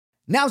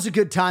Now's a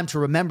good time to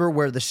remember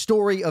where the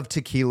story of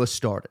tequila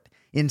started.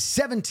 In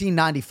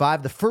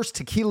 1795, the first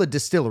tequila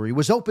distillery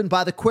was opened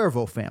by the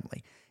Cuervo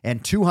family,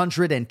 and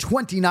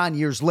 229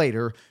 years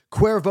later,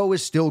 Cuervo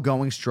is still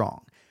going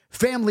strong.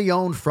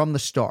 Family-owned from the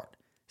start.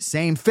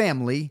 Same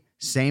family,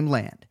 same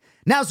land.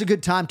 Now's a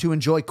good time to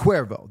enjoy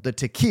Cuervo, the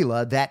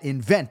tequila that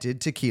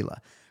invented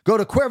tequila. Go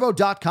to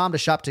Cuervo.com to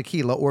shop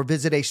tequila or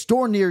visit a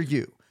store near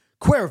you.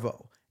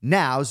 Cuervo,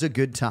 now's a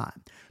good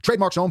time.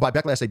 Trademarks owned by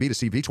Beckless AB to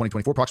CV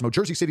 2024, Proximo,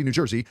 Jersey City, New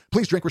Jersey.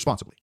 Please drink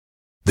responsibly.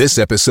 This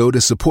episode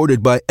is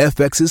supported by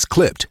FX's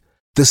Clipped,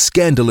 the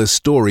scandalous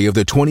story of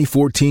the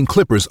 2014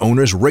 Clippers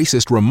owner's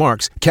racist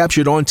remarks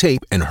captured on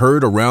tape and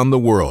heard around the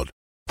world.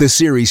 The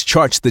series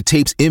charts the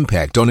tape's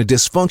impact on a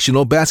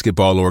dysfunctional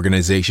basketball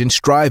organization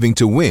striving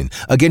to win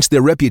against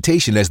their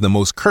reputation as the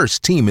most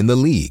cursed team in the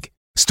league.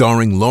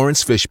 Starring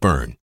Lawrence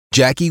Fishburne,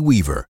 Jackie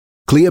Weaver,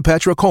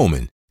 Cleopatra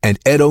Coleman, and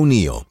Ed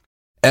O'Neill.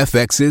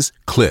 FX's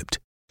Clipped.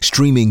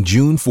 Streaming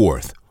June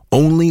 4th,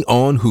 only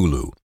on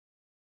Hulu.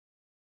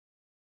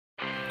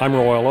 I'm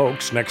Royal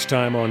Oakes. Next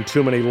time on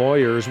Too Many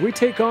Lawyers, we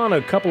take on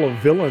a couple of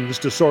villains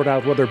to sort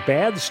out whether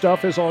bad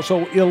stuff is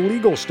also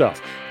illegal stuff.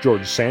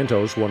 George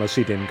Santos won a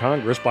seat in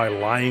Congress by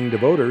lying to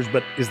voters,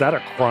 but is that a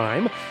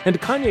crime?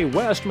 And Kanye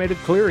West made it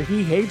clear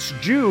he hates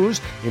Jews.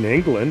 In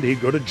England,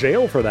 he'd go to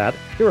jail for that.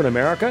 Here in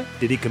America,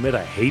 did he commit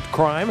a hate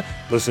crime?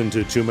 Listen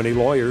to Too Many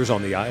Lawyers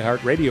on the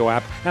iHeartRadio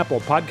app, Apple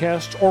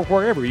Podcasts, or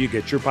wherever you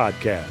get your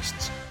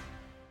podcasts.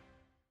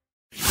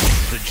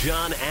 The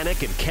John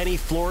Anik and Kenny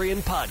Florian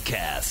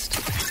podcast.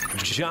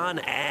 John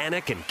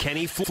Anik and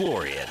Kenny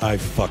Florian. I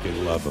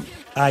fucking love them.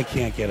 I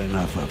can't get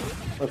enough of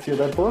them. Let's hear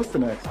that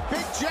Boston next.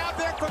 Big jab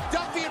there from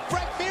Duffy, and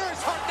Frank Mir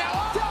is hurt now.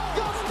 Down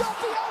goes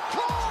Duffy, out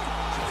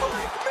cold.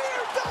 Frank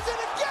Mir does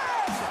it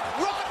again.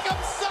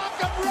 Rock'em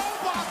sock'em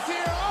robots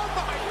here. Oh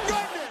my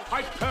goodness.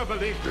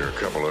 Hyperbole. There are a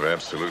couple of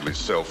absolutely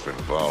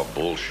self-involved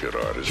bullshit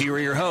artists. Here are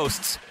your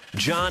hosts,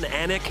 John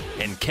Anik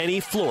and Kenny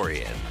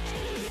Florian.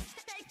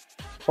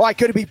 All right,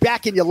 good to be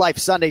back in your life.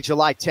 Sunday,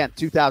 July 10th,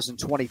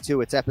 2022.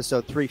 It's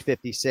episode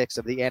 356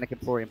 of the Anik and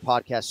Florian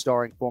podcast,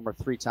 starring former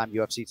three-time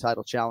UFC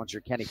title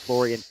challenger Kenny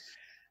Florian.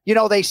 You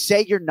know, they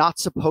say you're not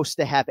supposed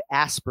to have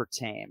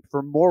aspartame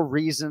for more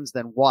reasons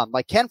than one.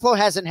 Like, Ken Flo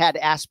hasn't had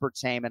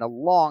aspartame in a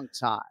long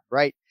time,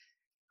 right?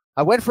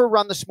 I went for a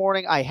run this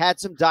morning. I had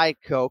some Diet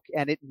Coke,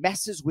 and it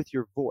messes with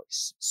your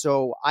voice.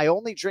 So I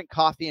only drink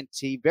coffee and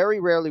tea. Very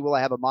rarely will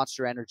I have a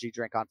Monster Energy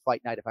drink on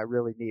fight night if I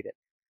really need it.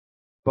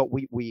 But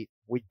we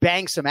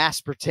banged some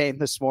aspartame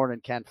this morning,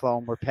 Ken Flo,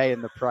 and we're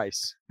paying the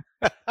price.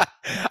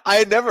 I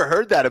had never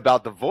heard that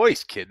about the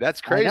voice, kid.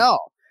 That's crazy. I know.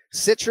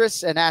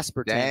 Citrus and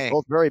aspartame, Dang.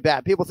 both very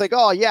bad. People think,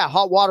 oh, yeah,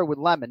 hot water with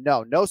lemon.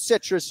 No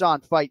citrus on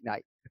fight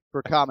night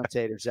for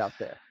commentators out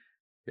there.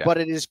 Yeah. But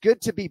it is good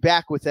to be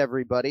back with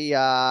everybody.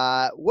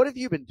 What have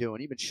you been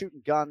doing? You've been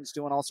shooting guns,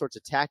 doing all sorts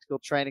of tactical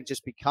training,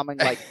 just becoming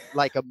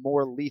like a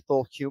more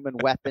lethal human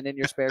weapon in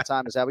your spare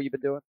time. Is that what you've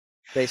been doing?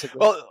 Basically.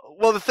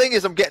 Well, the thing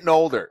is, I'm getting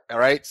older. All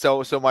right,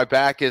 so my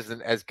back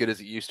isn't as good as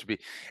it used to be,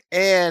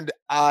 and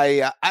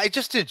I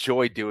just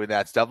enjoy doing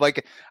that stuff.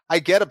 Like, I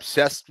get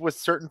obsessed with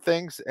certain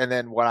things, and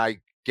then when I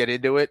get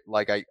into it,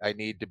 like I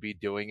need to be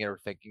doing it or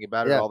thinking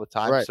about it all the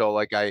time. Right. So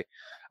like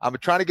I'm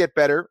trying to get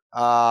better,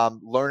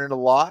 learning a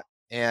lot,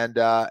 and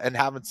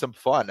having some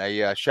fun.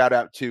 I shout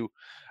out to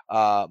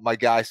my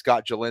guy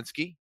Scott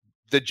Jelinski,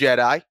 the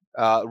Jedi.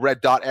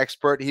 Red Dot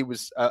expert. He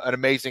was an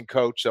amazing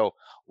coach, so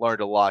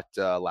learned a lot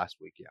last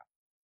week. Yeah,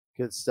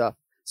 good stuff.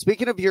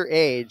 Speaking of your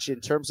age, in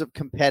terms of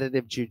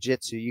competitive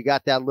jiu-jitsu, you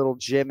got that little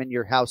gym in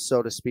your house,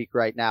 so to speak,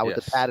 right now with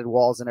the padded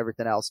walls and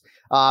everything else.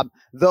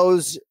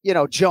 Those,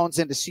 Jones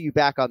in to see you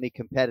back on the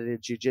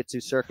competitive jiu-jitsu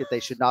circuit,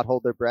 they should not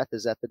hold their breath.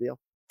 Is that the deal?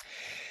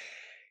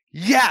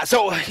 Yeah,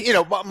 so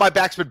my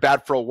back's been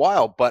bad for a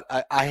while, but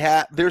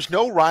there's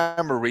no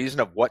rhyme or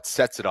reason of what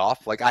sets it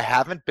off. Like, I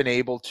haven't been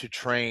able to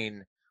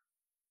train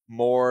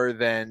more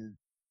than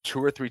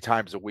 2 or 3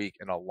 times a week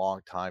in a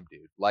long time,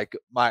 dude. Like,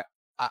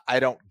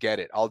 I don't get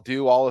it. I'll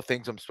do all the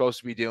things I'm supposed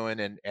to be doing,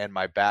 and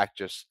my back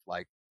just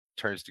like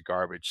turns to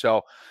garbage.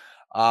 So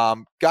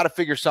got to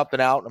figure something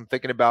out. I'm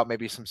thinking about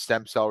maybe some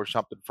stem cell or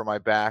something for my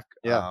back.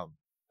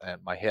 And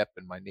my hip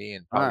and my knee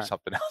and probably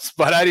something else.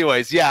 But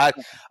anyways,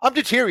 I'm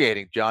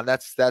deteriorating, John.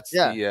 That's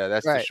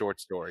the short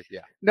story.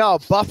 Yeah. No,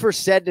 Buffer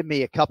said to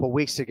me a couple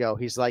weeks ago,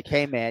 he's like,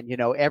 hey man,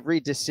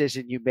 every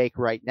decision you make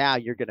right now,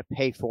 you're going to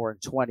pay for in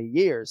 20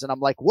 years. And I'm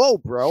like, whoa,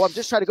 bro, I'm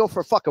just trying to go for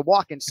a fucking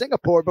walk in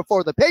Singapore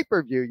before the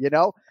pay-per-view,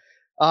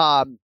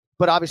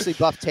 But obviously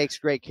Buff takes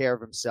great care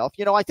of himself.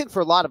 I think for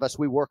a lot of us,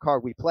 we work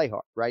hard, we play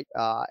hard, right?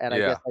 And I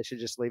guess I should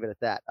just leave it at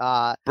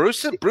that.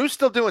 Bruce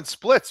still doing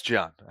splits,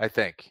 John, I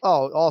think.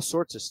 Oh, all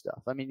sorts of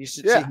stuff. I mean, you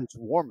should see his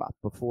warm-up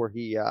before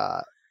he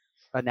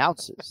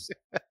announces.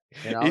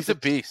 He's a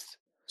beast.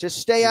 Just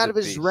stay out of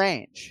his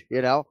range,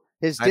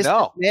 His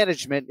distance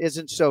management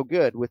isn't so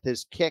good with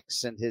his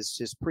kicks and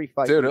his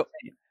pre-fight routine.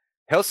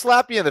 He'll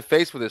slap you in the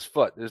face with his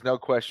foot. There's no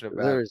question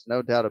about it. There is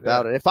no doubt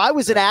about it. If I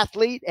was an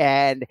athlete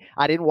and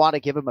I didn't want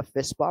to give him a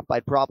fist bump,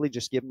 I'd probably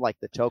just give him like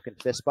the token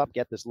fist bump.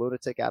 Get this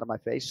lunatic out of my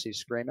face. He's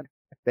screaming.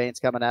 Veins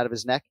coming out of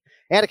his neck.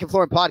 Anik and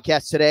Florian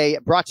podcast today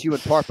brought to you in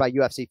part by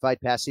UFC Fight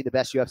Pass. See the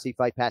best UFC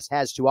Fight Pass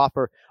has to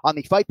offer on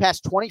the Fight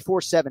Pass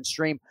 24/7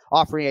 stream,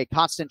 offering a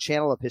constant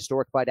channel of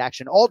historic fight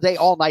action all day,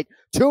 all night.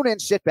 Tune in,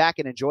 sit back,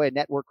 and enjoy a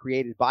network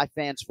created by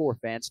fans for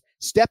fans.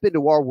 Step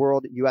into our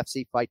world at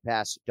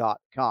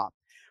UFCFightPass.com.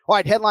 All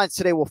right, headlines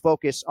today will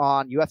focus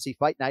on UFC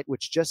Fight Night,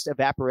 which just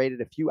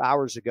evaporated a few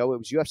hours ago. It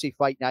was UFC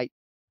Fight Night,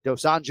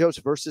 Dos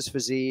Anjos versus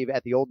Fiziev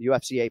at the old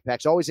UFC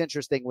Apex. Always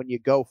interesting when you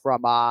go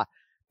from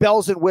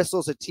bells and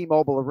whistles at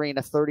T-Mobile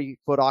Arena,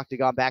 30-foot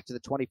octagon, back to the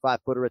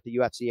 25-footer at the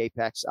UFC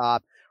Apex.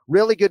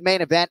 Really good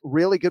main event,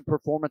 really good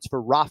performance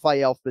for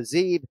Rafael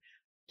Fiziev.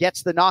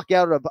 Gets the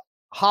knockout of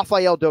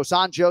Rafael Dos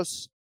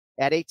Anjos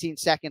at 18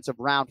 seconds of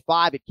round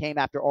 5. It came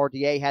after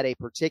RDA had a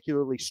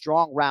particularly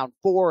strong round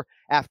 4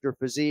 after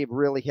Fiziev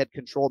really had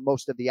controlled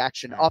most of the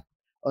action up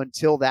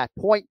until that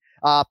point.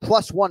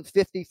 Plus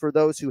 150 for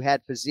those who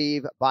had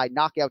Fiziev by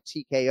knockout,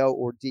 TKO,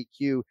 or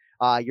DQ.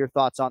 Your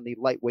thoughts on the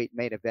lightweight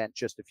main event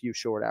just a few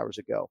short hours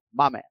ago,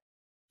 my man?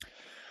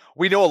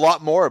 We know a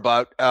lot more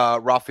about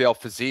Rafael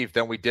Fiziev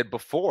than we did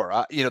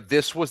before.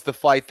 This was the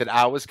fight that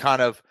I was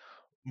kind of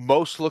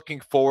most looking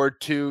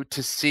forward to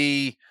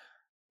see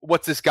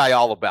what's this guy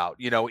all about.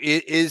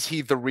 Is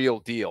he the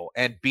real deal?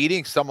 And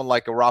beating someone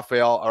like a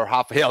Rafael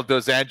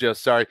Dos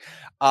Anjos,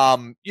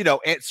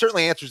 it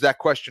certainly answers that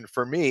question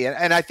for me.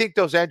 And I think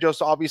Dos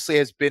Anjos obviously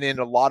has been in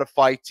a lot of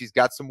fights. He's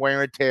got some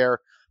wear and tear,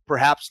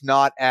 perhaps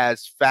not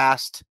as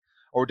fast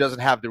or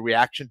doesn't have the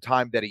reaction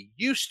time that he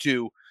used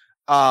to.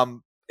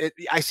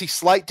 I see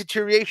slight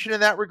deterioration in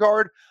that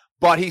regard,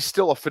 but he's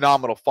still a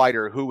phenomenal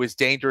fighter who is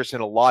dangerous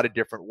in a lot of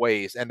different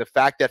ways. And the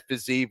fact that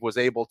Fiziev was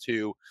able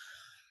to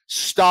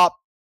stop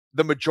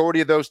the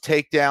majority of those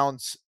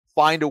takedowns,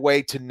 find a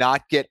way to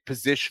not get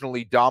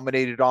positionally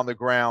dominated on the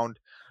ground,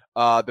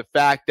 the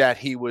fact that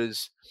he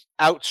was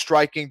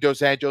outstriking Dos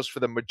Anjos for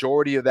the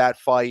majority of that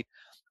fight,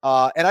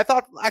 and I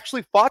thought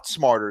actually fought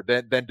smarter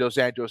than Dos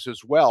Anjos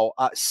as well,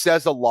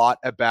 says a lot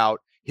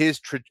about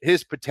his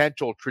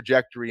potential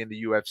trajectory in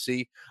the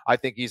UFC. I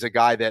think he's a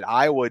guy that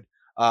I would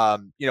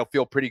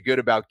feel pretty good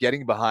about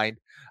getting behind,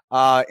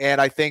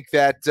 and I think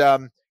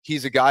that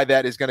he's a guy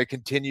that is going to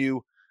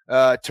continue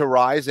to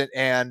rise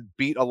and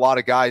beat a lot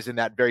of guys in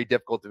that very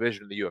difficult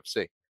division in the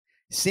UFC.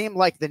 Seemed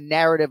like the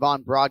narrative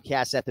on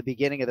broadcast at the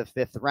beginning of the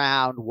 5th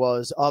round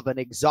was of an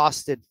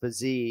exhausted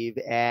Fiziev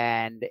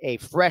and a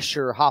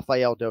fresher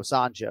Rafael Dos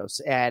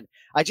Anjos. And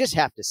I just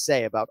have to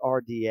say about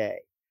RDA,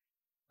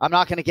 I'm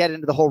not going to get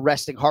into the whole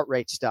resting heart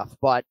rate stuff,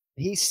 but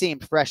he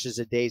seemed fresh as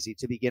a daisy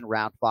to begin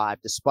round 5,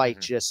 despite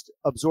just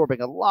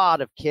absorbing a lot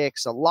of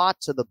kicks, a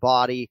lot to the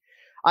body.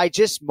 I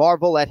just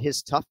marvel at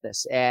his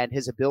toughness and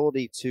his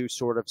ability to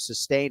sort of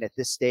sustain at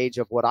this stage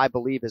of what I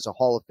believe is a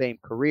Hall of Fame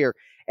career.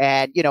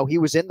 And, he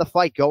was in the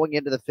fight going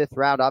into the 5th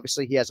round.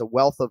 Obviously, he has a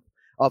wealth of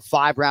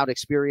 5-round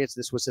experience.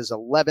 This was his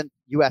 11th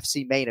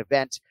UFC main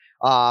event.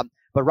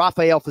 But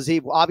Rafael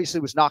Fiziev obviously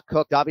was not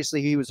cooked.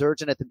 Obviously, he was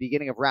urgent at the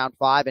beginning of round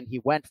 5, and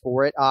he went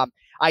for it.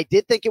 I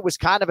did think it was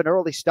kind of an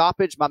early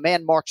stoppage. My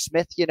man, Mark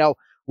Smith,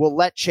 will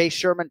let Chase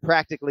Sherman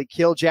practically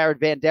kill Jared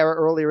Vanderaa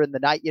earlier in the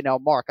night.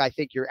 Mark, I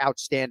think you're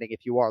outstanding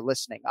if you are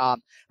listening.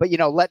 But,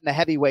 letting the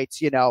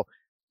heavyweights,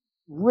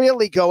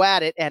 really go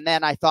at it. And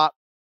then I thought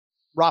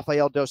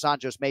Rafael Dos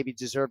Anjos maybe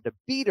deserved a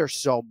beat or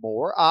so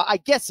more. I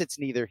guess it's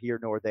neither here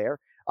nor there.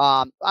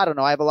 I don't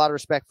know. I have a lot of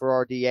respect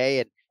for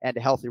RDA and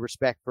a healthy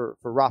respect for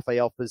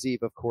Rafael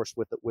Fiziev, of course,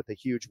 with a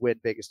huge win,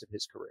 biggest of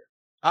his career.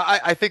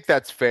 I think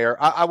that's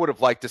fair. I would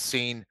have liked to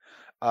seen,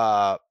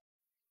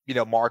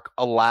 Mark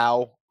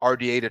allow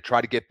RDA to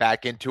try to get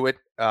back into it.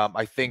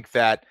 I think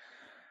that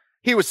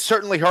he was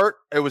certainly hurt.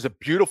 It was a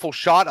beautiful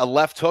shot, a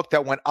left hook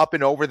that went up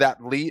and over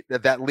that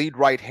lead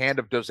right hand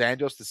of Dos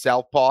Anjos, the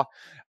southpaw.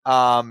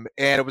 And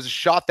it was a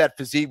shot that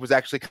Fiziev was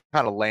actually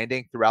kind of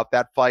landing throughout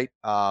that fight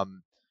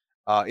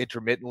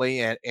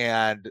intermittently.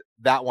 And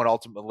that one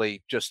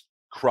ultimately just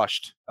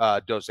crushed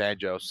Dos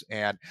Anjos.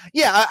 And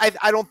yeah,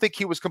 I don't think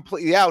he was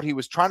completely out. He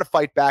was trying to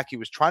fight back. He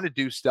was trying to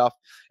do stuff.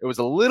 It was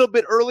a little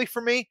bit early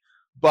for me,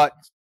 but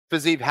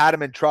Fiziev had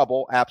him in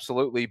trouble,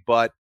 absolutely.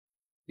 But,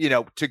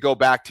 to go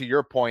back to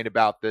your point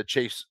about the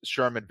Chase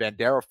Sherman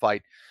Vanderaa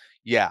fight,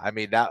 yeah, I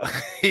mean, that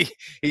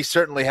he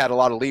certainly had a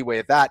lot of leeway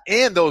at that.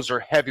 And those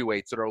are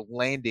heavyweights that are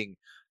landing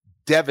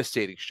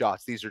devastating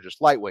shots. These are just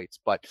lightweights.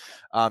 But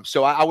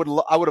so I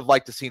would have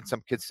liked to seen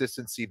some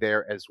consistency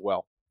there as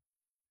well.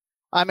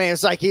 I mean,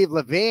 it's like Eve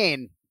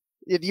Levine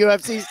in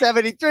UFC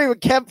 73 with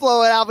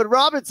Kempflo and Alvin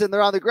Robinson.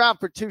 They're on the ground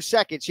for 2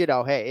 seconds.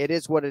 Hey, it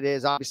is what it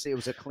is. Obviously, it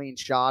was a clean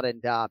shot.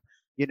 And,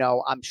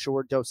 I'm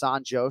sure Dos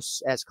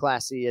Anjos, as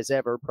classy as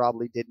ever,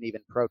 probably didn't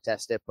even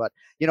protest it. But,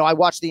 I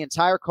watched the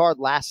entire card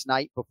last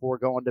night before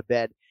going to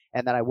bed.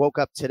 And then I woke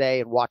up today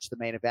and watched the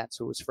main event.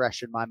 So it was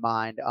fresh in my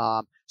mind,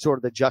 sort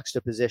of the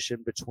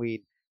juxtaposition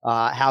between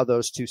how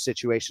those two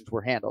situations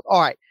were handled.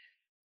 All right.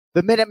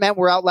 The Minutemen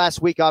were out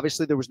last week.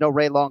 Obviously, there was no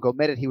Ray Longo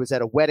Minute. He was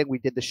at a wedding. We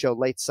did the show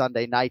late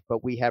Sunday night,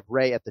 but we have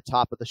Ray at the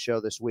top of the show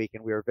this week,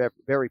 and we are very,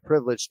 very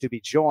privileged to be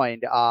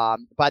joined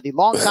by the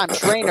longtime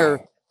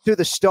trainer to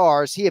the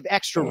stars. He of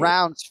Extra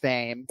Rounds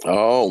fame.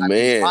 Oh,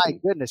 man. My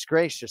goodness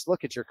gracious.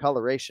 Look at your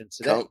coloration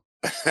today.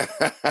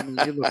 I mean,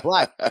 you look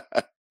black.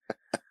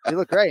 You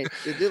look great.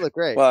 You do look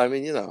great. Well, I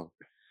mean,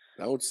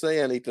 don't say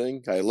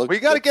anything. We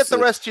got to get the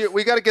rest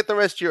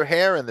of your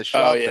hair in the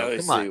show. Oh yeah,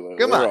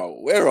 come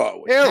on. Where are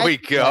we? Here we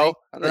go.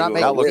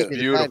 That looks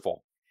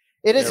beautiful.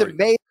 It is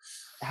amazing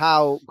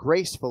how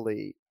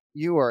gracefully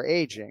you are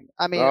aging.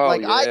 I mean, I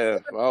live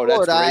in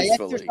Florida.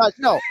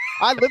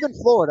 I live in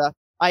Florida.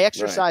 I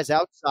exercise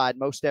outside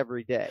most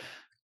every day,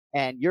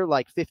 and you're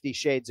like 50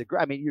 shades of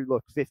gray. I mean, you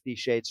look 50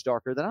 shades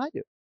darker than I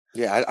do.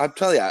 Yeah, I'll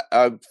tell you.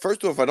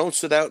 First off, I don't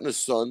sit out in the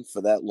sun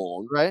for that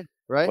long. Right.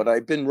 But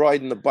I've been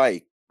riding the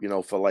bike,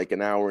 for like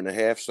an hour and a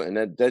half. So,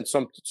 and then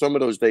some of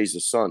those days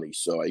are sunny.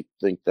 So I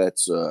think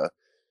that's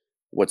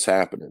what's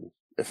happening.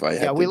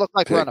 We look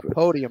like we're on a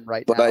podium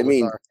right now. But I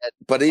mean,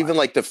 even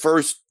like the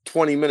first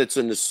 20 minutes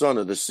in the sun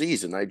of the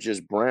season, I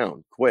just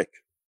brown quick.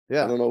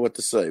 Yeah. I don't know what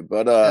to say,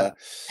 but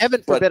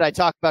heaven forbid I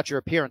talk about your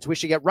appearance. We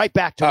should get right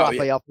back to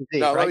Raphael. Yeah.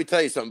 No, let me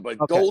tell you something.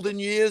 But golden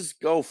years,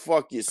 go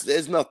fuck you.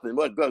 There's nothing.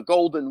 But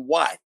golden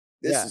what?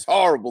 This is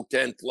horrible,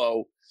 Ken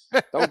Flo.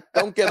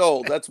 Don't get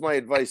old. That's my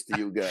advice to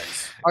you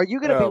guys. Are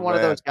you going to be one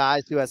of those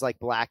guys who has like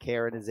black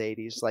hair in his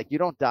 80s? Like you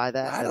don't dye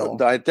that? I don't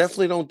dye.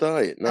 Definitely don't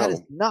dye it. No, that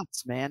is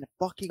nuts, man.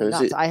 Fucking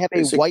nuts. I have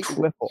a white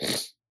whipple.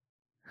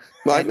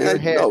 Well, I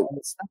mean,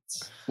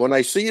 when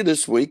I see you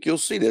this week, you'll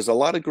see there's a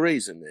lot of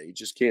grays in there. You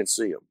just can't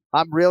see them.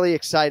 I'm really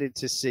excited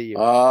to see you.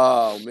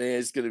 Oh man,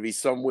 it's going to be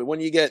somewhere. When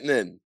are you getting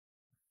in?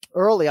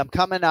 Early. I'm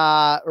coming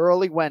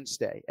early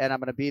Wednesday, and I'm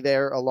going to be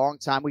there a long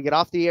time. We get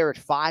off the air at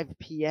 5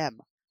 p.m.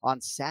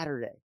 on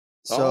Saturday.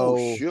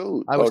 So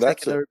shoot. I was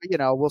thinking,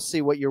 we'll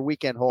see what your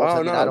weekend holds.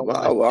 Oh, I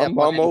mean,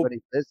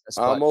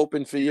 I'm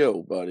open for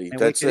you, buddy. And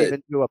that's we could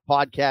even do a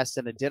podcast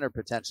and a dinner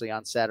potentially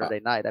on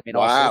Saturday night. I mean,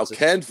 wow,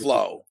 Ken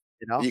Flo.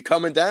 You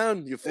coming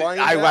down? You flying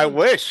down? I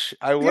wish.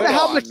 I wish. You know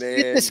how much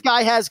shit this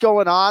guy has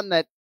going on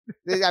that,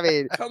 I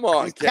mean, come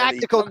on,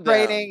 tactical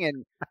training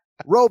and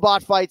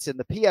robot fights in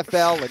the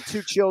PFL and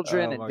 2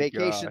 children and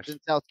vacations in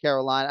South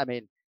Carolina. I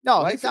mean,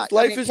 no, life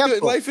is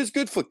good. Life is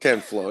good for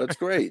Ken Flo. That's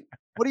great.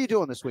 What are you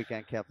doing this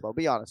weekend, Ken Flo?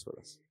 Be honest with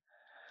us.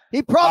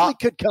 He probably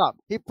could come.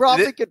 He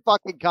probably could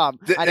fucking come.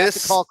 I'd have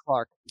to call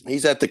Clark.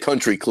 He's at the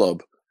country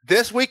club.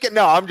 This weekend?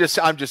 No, I'm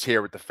just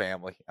here with the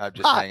family. I'm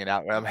just hanging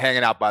out. I'm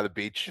hanging out by the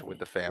beach with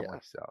the family.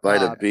 So by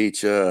the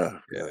beach, yeah.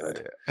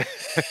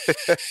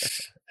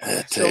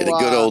 The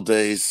good old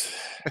days.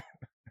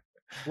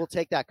 We'll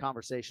take that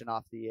conversation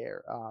off the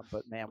air.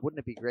 But man, wouldn't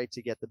it be great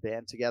to get the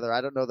band together?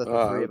 I don't know that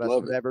the three of us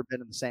have ever been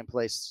in the same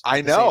place.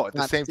 I know at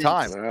the same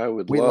time. I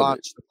would. We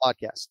launched the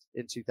podcast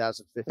in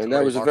 2015, and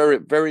that was a very,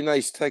 very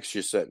nice text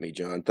you sent me,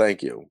 John.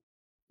 Thank you.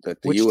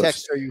 Which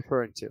text are you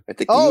referring to? I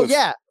think.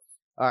 Yeah.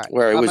 All right.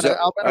 Where I'm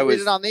gonna read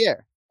it on the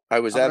air. I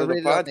was out of the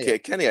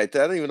podcast, Kenny. I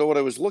don't even know what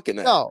I was looking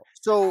at. No.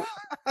 So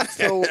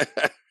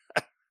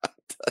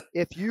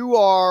if you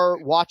are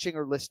watching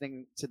or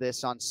listening to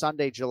this on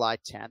Sunday, July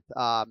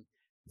 10th,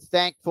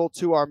 thankful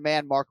to our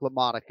man Mark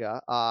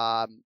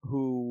LaMonica,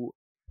 who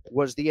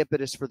was the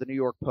impetus for the New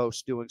York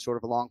Post doing sort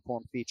of a long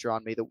form feature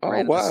on me that ran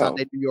in the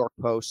Sunday New York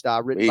Post,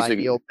 written by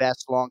Neil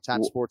Best,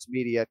 longtime sports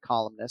media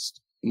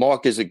columnist.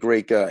 Mark is a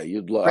great guy.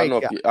 You'd love. I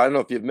don't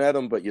know if you've met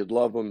him, but you'd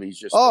love him. He's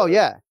just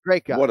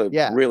great guy. What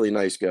a really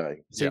nice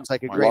guy. Seems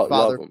like a great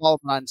father. Follow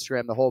him on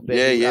Instagram, the whole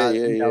bit.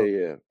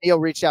 Yeah. Neil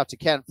reached out to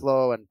Ken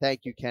Flo, and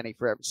thank you, Kenny,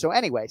 for everything. So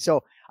anyway,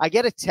 I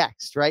get a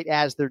text right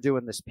as they're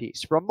doing this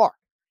piece from Mark.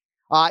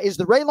 Is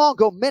the Ray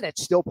Longo Minute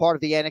still part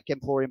of the Anik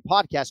and Florian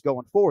podcast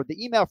going forward?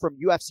 The email from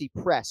UFC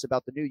Press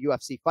about the new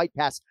UFC Fight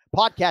Pass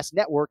podcast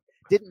network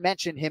didn't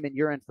mention him in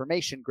your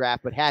information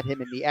graph, but had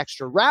him in the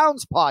Extra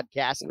Rounds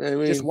podcast. I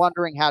mean, just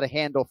wondering how to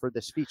handle for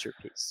this feature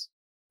piece.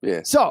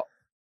 Yeah. So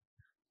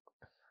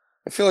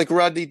I feel like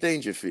Rodney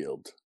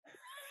Dangerfield.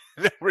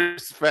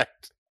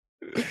 Respect.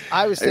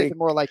 I was thinking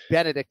more like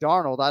Benedict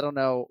Arnold. I don't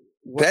know.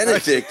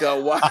 Benedict.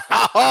 Oh, wow.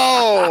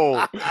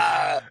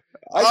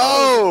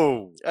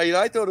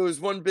 I thought it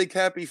was one big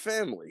happy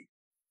family.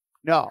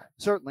 No,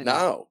 certainly not.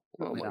 No.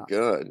 Oh, my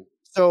God.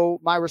 So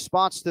my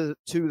response to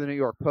the New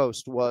York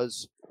Post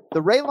was,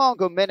 the Ray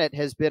Longo Minute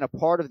has been a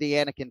part of the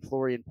Anik and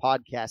Florian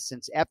podcast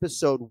since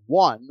episode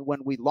 1, when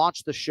we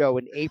launched the show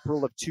in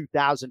April of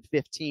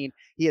 2015.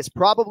 He has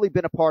probably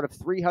been a part of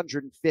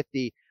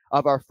 350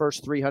 of our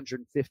first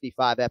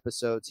 355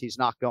 episodes. He's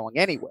not going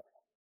anywhere.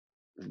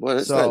 Well,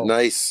 isn't that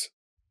nice?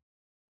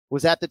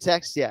 Was that the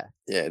text? Yeah.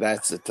 Yeah,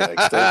 that's the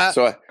text.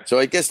 So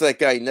I guess that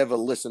guy never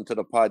listened to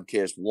the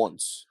podcast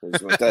once.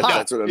 That's what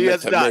it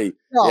meant to me.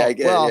 No,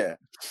 yeah.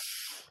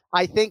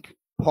 I think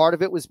part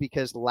of it was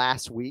because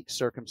last week,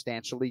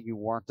 circumstantially, you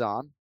weren't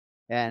on.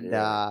 And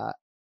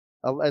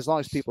as long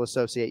as people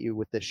associate you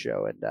with this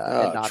show and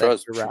not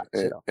Extra Rounds.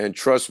 And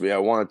trust me, I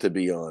wanted to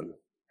be on.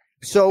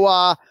 So,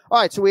 all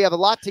right. So we have a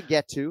lot to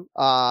get to.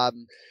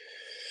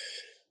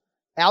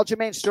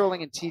 Aljamain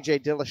Sterling and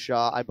TJ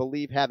Dillashaw, I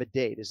believe, have a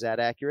date. Is that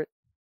accurate?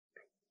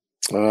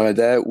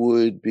 That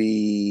would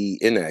be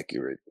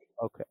inaccurate.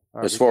 Okay.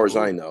 As far as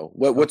I know.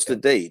 What's the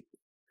date?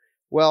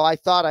 Well, I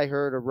thought I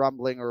heard a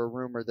rumbling or a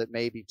rumor that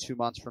maybe 2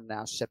 months from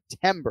now,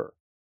 September,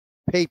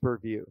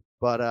 pay-per-view.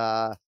 But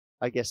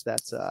I guess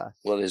that's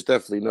well, there's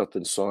definitely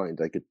nothing signed.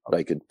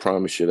 I could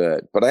promise you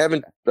that. But I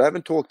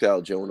haven't talked to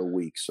Aljo in a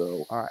week,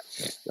 so all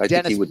right. I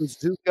Dennis think he would.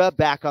 Bazooka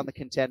back on the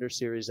Contender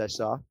Series, I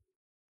saw.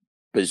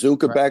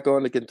 Bazooka back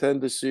on the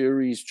Contender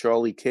Series,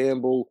 Charlie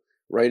Campbell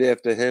right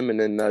after him, and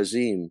then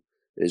Nazim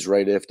is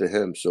right after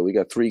him. So we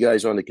got 3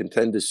 guys on the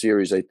Contender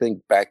Series, I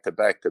think, back to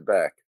back to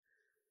back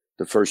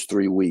the first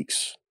 3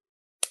 weeks.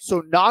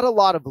 So not a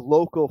lot of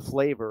local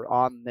flavor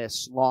on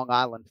this Long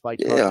Island fight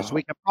card this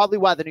week. Probably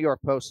why the New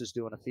York Post is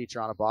doing a feeature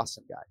on a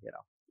Boston guy, you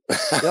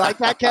know. You like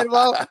that, Ken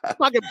Lowe?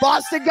 Fucking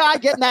Boston guy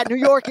getting that New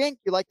York ink?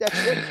 You like that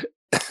shit?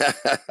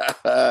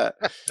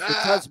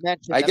 It does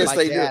mention I that guess my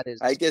they dad knew.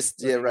 is I guess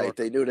New right. York.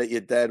 They knew that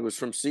your dad was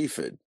from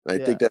Seaford. I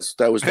think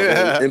that was the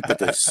whole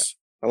impetus.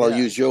 I'll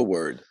use your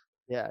word.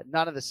 Yeah,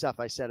 none of the stuff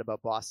I said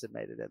about Boston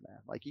made it in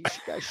there. Like, you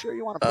guys sure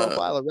you want to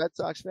profile a Red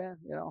Sox fan?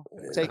 You know,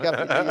 take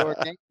up the New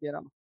York ink, you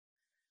know.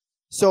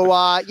 So,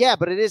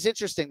 but it is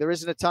interesting. There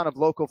isn't a ton of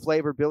local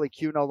flavor. Billy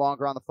Q no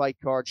longer on the fight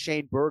card.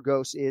 Shane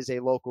Burgos is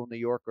a local New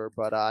Yorker,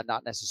 but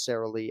not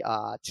necessarily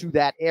to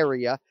that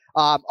area.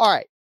 All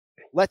right.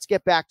 Let's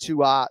get back to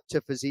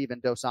Fiziev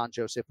and Dos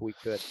Anjos if we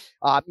could.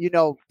 You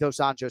know, Dos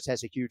Anjos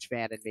has a huge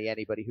fan in me.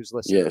 Anybody who's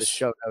listening to this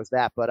show knows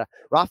that. But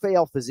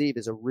Rafael Fiziev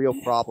is a real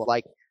problem.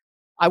 Like,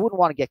 I wouldn't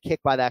want to get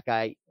kicked by that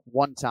guy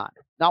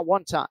not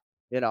one time,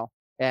 you know.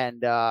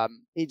 And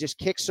he just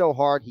kicks so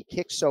hard. He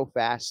kicks so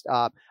fast.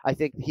 I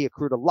think he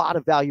accrued a lot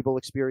of valuable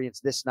experience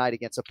this night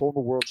against a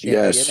former world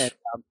champion. Yes. And,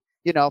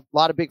 you know, a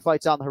lot of big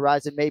fights on the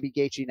horizon. Maybe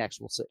Gaethje next.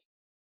 We'll see.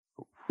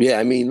 Yeah,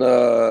 I mean,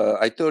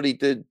 I thought he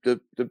did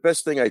the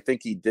best thing I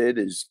think he did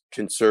is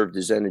conserved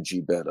his energy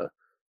better.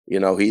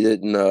 You know, he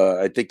didn't.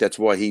 I think that's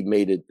why he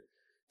made it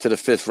to the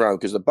 5th round,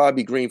 because the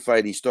Bobby Green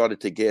fight, he started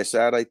to gas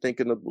out, I think,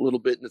 in a little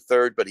bit in the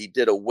 3rd, but he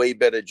did a way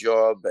better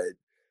job at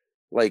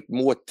like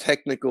more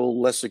technical,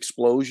 less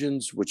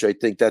explosions, which I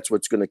think that's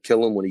what's going to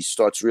kill him when he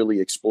starts really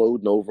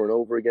exploding over and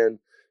over again.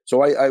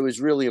 So I was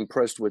really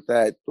impressed with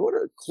that. What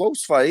a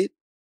close fight.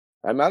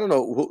 I don't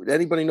know.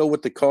 Anybody know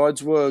what the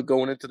cards were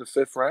going into the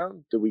 5th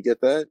round? Did we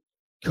get that?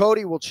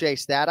 Cody will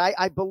chase that.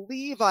 I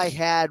believe I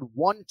had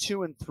 1,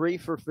 2, and 3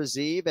 for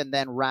Fiziev, and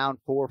then round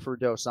 4 for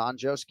Dos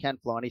Anjos. Ken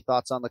Flo, any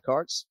thoughts on the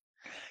cards?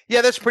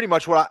 Yeah, that's pretty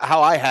much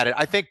how I had it.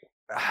 I think,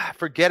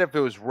 forget if it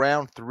was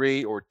round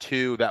 3 or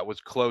 2 that was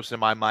close in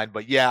my mind,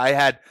 but yeah, I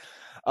had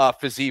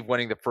Fiziev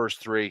winning the first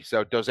 3.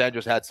 So Dos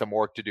Anjos had some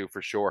work to do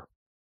for sure.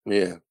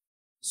 Yeah.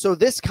 So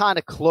this kind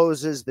of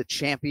closes the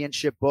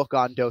championship book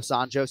on Dos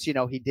Anjos. You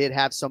know, he did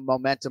have some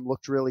momentum,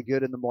 looked really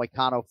good in the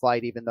Moicano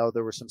fight, even though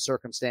there were some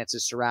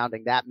circumstances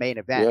surrounding that main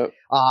event.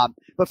 Yep.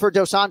 But for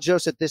Dos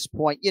Anjos at this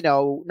point, you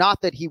know,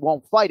 not that he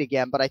won't fight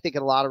again, but I think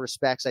in a lot of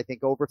respects, I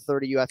think over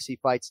 30 UFC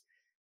fights,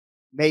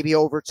 maybe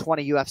over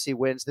 20 UFC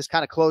wins. This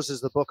kind of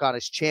closes the book on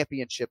his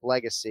championship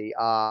legacy.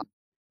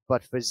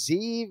 But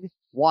Fiziev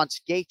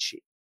wants Gaethje.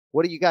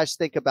 What do you guys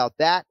think about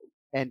that?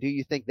 And do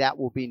you think that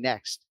will be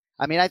next?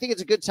 I mean, I think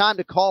it's a good time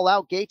to call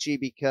out Gaethje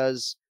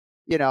because,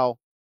 you know,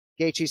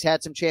 Gaethje's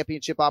had some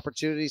championship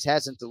opportunities,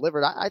 hasn't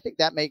delivered. I think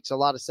that makes a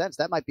lot of sense.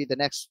 That might be the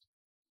next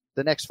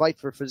fight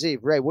for Fiziev.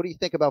 Ray, what do you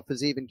think about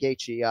Fiziev and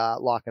Gaethje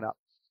locking up?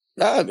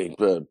 I mean,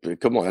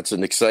 come on, it's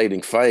an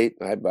exciting fight.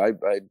 I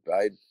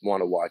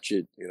want to watch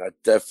it. You know,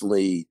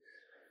 definitely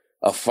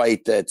a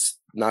fight that's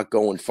not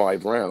going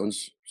 5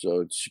 rounds,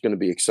 so it's going to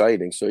be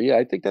exciting. So yeah,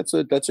 I think that's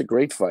a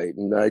great fight,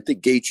 and I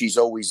think Gaethje's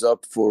always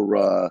up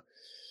for.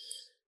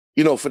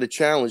 You know, for the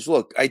challenge.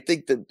 Look, I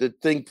think that the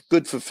thing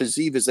good for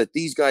Fiziev is that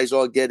these guys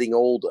are getting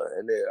older,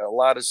 and a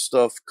lot of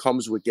stuff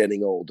comes with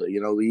getting older.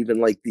 You know, even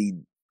like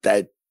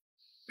that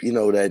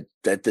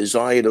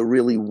desire to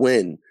really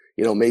win.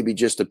 You know, maybe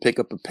just to pick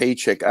up a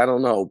paycheck. I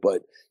don't know,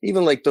 but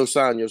even like Dos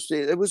Anjos,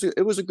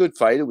 it was a good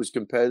fight. It was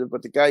competitive,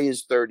 but the guy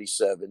is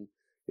 37.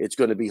 It's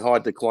going to be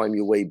hard to climb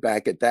your way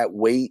back at that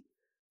weight.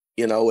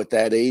 You know, at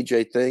that age,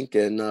 I think,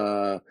 and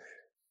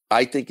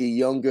I think a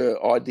younger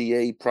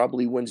RDA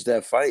probably wins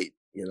that fight.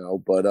 You know,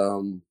 but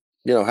you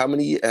know, how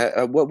many?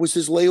 What was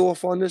his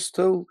layoff on this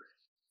too?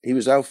 He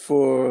was out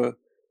for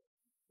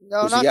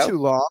not too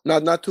long.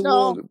 Not too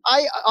long.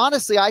 I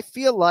honestly, I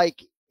feel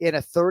like in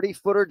a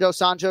 30-footer, Dos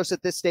Anjos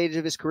at this stage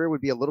of his career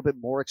would be a little bit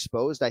more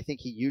exposed. I think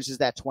he uses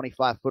that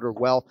 25-footer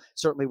well.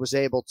 Certainly was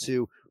able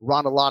to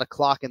run a lot of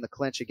clock in the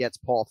clinch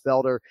against Paul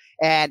Felder,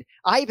 and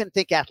I even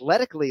think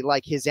athletically,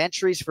 like his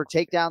entries for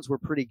takedowns were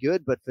pretty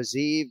good, but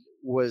Fiziev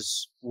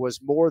was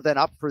more than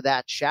up for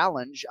that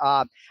challenge.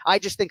 I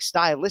just think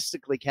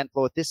stylistically, Ken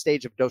Flo, at this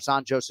stage of Dos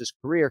Anjos'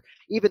 career,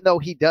 even though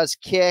he does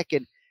kick,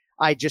 and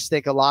I just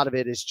think a lot of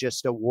it is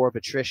just a war of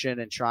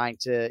attrition and trying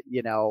to,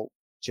 you know,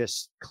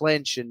 just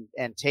clinch and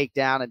take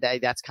down. And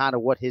that's kind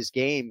of what his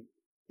game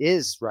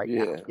is right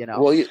now. You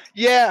know. Well,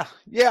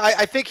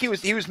 I think he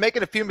was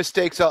making a few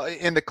mistakes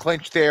in the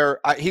clinch there.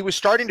 He was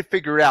starting to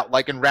figure it out.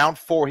 Like in round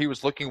 4, he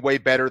was looking way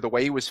better. The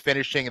way he was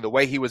finishing and the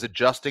way he was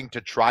adjusting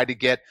to try to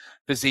get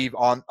Fiziev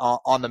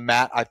on the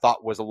mat, I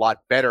thought was a lot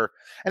better.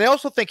 And I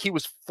also think he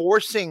was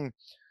forcing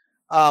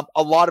a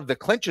lot of the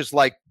clinches.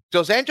 Like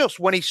Dos Anjos,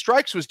 when he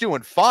strikes, was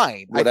doing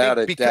fine. Without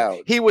I a think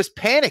doubt. He was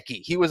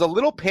panicky. He was a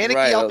little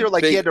panicky out there,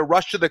 like he had to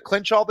rush to the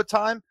clinch all the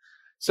time.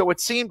 So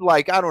it seemed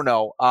like, I don't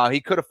know, he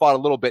could have fought a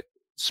little bit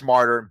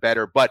smarter and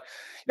better. But,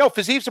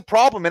 Fiziev's a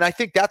problem, and I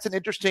think that's an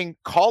interesting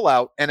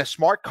call-out and a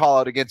smart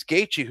call-out against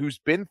Gaethje, who's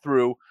been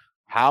through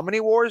how many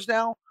wars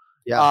now?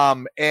 Yeah.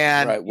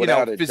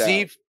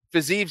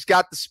 Fiziev's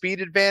got the speed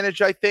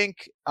advantage, I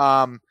think.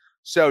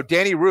 So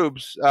Danny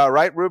Rubes,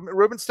 right?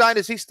 Rubenstein,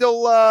 is he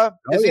still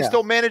he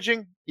still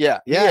managing? Yeah.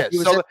 Yeah. He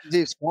was in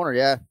Fiziev's corner.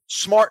 Yeah.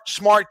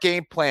 Smart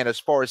game plan as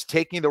far as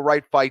taking the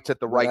right fights at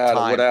the right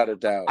time. Without a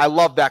doubt. I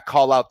love that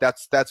call out.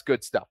 That's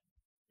good stuff.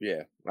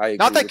 Yeah. I agree.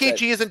 Not that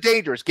Gaethje isn't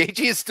dangerous.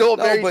 Gaethje is still a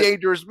very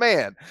dangerous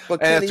man.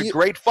 And it's a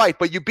great fight.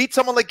 But you beat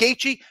someone like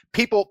Gaethje,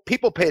 people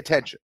pay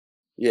attention.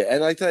 Yeah,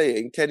 and I tell you,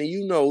 and Kenny,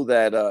 you know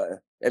that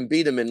and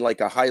beat him in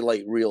like a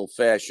highlight reel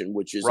fashion,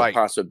 which is a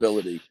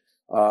possibility.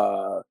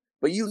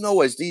 But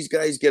as these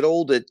guys get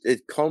older,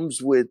 it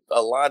comes with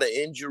a lot of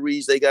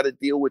injuries they got to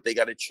deal with. They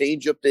got to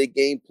change up their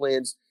game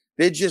plans.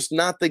 They're just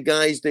not the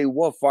guys they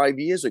were 5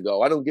 years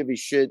ago. I don't give a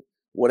shit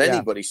what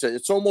anybody says.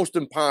 It's almost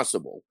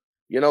impossible.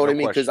 You know what I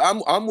mean? Because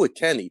I'm with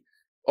Kenny.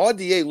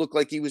 RDA looked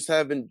like he was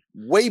having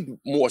way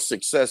more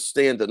success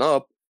standing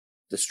up.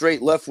 The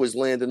straight left was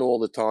landing all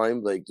the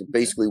time. Like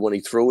basically when he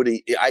threw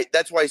it,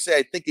 that's why I say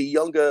I think a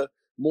younger,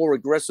 more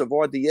aggressive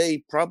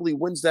RDA probably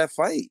wins that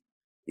fight.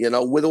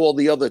 With all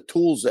the other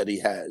tools that he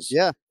has.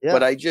 Yeah.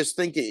 But I just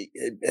think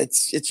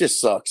it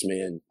just sucks,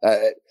 man.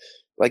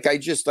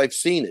 I've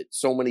seen it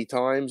so many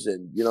times,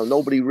 and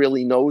nobody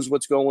really knows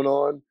what's going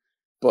on.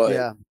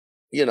 But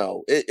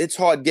it's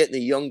hard getting a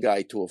young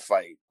guy to a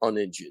fight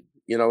uninjured.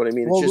 You know what I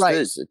mean? It just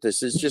is.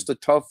 This is just a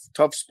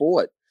tough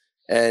sport,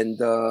 and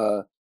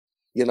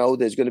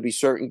there's going to be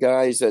certain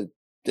guys that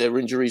their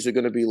injuries are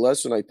going to be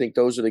less, and I think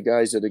those are the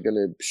guys that are going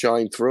to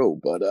shine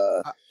through. But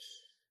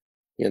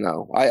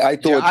I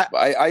thought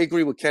I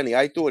agree with Kenny.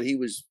 I thought he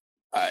was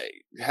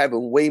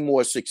having way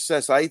more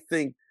success. I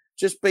think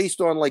just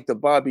based on like the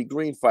Bobby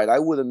Green fight, I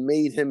would have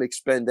made him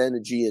expend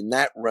energy in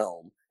that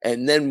realm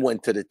and then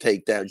went to the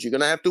takedowns. You're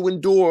going to have to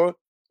endure,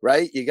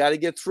 right? You got to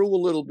get through a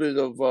little bit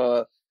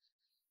of,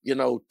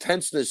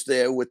 tenseness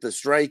there with the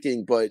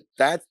striking. But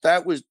that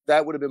would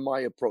have been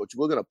my approach.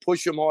 We're going to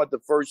push him hard the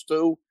first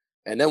 2,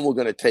 and then we're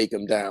going to take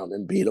him down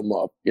and beat him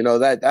up.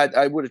 That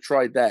I would have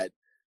tried that.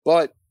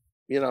 But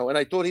and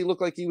I thought he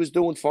looked like he was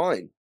doing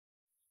fine.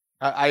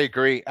 I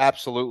agree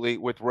absolutely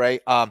with Ray.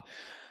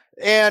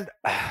 And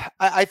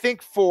I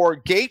think for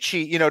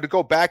Gaethje, to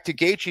go back to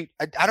Gaethje,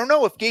 I don't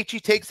know if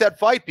Gaethje takes that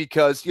fight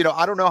because,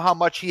 I don't know how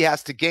much he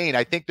has to gain.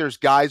 I think there's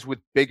guys with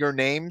bigger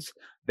names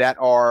that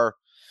are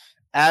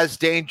as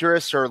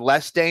dangerous or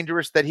less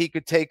dangerous that he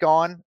could take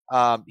on.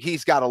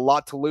 He's got a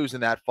lot to lose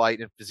in that fight,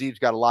 and Fiziev's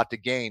got a lot to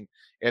gain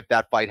if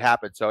that fight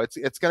happens. So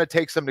it's going to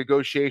take some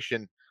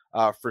negotiation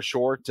for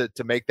sure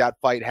to make that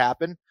fight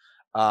happen.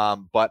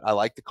 But I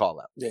like the call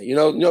out. Yeah,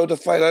 the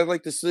fight I'd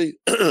like to see.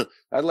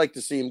 I'd like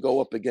to see him go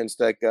up against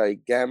that guy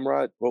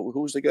Gamrot.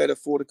 Who's the guy that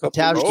fought a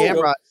couple?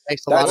 Gamrot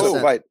makes a lot of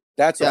sense. Fight.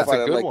 That's a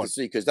fight I'd like to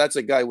see because that's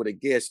a guy with a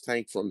gas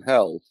tank from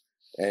hell,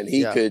 and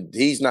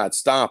he's not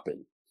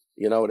stopping.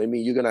 You know what I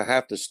mean? You're gonna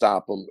have to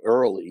stop him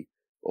early,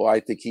 or I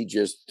think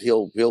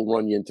he'll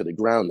run you into the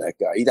ground. That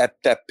guy,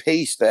 that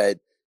pace that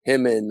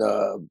him and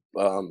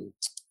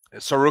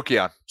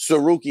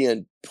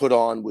Sarukian put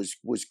on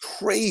was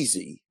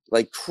crazy.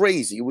 Like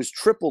crazy. It was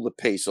triple the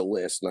pace of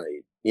last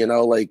night.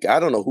 I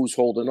don't know who's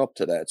holding up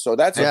to that. So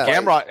that's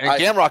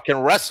Gamrot can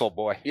wrestle,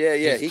 boy.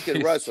 Yeah, he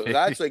can wrestle.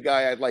 That's a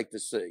guy I'd like to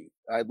see.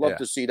 I'd love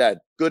to see that.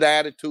 Good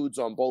attitudes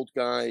on both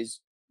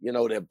guys.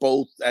 They're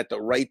both at the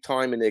right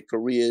time in their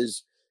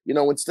careers.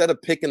 Instead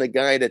of picking a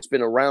guy that's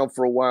been around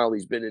for a while,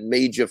 he's been in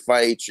major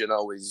fights,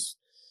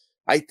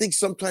 I think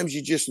sometimes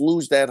you just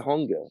lose that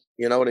hunger.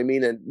 You know what I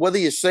mean? And whether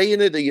you're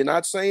saying it or you're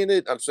not saying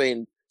it, I'm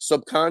saying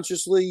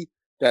subconsciously,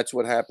 that's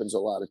what happens a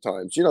lot of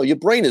times. Your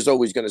brain is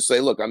always going to say,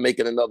 look, I'm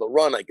making another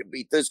run. I can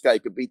beat this guy, I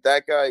can beat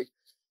that guy.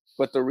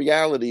 But the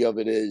reality of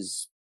it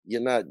is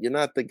you're not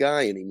the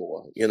guy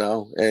anymore,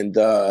 and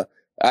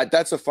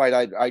that's a fight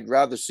I'd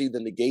rather see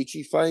than the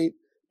Gaethje fight.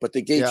 But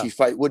the Gaethje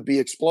fight would be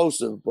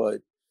explosive. But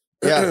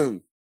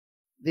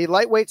the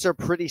lightweights are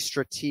pretty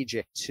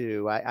strategic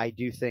too. I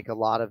do think a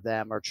lot of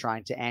them are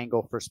trying to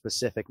angle for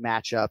specific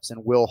matchups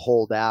and will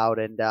hold out.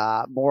 And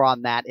more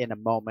on that in a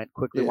moment.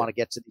 Quickly want to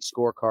get to the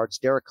scorecards.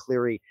 Derek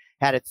Cleary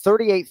had it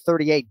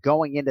 38-38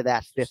 going into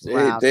that 5th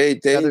round. There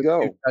you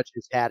go. Two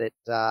judges had it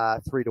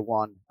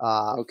 3-1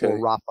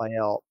 for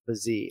Rafael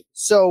Fiziev.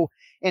 So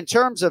in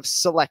terms of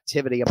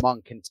selectivity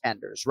among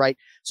contenders, right?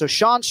 So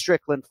Sean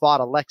Strickland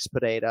fought Alex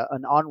Pereira,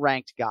 an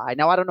unranked guy.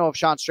 Now, I don't know if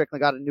Sean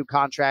Strickland got a new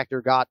contract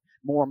or got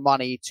more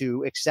money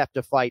to accept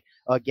a fight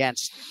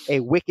against a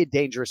wicked,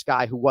 dangerous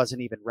guy who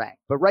wasn't even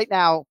ranked. But right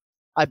now,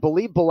 I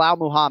believe Bilal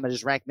Muhammad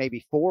is ranked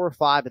maybe 4 or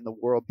 5 in the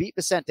world, beat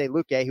Vicente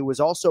Luque, who was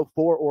also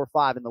 4 or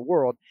 5 in the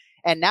world,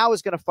 and now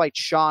is going to fight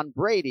Sean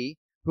Brady,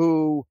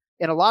 who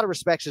in a lot of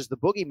respects is the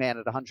boogeyman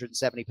at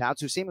 170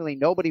 pounds, who seemingly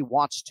nobody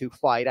wants to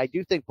fight. I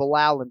do think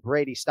Bilal and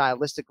Brady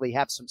stylistically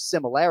have some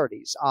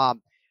similarities.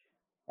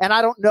 And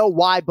I don't know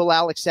why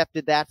Bilal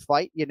accepted that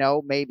fight,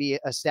 maybe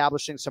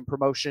establishing some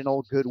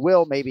promotional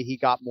goodwill. Maybe he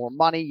got more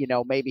money,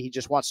 maybe he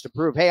just wants to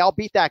prove, hey, I'll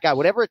beat that guy,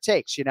 whatever it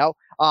takes,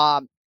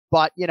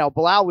 But,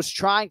 Bilal was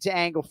trying to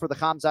angle for the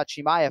Khamzat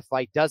Chimaev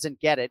fight, doesn't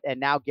get it,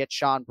 and now gets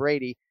Sean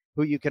Brady,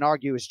 who you can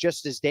argue is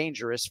just as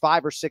dangerous,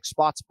 5 or 6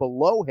 spots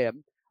below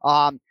him.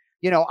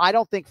 I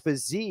don't think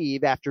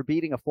Fiziev, after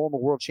beating a former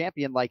world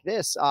champion like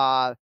this,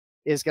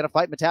 is going to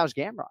fight Mateusz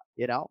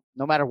Gamrot,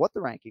 no matter what the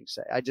rankings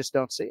say. I just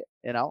don't see it,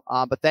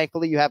 But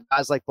thankfully you have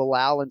guys like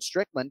Bilal and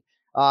Strickland,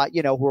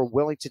 who are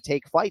willing to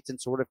take fights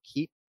and sort of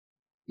keep,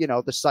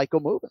 the cycle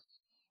moving.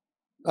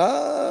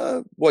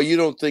 Well, you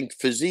don't think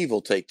Fiziev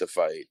will take the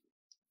fight?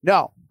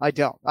 No, I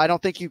don't. I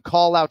don't think you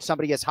call out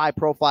somebody as high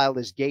profile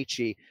as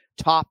Gaethje,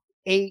 top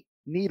 8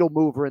 needle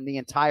mover in the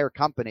entire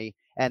company,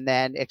 and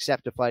then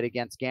accept a fight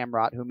against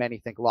Gamrot, who many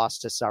think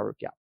lost to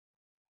Sarukian.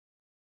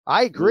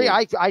 I agree.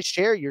 I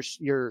share your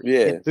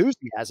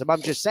enthusiasm.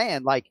 I'm just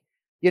saying,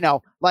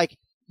 there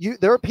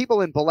are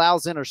people in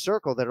Bilal's inner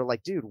circle that are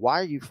like, dude, why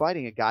are you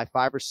fighting a guy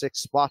 5 or 6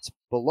 spots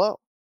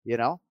below?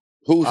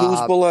 Who's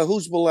Bilal?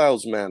 Who's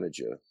Bilal's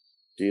manager?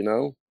 Do you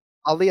know?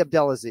 Ali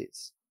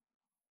Abdelaziz.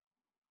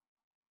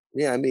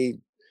 Yeah, I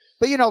mean,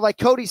 but like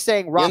Cody's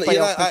saying,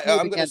 Rafael.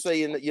 I'm going to say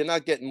you're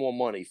not getting more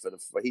money for the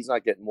fight. He's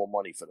not getting more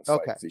money for the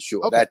fight for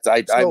sure. Okay.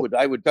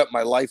 I would bet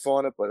my life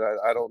on it, but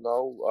I don't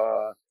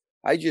know.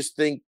 I just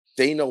think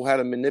they know how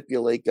to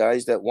manipulate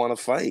guys that want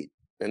to fight,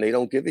 and they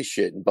don't give a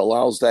shit. And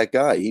Bilal's that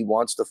guy. He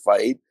wants to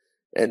fight,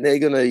 and they're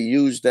going to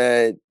use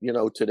that,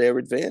 to their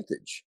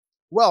advantage.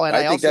 Well, and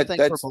I also think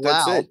that's for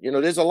Bilal, that's it.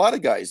 There's a lot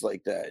of guys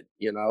like that.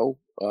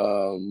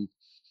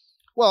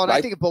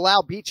 I think if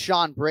Bilal beats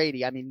Sean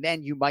Brady,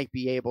 then you might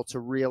be able to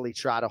really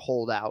try to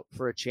hold out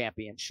for a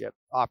championship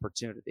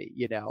opportunity.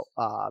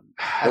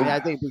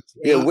 I think.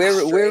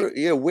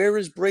 Where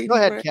is Brady? Go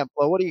ahead,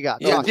 Kemplo. What do you got?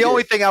 Yeah, the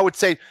only thing I would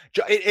say,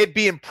 it'd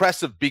be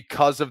impressive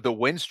because of the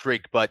win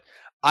streak, but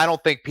I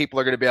don't think people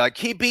are going to be like,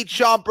 he beat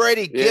Sean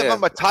Brady, give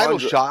him a title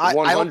shot.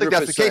 I don't think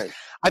that's the case.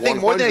 I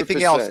think more than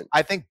anything else,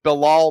 I think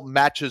Bilal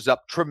matches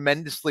up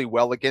tremendously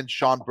well against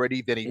Sean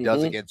Brady than he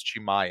does against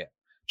Chimaev.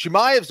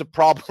 Chimaev's a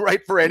problem, right,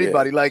 for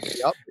anybody.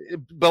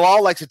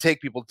 Bilal likes to take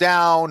people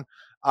down.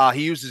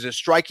 He uses his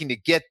striking to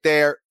get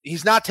there.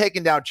 He's not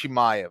taking down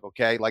Chimaev,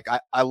 okay?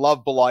 I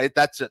love Bilal.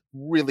 That's a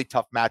really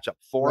tough matchup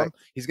for him.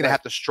 He's going to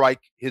have to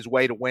strike his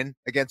way to win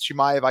against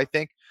Chimaev, I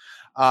think.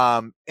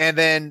 And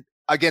then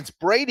against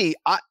Brady,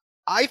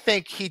 I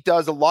think he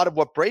does a lot of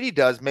what Brady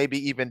does, maybe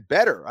even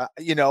better,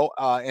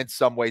 in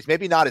some ways.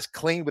 Maybe not as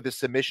clean with his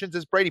submissions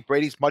as Brady.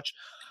 Brady's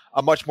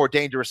a much more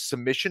dangerous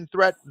submission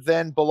threat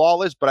than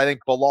Bilal is, but I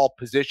think Bilal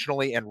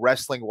positionally and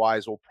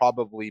wrestling-wise will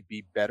probably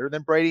be better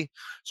than Brady.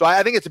 So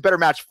I think it's a better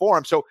match for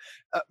him. So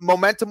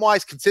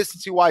momentum-wise,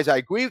 consistency-wise, I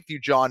agree with you,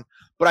 John,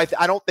 but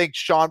I don't think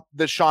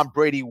the Sean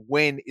Brady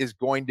win is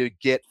going to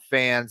get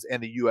fans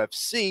and the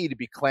UFC to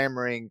be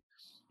clamoring,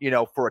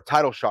 for a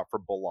title shot for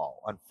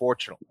Bilal,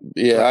 unfortunately.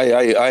 Yeah,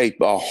 I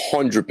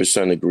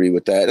 100% agree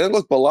with that. And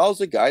look,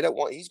 Bilal's a guy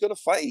he's going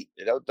to fight.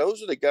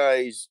 Those are the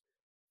guys.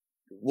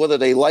 Whether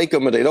they like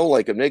him or they don't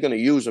like him, they're going to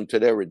use him to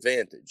their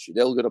advantage.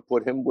 They're going to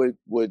put him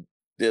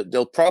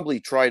they'll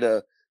probably try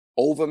to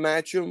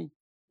overmatch him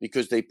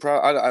because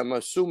I'm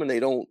assuming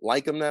they don't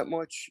like him that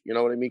much. You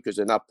know what I mean? Because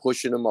they're not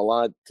pushing him a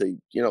lot to,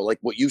 like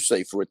what you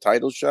say, for a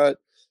title shot.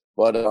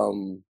 But I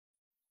don't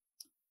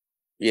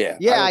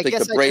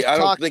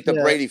think the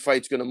Brady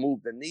fight's going to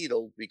move the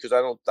needle because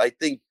I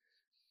think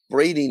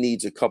Brady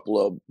needs a couple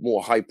of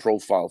more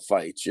high-profile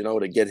fights,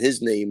 to get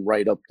his name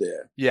right up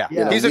there. Yeah,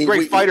 he's a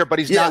great fighter, but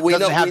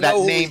doesn't have that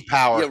name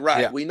power. Yeah, right.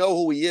 Yeah. We know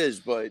who he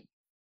is, but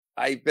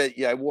I bet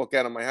I walk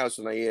out of my house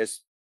and I ask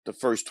the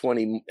first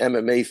 20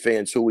 MMA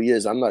fans who he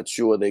is. I'm not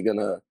sure they're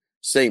gonna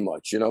say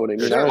much. You know what I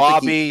mean? There's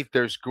Bobby.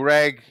 There's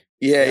Greg.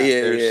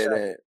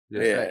 Yeah.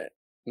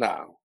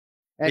 No.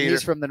 And Peter.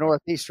 He's from the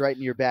Northeast, right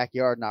in your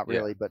backyard. Not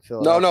really, but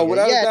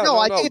Philadelphia. No,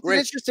 I think it's an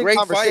interesting great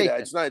conversation.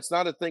 Fighter. It's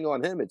not a thing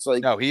on him. It's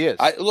like, no, he is.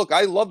 I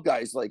love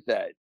guys like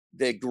that.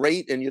 They're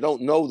great, and you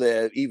don't know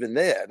they're even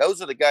there.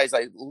 Those are the guys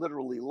I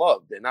literally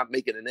love. They're not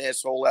making an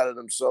asshole out of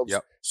themselves,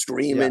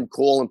 screaming,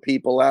 calling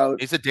people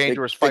out. It's a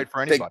dangerous fight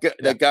for anybody.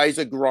 The guy's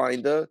a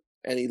grinder,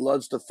 and he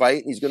loves to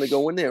fight, and he's going to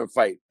go in there and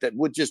fight. That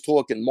we're just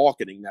talking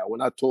marketing now. We're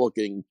not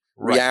talking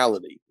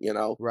reality.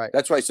 Right.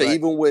 That's why I say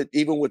even with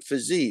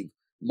Fiziev,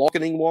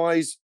 marketing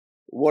wise,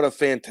 what a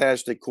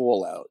fantastic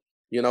call out.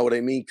 You know what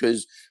I mean?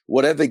 Because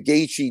whatever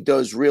Gaethje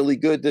does really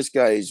good, this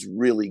guy is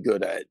really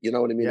good at. You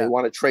know what I mean? They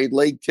want to trade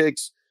leg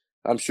kicks.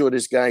 I'm sure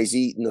this guy's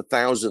eating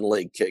 1,000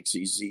 leg kicks.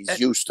 He's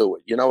used to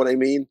it. You know what I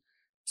mean?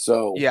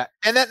 So yeah,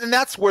 and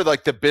that's where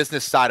like the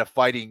business side of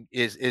fighting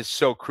is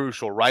so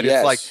crucial, right? Yes.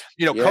 It's like,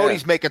 you know,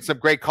 Cody's making some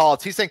great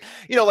calls. He's saying,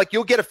 you know, like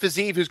you'll get a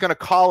Fiziev who's going to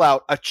call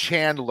out a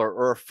Chandler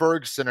or a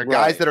Ferguson or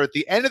guys that are at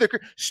the end of their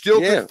career,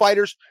 still good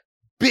fighters,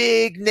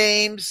 big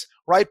names,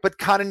 right? But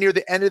kind of near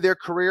the end of their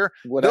career.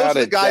 Those are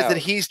the guys that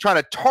he's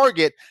trying to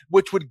target,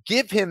 which would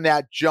give him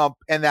that jump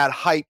and that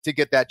hype to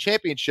get that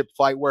championship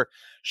fight. Where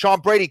Sean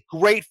Brady,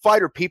 great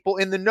fighter, people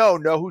in the know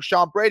who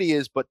Sean Brady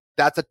is, but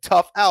that's a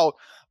tough out.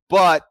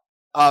 But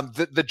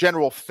the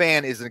general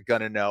fan isn't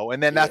going to know.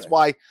 And then that's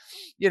why,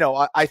 you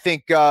know, I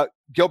think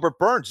Gilbert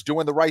Burns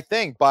doing the right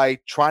thing by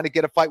trying to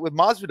get a fight with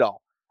Masvidal.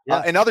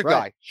 Another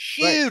guy,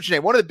 huge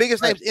name, one of the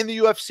biggest names in the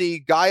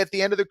UFC, guy at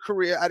the end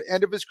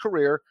of his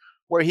career,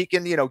 where he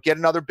can, you know, get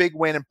another big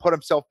win and put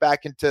himself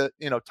back into,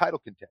 you know, title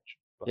contention.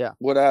 Yeah,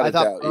 without I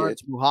thought a doubt,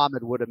 Burns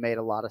Muhammad would have made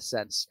a lot of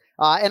sense.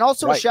 And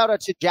also a shout out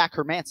to Jack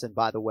Hermanson,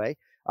 by the way,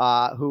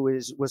 who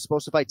was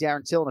supposed to fight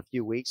Darren Till in a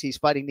few weeks. He's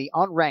fighting the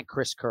unranked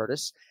Chris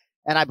Curtis.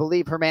 And I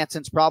believe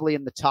Hermanson's probably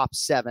in the top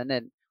 7,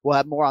 and we'll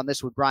have more on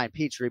this with Brian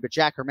Petrie. But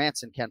Jack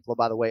Hermanson, Ken Flo,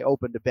 by the way,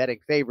 opened a betting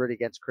favorite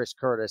against Chris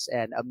Curtis,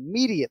 and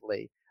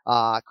immediately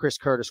Chris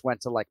Curtis went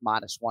to like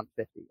minus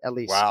 150, at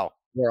least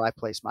where I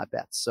place my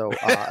bets. So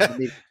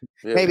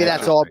maybe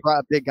that's all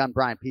big gun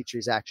Brian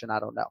Petrie's action.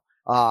 I don't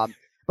know.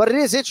 But it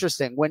is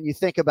interesting when you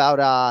think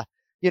about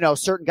you know,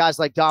 certain guys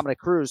like Dominic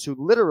Cruz, who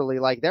literally,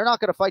 like, they're not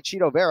going to fight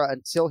Chito Vera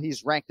until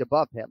he's ranked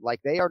above him. Like,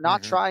 they are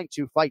not trying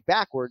to fight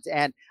backwards.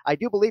 And I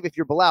do believe if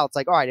you're Bilal, it's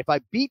like, all right, if I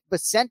beat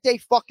Vicente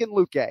fucking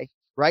Luque,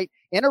 right,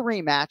 in a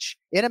rematch,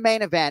 in a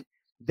main event,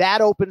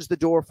 that opens the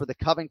door for the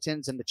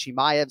Covingtons and the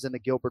Chimaevs and the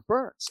Gilbert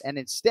Burns. And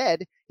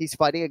instead, he's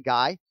fighting a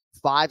guy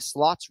 5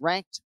 slots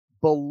ranked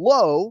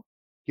below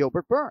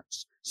Gilbert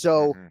Burns.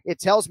 So it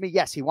tells me,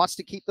 yes, he wants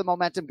to keep the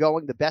momentum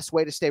going. The best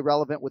way to stay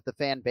relevant with the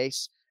fan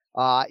base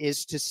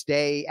is to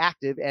stay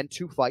active and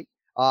to fight.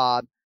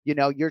 You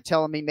know, you're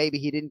telling me maybe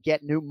he didn't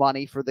get new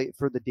money for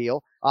the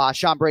deal.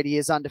 Sean Brady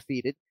is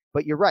undefeated,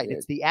 but you're right.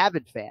 It's the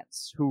avid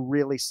fans who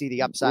really see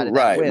the upside of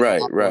that win.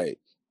 Right.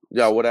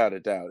 Yeah, without a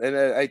doubt. And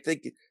I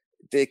think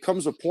there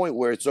comes a point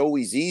where it's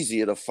always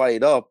easier to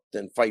fight up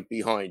than fight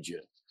behind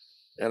you.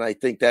 And I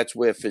think that's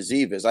where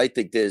Fiziev is. I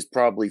think there's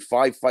probably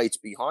 5 fights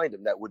behind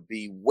him that would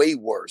be way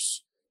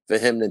worse for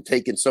him than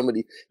taking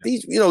somebody.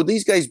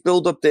 These guys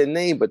build up their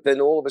name, but then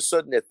all of a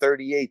sudden they're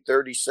 38,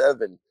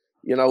 37.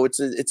 You know, it's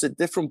a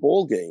different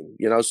ball game,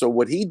 you know. So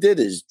what he did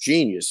is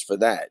genius for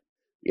that.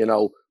 You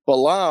know,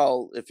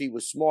 Bilal, if he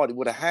was smart, he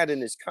would have had in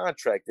his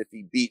contract if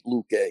he beat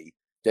Luque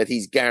that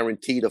he's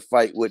guaranteed a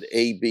fight with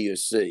A, B, or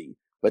C.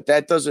 But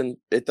it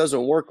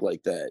doesn't work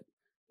like that.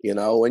 You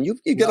know, and you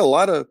get a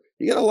lot of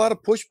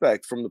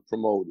pushback from the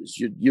promoters.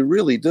 You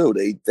really do.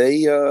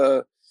 They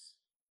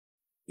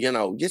you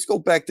know, just go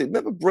back to,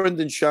 remember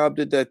Brendan Schaub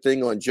did that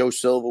thing on Joe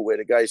Silva where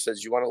the guy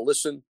says, you want to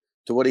listen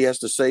to what he has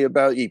to say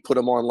about you? He put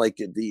him on like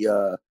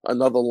the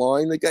another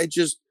line. The guy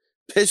just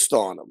pissed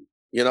on him.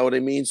 You know what I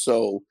mean?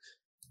 So,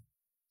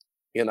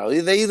 you know,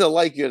 they either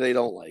like you or they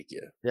don't like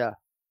you. Yeah.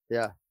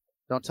 Yeah.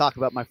 Don't talk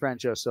about my friend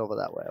Joe Silva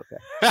that way.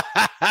 Okay.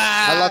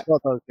 I love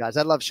both those guys.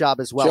 I love Schaub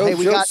as well.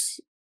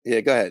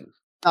 Yeah, go ahead.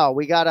 Oh,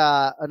 we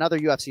got another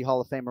UFC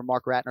Hall of Famer,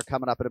 Marc Ratner,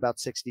 coming up in about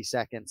 60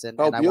 seconds.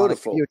 And I want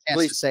to give you a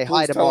chance to say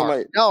hi to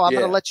Mark. No, I'm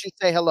going to let you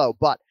say hello.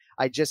 But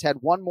I just had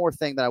one more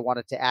thing that I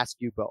wanted to ask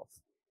you both.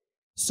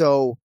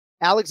 So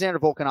Alexander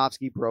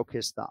Volkanovski broke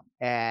his thumb,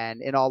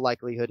 and in all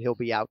likelihood, he'll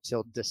be out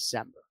till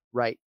December,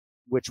 right?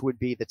 Which would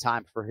be the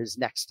time for his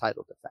next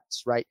title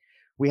defense, right?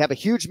 We have a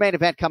huge main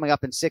event coming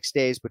up in 6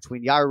 days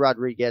between Yair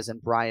Rodriguez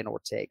and Brian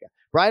Ortega.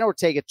 Brian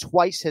Ortega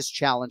twice has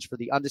challenged for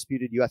the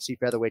undisputed UFC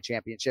featherweight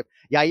championship.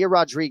 Yair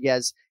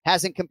Rodriguez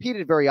hasn't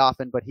competed very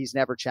often, but he's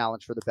never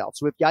challenged for the belt.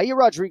 So if Yair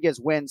Rodriguez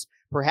wins,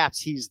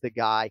 perhaps he's the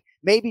guy.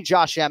 Maybe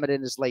Josh Emmett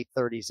in his late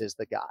 30s is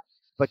the guy.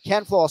 But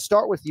Ken Flo, I'll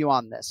start with you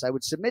on this. I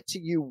would submit to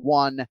you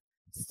one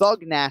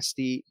Thug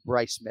Nasty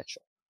Bryce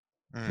Mitchell,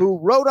 who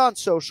wrote on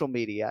social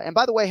media, and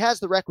by the way, has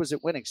the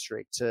requisite winning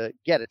streak to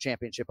get a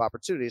championship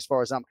opportunity as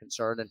far as I'm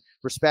concerned, and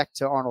respect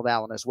to Arnold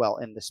Allen as well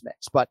in this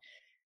mix. But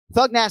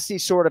Thug Nasty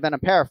sort of, and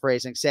I'm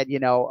paraphrasing, said, you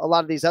know, a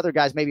lot of these other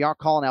guys maybe aren't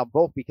calling out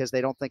Volk because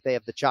they don't think they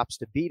have the chops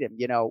to beat him.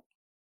 You know,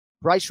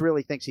 Bryce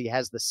really thinks he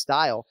has the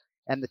style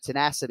and the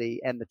tenacity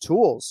and the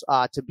tools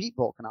to beat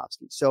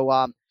Volkanovski. So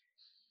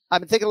I've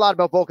been thinking a lot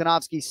about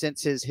Volkanovski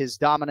since his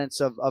dominance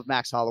of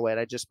Max Holloway.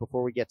 And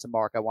before we get to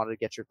Mark, I wanted to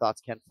get your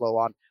thoughts, Ken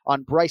Flo,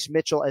 on Bryce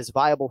Mitchell as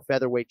viable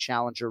featherweight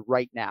challenger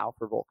right now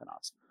for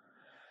Volkanovski.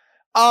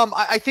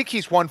 I think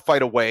he's one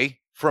fight away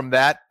from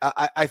that.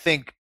 I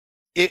think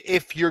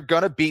if you're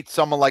going to beat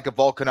someone like a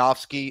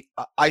Volkanovski,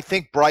 I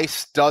think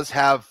Bryce does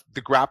have the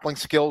grappling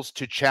skills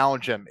to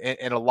challenge him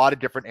in a lot of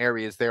different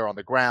areas there on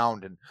the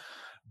ground.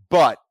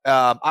 But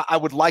I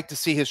would like to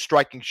see his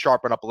striking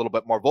sharpen up a little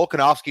bit more.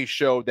 Volkanovski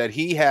showed that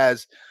he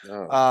has,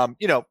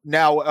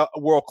 now a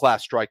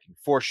world-class striking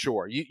for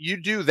sure. You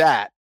do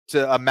that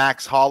to a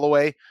Max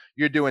Holloway,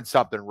 you're doing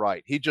something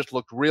right. He just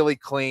looked really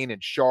clean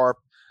and sharp.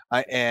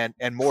 and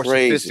more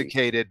Crazy.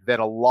 sophisticated than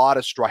a lot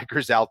of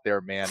strikers out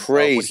there, man.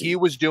 Crazy. What he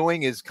was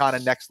doing is kind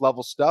of next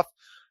level stuff.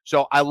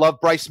 So I love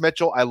Bryce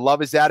Mitchell. I love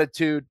his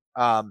attitude.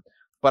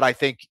 But I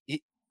think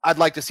I'd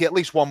like to see at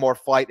least one more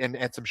fight and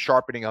some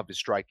sharpening of his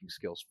striking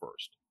skills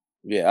first.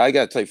 Yeah, I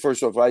got to tell you,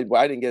 first off, I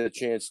didn't get a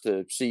chance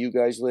to see you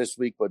guys last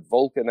week, but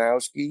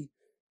Volkanovski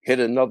hit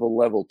another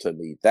level to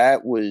me.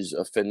 That was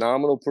a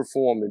phenomenal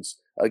performance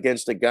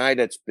against a guy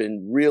that's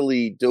been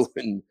really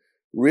doing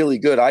really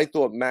good. I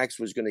thought Max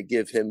was going to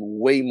give him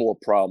way more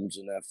problems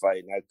in that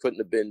fight, and I couldn't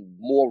have been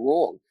more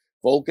wrong.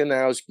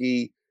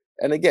 Volkanovski,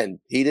 and again,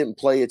 he didn't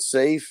play it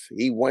safe.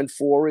 He went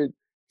for it.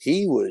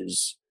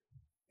 He's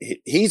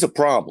a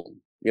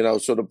problem,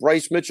 So the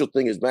Bryce Mitchell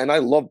thing is, man, I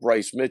love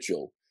Bryce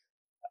Mitchell.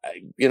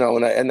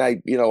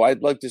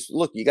 I'd like to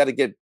look. You got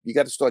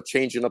to start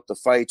changing up the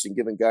fights and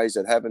giving guys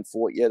that haven't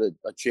fought yet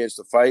a chance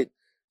to fight.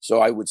 So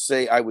I would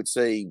say, I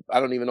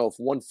don't even know if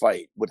one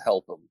fight would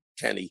help him,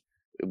 Kenny,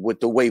 with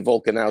the way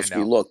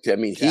Volkanovski looked. I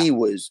mean, he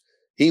was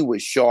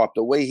sharp.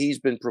 The way he's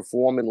been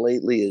performing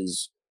lately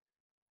is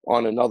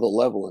on another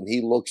level, and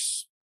he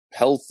looks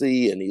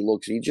healthy, and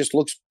he just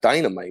looks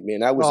dynamite, man.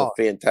 That was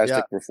a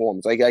fantastic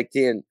performance. I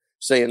can't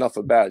say enough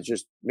about it.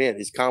 Just, man,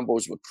 his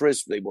combos were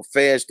crisp. They were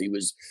fast.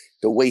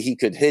 The way he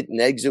could hit and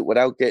exit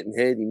without getting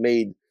hit. He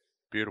made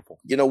beautiful.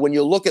 When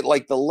you look at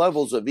like the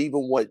levels of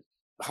even what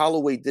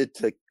Holloway did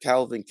to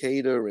Calvin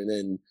Kattar and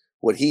then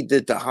what he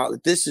did to Holloway,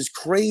 this is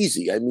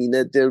crazy. I mean,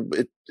 and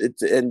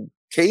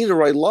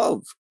Kattar I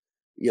love.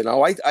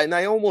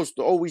 I almost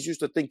always used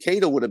to think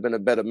Kattar would have been a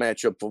better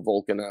matchup for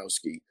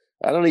Volkanovski.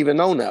 I don't even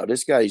know now.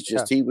 This guy's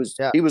just he was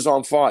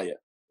on fire,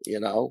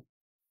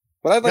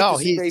 But I'd like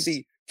to see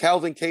maybe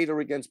Calvin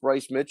Kattar against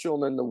Bryce Mitchell,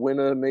 and then the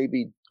winner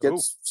maybe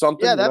gets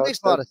something. Yeah, that makes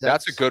a lot of sense.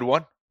 That's a good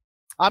one.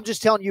 I'm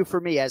just telling you, for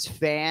me as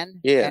fan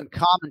and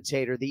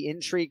commentator, the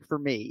intrigue for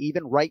me,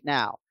 even right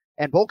now,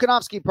 and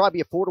Volkanovski would probably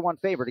be a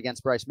 4-1 favorite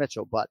against Bryce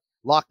Mitchell, but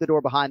lock the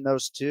door behind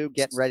those two,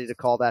 getting ready to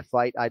call that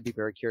fight. I'd be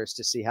very curious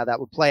to see how that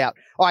would play out.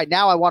 All right,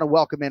 now I want to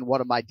welcome in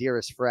one of my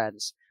dearest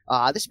friends.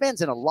 This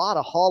man's in a lot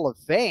of Hall of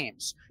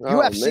Fames.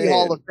 UFC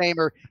Hall of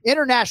Famer,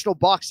 International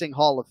Boxing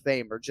Hall of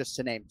Famer, just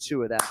to name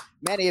two of them.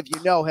 Many of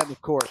you know him,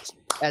 of course,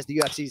 as the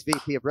UFC's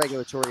VP of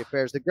Regulatory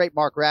Affairs. The great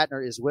Marc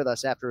Ratner is with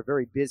us after a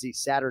very busy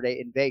Saturday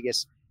in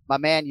Vegas. My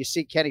man, you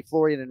see Kenny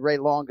Florian and Ray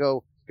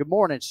Longo. Good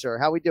morning, sir.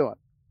 How we doing?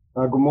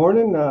 Good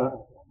morning.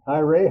 Hi,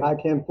 Ray. Hi,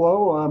 Ken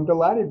Flo. I'm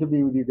delighted to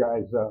be with you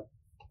guys.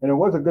 And it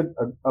was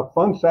a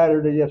fun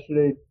Saturday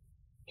yesterday.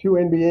 2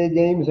 NBA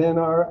games and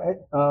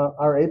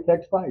our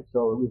Apex fight,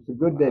 so it was a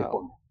good day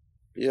for me.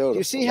 Beautiful. Do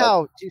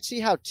you see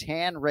how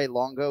tan Ray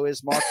Longo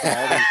is, Mark?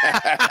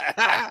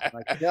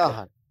 My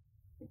God,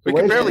 we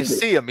can barely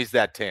see him. He's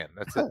that tan.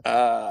 That's it.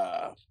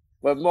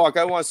 But Mark,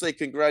 I want to say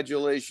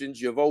congratulations.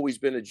 You've always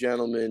been a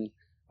gentleman.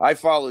 I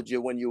followed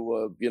you when you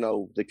were,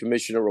 the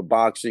commissioner of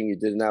boxing. You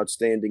did an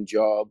outstanding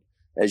job,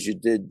 as you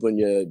did when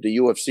the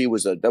UFC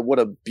was what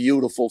a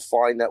beautiful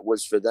find that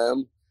was for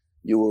them.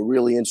 You were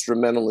really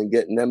instrumental in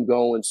getting them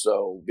going.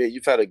 So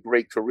you've had a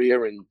great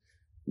career, and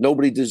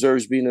nobody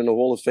deserves being in the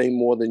Hall of Fame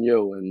more than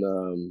you.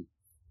 And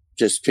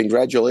just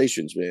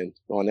congratulations, man,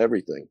 on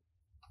everything.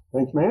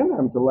 Thanks, man.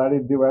 I'm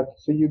delighted to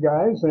see you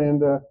guys,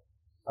 and I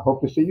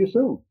hope to see you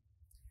soon.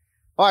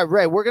 All right,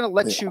 Ray, we're going to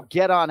let you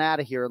get on out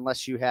of here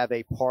unless you have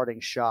a parting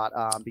shot,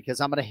 because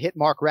I'm going to hit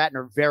Marc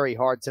Ratner very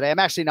hard today. I'm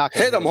actually not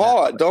going to hit him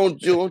hard.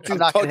 Don't you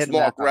touch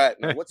Marc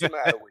Ratner. What's the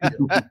matter with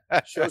you?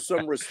 Show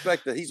some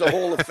respect that he's a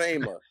Hall of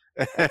Famer.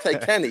 Okay,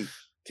 Kenny,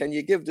 can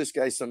you give this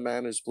guy some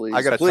manners, please?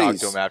 I got to talk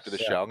to him after the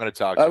show. I'm going to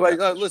talk to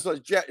him.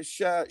 Listen,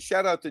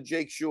 shout out to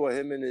Jake Shaw.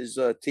 Him and his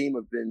team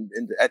have been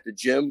at the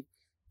gym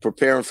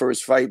preparing for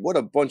his fight. What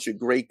a bunch of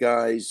great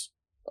guys,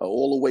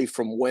 all the way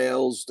from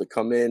Wales to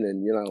come in.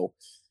 And,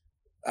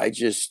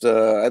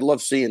 I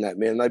love seeing that,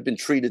 man. I've been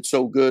treated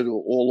so good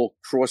all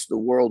across the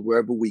world.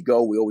 Wherever we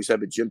go, we always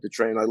have a gym to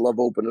train. I love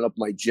opening up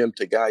my gym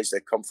to guys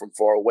that come from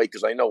far away,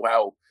 because I know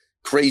how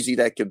crazy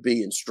that could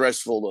be and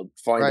stressful to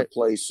find a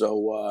place.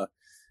 So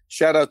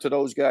shout out to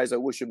those guys. I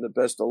wish them the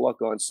best of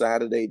luck on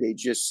Saturday. They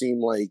just seem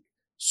like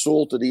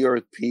salt of the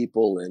earth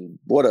people, and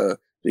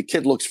the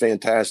kid looks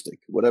fantastic.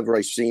 Whatever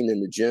I've seen in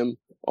the gym,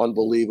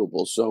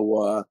 unbelievable.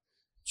 So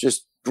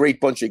just great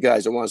bunch of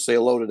guys. I want to say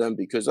hello to them,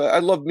 because I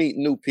love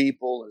meeting new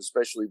people,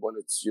 especially when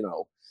it's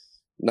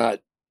not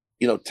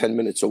 10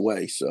 minutes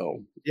away.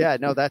 So yeah,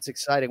 no, that's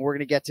exciting. We're going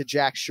to get to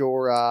Jack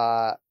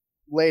Shore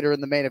later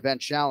in the main event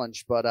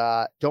challenge,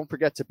 but don't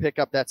forget to pick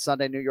up that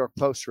Sunday New York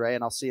Post, Ray,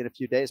 and I'll see you in a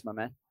few days, my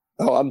man.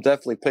 Oh, I'm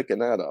definitely picking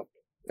that up.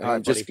 And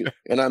I'm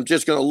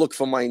just going to look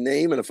for my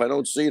name, and if I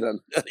don't see it, I'm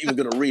not even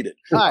going to read it.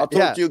 I'll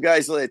talk to you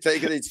guys later.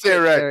 Take it easy.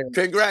 Right.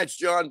 Congrats,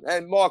 John.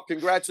 And Mark,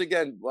 congrats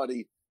again,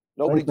 buddy.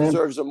 Nobody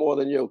deserves it more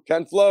than you.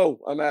 Ken Flo,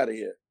 I'm out of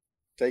here.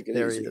 Take it easy.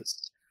 There he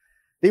is.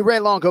 The Ray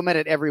Longo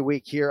Minute every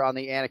week here on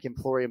the Anik and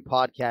Florian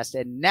podcast.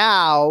 And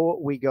now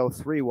we go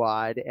 3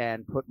 wide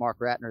and put Marc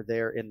Ratner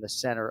there in the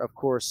center. Of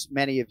course,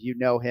 many of you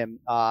know him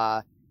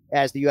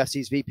as the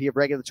UFC's VP of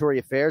Regulatory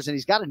Affairs, and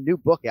he's got a new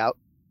book out.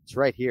 It's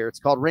right here. It's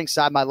called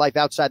Ringside: My Life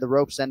Outside the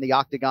Ropes and the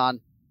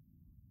Octagon.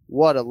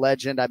 What a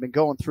legend. I've been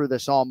going through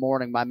this all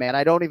morning, my man.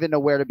 I don't even know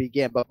where to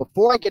begin. But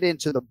before I get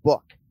into the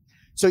book,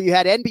 so you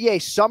had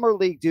NBA Summer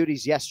League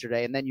duties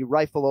yesterday, and then you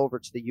rifle over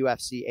to the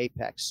UFC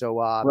Apex. So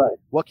right.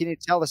 What can you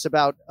tell us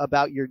about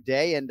your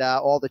day and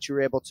all that you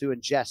were able to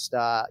ingest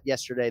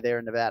yesterday there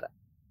in Nevada?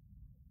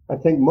 I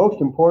think most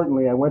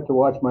importantly, I went to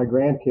watch my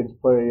grandkids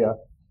play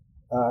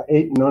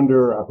 8 and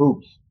under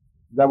hoops.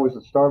 That was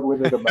the start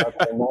with it about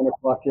 9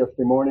 o'clock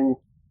yesterday morning.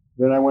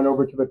 Then I went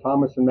over to the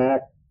Thomas and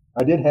Mack.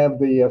 I did have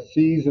the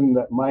C's in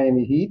the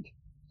Miami Heat,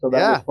 so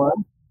that was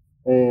fun.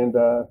 And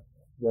the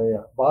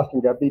Boston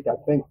got beat, I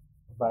think,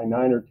 by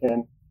 9 or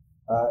 10.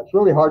 It's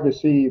really hard to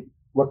see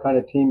what kind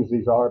of teams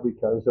these are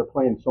because they're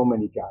playing so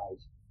many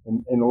guys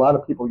and a lot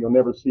of people you'll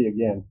never see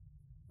again.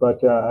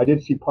 But I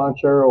did see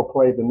Ponchero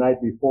play the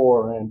night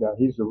before, and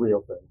he's the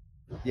real thing.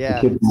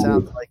 Yeah, it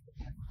sounds like it.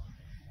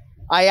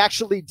 I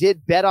actually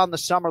did bet on the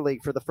Summer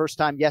League for the first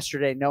time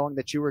yesterday, knowing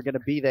that you were going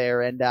to be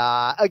there. And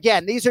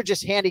again, these are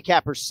just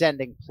handicappers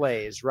sending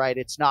plays, right?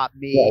 It's not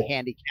me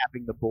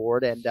handicapping the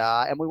board. And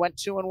we went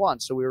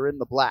 2-1, so we were in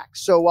the black.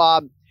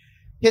 So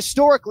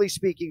historically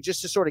speaking,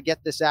 just to sort of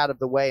get this out of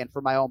the way and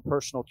for my own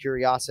personal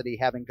curiosity,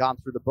 having gone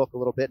through the book a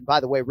little bit. And by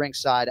the way,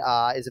 Ringside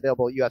is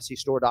available at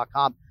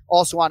UFCstore.com,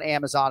 also on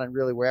Amazon and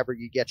really wherever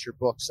you get your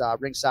books.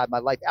 Ringside, My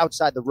Life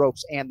Outside the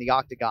Ropes and the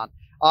Octagon.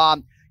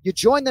 You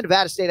joined the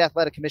Nevada State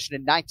Athletic Commission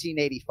in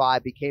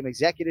 1985, became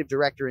executive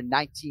director in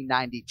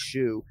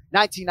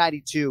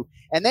 1992,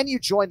 and then you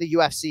joined the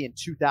UFC in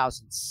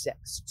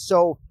 2006.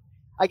 So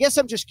I guess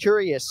I'm just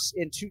curious,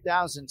 in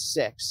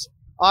 2006,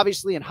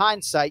 obviously in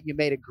hindsight, you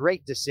made a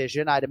great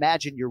decision. I'd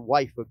imagine your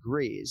wife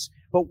agrees.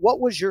 But what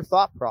was your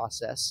thought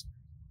process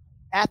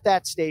at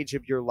that stage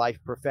of your life,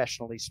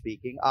 professionally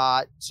speaking,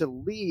 to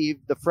leave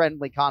the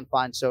friendly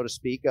confines, so to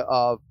speak,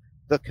 of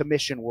the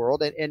commission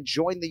world and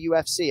join the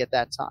UFC at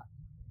that time?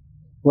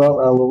 Well,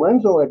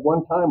 Lorenzo at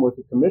one time was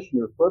the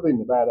commissioner for the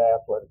Nevada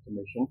Athletic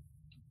Commission.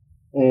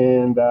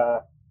 And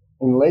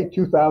in late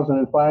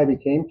 2005, he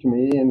came to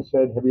me and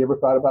said, have you ever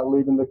thought about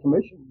leaving the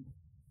commission?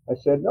 I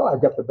said, no,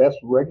 I've got the best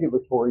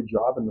regulatory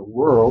job in the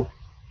world.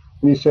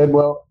 And he said,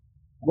 well,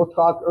 we'll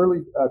talk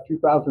early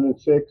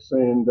 2006.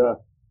 And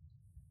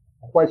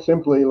quite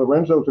simply,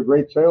 Lorenzo's a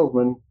great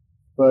salesman,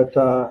 but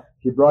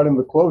he brought in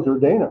the closer,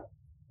 Dana.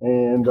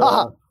 And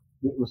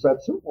it was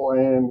that simple.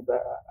 And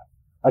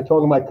I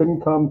told him I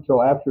couldn't come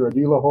till after a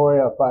De La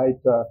Hoya fight.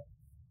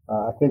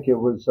 I think it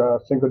was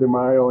Cinco de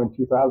Mayo in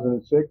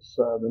 2006.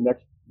 The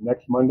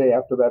next Monday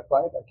after that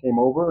fight, I came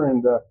over,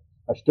 and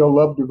I still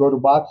love to go to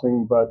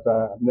boxing, but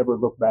I've never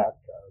looked back.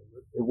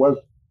 It was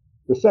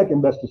the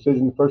second best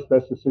decision. The first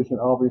best decision,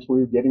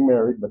 obviously, getting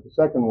married, but the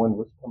second one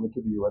was coming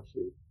to the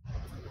UFC.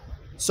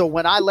 So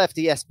when I left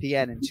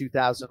ESPN in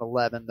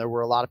 2011, there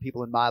were a lot of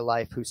people in my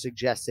life who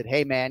suggested,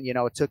 hey, man, you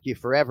know, it took you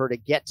forever to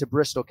get to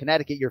Bristol,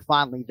 Connecticut. You're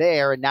finally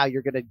there, and now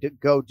you're going to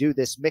go do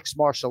this mixed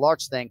martial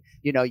arts thing.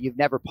 You know, you've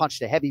never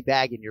punched a heavy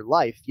bag in your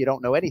life. You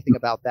don't know anything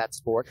about that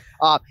sport.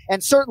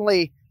 And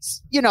certainly,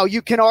 you know,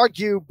 you can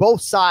argue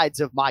both sides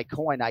of my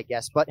coin, I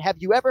guess. But have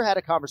you ever had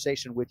a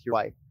conversation with your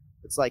wife?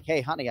 It's like,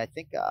 hey, honey, I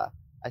think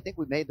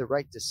we made the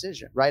right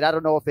decision, right? I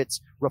don't know if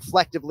it's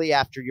reflectively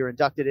after you're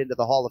inducted into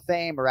the Hall of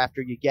Fame or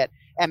after you get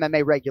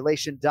MMA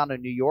regulation done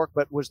in New York,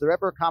 but was there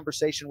ever a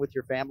conversation with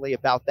your family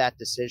about that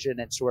decision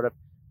and sort of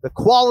the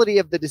quality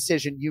of the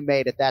decision you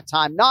made at that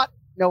time, not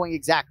knowing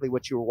exactly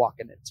what you were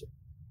walking into?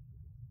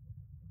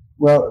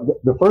 Well,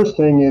 the first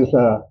thing is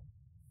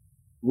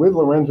with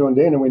Lorenzo and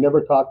Dana, we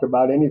never talked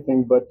about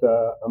anything but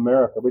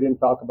America. We didn't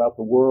talk about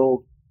the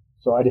world.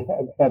 So I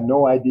had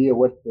no idea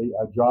what the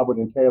job would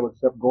entail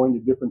except going to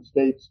different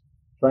states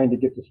trying to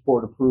get the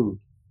sport approved.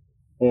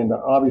 And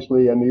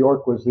obviously New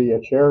York was the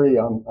cherry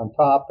on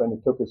top, and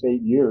it took us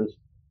 8 years.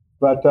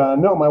 But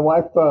no, my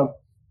wife,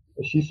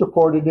 she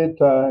supported it.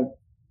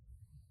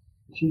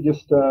 She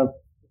just, the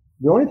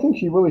only thing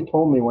she really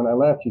told me when I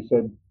left, she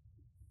said,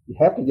 you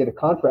have to get a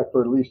contract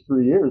for at least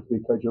 3 years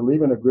because you're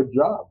leaving a good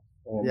job.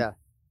 And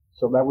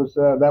so that was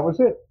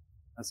it.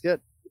 That's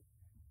good.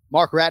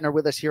 Marc Ratner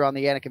with us here on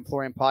the Anik and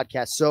Florian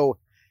podcast. So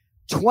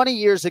 20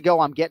 years ago,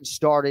 I'm getting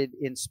started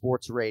in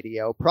sports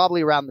radio,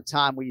 probably around the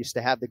time we used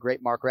to have the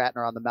great Marc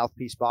Ratner on the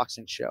Mouthpiece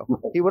Boxing Show.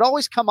 He would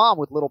always come on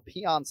with little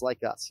peons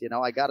like us, you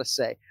know, I got to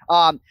say.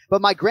 But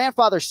my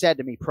grandfather said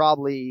to me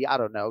probably,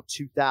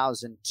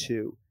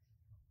 2002,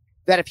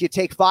 that if you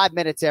take 5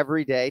 minutes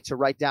every day to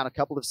write down a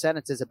couple of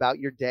sentences about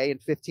your day, in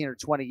 15 or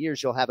 20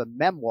 years, you'll have a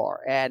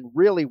memoir. And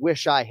really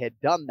wish I had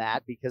done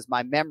that because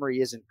my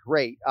memory isn't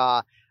great.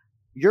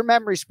 Your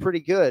memory's pretty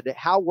good.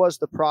 How was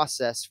the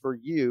process for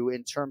you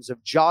in terms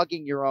of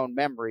jogging your own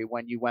memory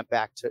when you went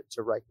back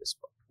to write this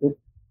book?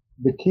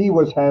 The key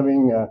was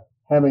having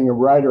a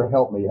writer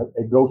help me,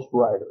 a ghost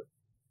writer.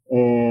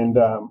 And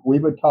we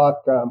would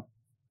talk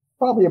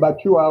probably about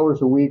 2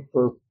 hours a week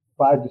for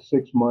 5 to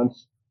 6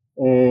 months.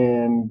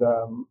 And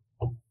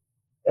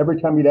every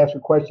time he'd ask a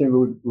question, it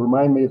would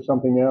remind me of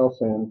something else.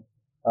 And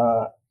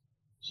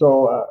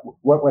So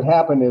what would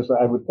happen is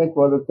I would think of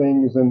other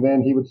things, and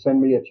then he would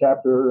send me a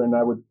chapter, and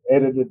I would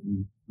edit it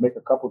and make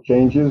a couple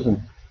changes.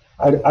 And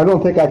I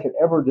don't think I could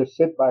ever just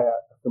sit by a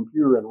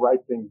computer and write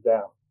things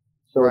down.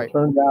 So Right. it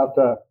turned out,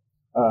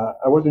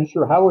 I wasn't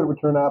sure how it would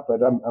turn out,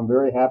 but I'm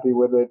very happy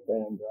with it.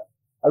 And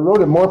I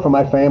wrote it more for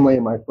my family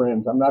and my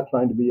friends. I'm not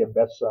trying to be a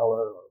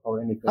bestseller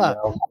or anything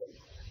else.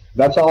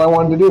 That's all I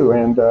wanted to do,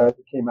 and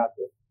it came out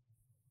good.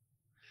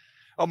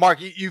 Oh, Mark,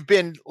 you've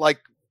been like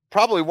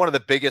probably one of the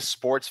biggest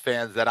sports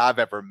fans that I've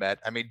ever met.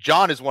 I mean,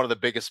 John is one of the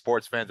biggest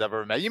sports fans I've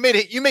ever met. You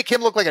make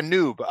him look like a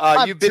noob.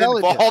 You've been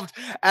involved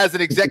as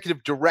an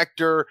executive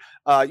director.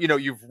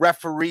 You've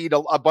refereed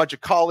a bunch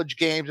of college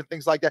games and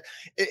things like that.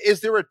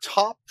 Is there a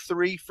top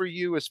 3 for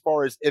you as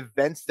far as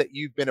events that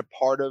you've been a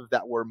part of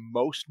that were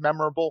most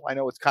memorable? I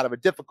know it's kind of a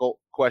difficult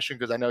question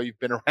because I know you've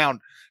been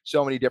around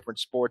so many different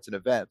sports and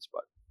events,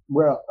 but.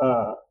 Well,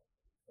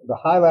 the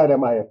highlight of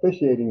my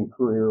officiating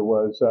career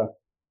was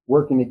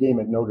working a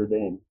game at Notre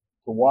Dame.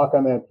 To walk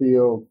on that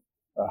field,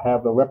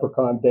 have the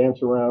leprechaun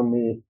dance around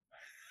me.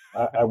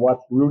 I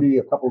watched Rudy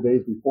a couple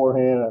days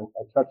beforehand.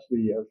 I touched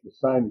the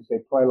sign and say,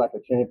 "Play like a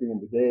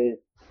champion today."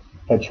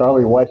 Had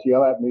Charlie Weiss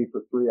yell at me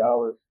for 3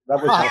 hours. That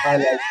was my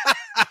highlight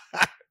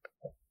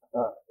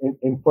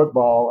in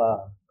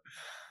football.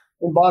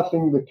 In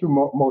boxing, the two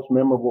most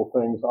memorable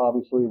things,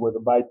 obviously, were the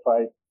bite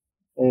fight.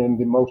 And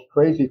the most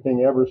crazy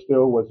thing ever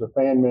still was a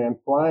fan man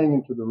flying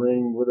into the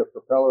ring with a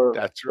propeller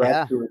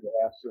strapped to his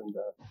ass.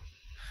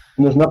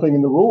 And there's nothing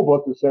in the rule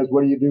book that says,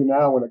 what do you do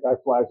now when a guy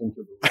flies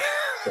into the ring?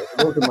 So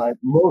those are my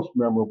most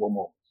memorable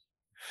moments.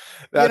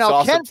 That's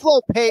awesome. Ken Flo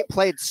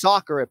played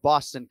soccer at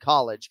Boston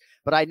College,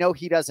 but I know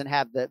he doesn't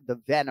have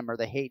the venom or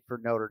the hate for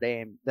Notre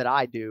Dame that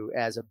I do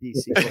as a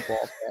BC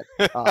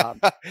football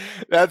fan.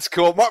 That's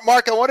cool.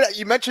 Mark,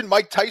 you mentioned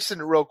Mike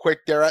Tyson real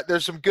quick there.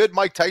 There's some good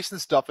Mike Tyson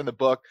stuff in the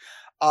book.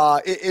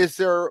 Is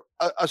there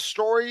a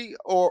story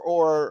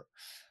or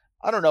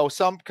I don't know,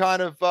 some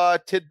kind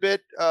of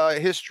tidbit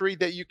history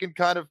that you can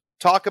kind of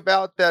talk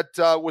about that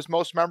was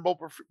most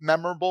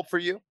memorable for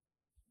you?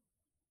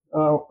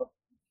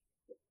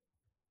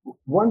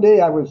 One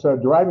day I was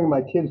driving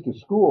my kids to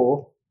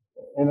school,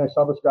 and I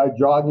saw this guy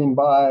jogging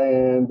by,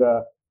 and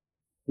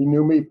he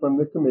knew me from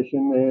the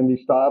commission, and he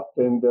stopped,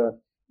 and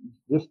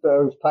just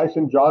was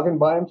Tyson jogging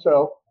by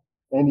himself,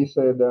 and he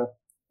said,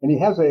 and he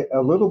has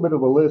a little bit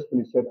of a lisp,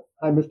 and he said,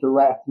 "Hi, Mr.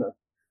 Ratner,"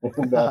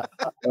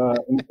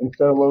 and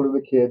said hello to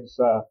the kids.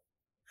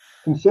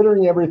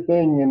 Considering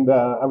everything, and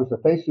I was the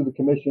face of the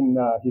commission,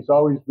 he's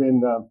always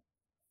been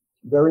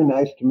very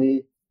nice to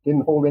me.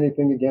 Didn't hold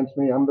anything against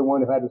me. I'm the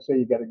one who had to say,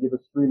 you got to give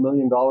us $3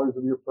 million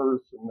of your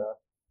purse, and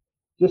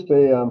just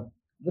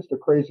a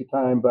crazy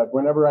time. But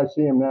whenever I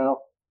see him now,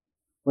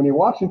 when he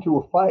walks into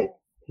a fight,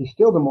 he's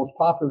still the most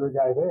popular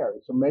guy there.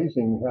 It's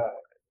amazing.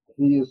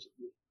 He is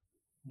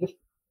just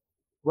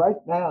right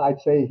now.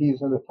 I'd say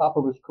he's at the top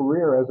of his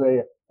career as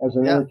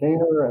an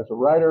entertainer, as a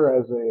writer,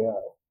 as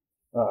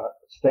a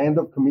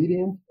stand-up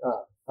comedian.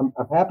 I'm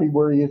happy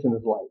where he is in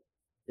his life.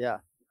 Yeah.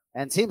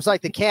 And it seems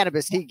like the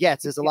cannabis he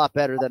gets is a lot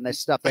better than the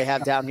stuff they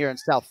have down here in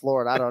South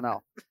Florida. I don't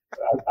know.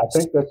 I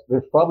think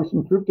there's probably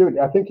some truth to it.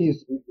 I think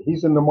he's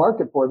in the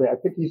market for it. I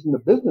think he's in the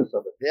business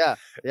of it. Yeah.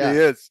 He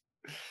is.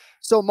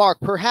 So, Mark,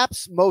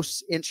 perhaps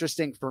most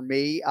interesting for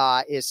me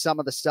is some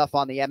of the stuff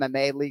on the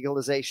MMA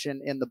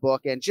legalization in the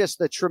book and just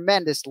the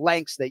tremendous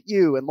lengths that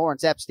you and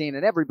Lawrence Epstein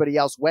and everybody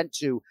else went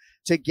to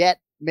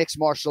get mixed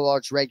martial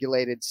arts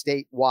regulated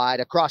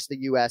statewide across the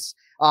U.S.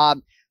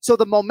 So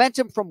the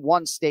momentum from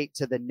one state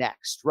to the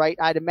next, right?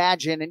 I'd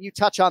imagine, and you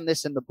touch on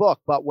this in the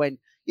book, but when,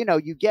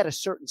 you get a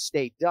certain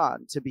state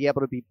done, to be able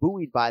to be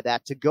buoyed by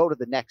that, to go to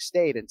the next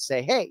state and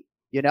say, hey,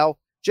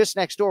 just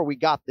next door, we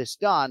got this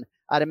done.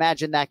 I'd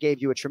imagine that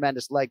gave you a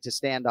tremendous leg to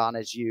stand on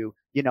as you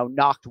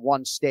knocked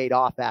one state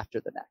off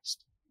after the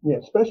next. Yeah,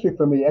 especially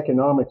from the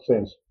economic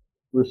sense.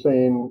 We're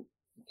saying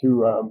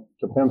to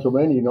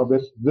Pennsylvania,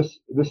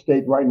 this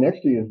state right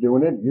next to you is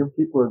doing it. Your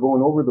people are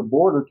going over the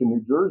border to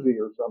New Jersey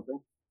or something.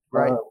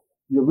 Right.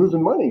 You're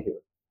losing money here.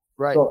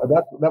 Right. So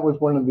that was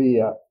one of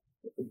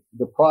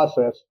the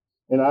process.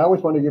 And I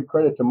always want to give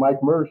credit to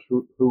Mike Mersch,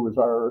 who was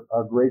our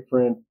great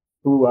friend,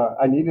 who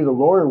I needed a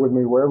lawyer with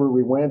me wherever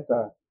we went.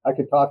 I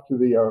could talk to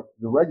the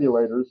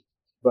regulators,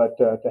 but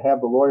to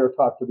have the lawyer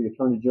talk to the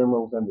attorney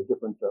generals and the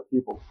different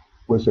people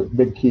was a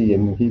big key,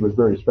 and he was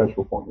very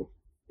special for me.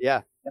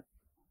 Yeah.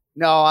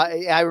 No,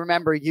 I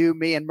remember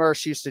me and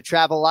Mersch used to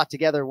travel a lot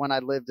together when I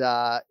lived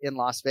in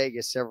Las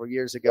Vegas several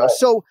years ago. Right.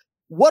 So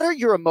what are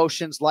your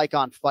emotions like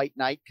on fight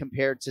night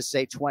compared to,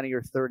 say, 20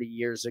 or 30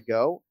 years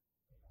ago?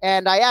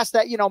 And I asked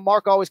that,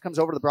 Mark always comes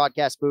over to the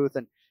broadcast booth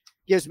and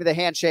gives me the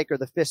handshake or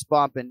the fist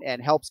bump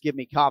and helps give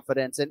me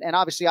confidence. And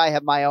obviously I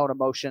have my own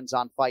emotions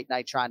on fight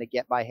night trying to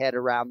get my head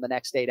around the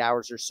next 8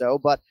 hours or so.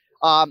 But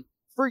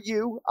for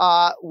you,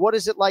 what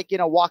is it like,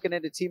 walking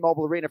into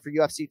T-Mobile Arena for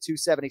UFC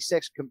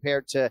 276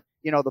 compared to,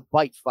 the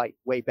bite fight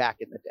way back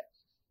in the day?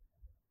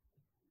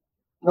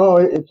 No,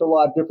 it's a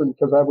lot different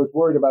because I was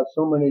worried about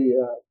so many,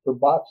 for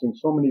boxing,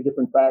 so many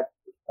different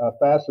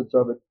facets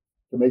of it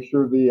to make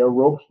sure the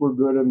ropes were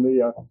good in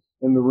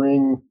the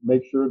ring,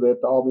 make sure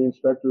that all the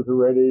inspectors are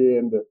ready.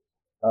 And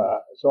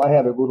so I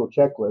had a little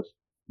checklist.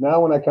 now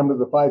when I come to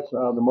the fights,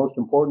 the most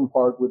important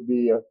part would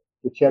be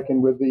to check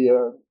in with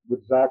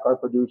with Zach, our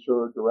producer,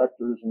 or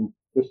directors, and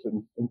just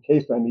in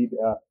case I need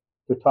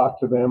to talk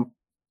to them.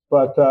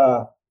 But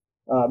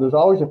there's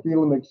always a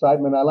feeling of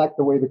excitement. I like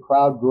the way the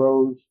crowd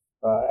grows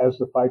as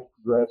the fights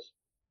progress,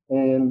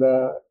 and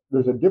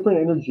there's a different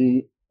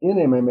energy in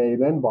MMA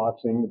than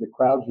boxing. The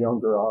crowd's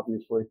younger,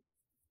 obviously,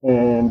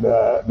 and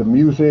the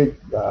music.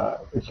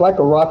 It's like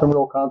a rock and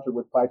roll concert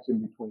with fights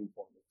in between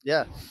for me.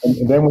 Yeah.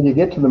 And then when you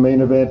get to the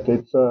main event,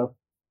 it's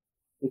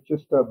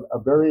just a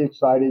very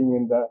exciting,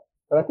 and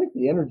but I think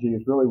the energy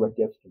is really what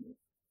gets to me.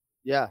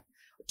 Yeah.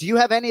 Do you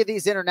have any of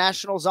these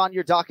internationals on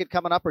your docket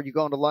coming up? Are you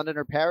going to London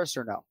or Paris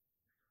or no?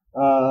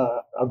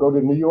 I'll go to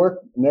New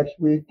York next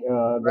week,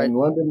 Right. then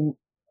London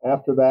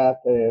after that,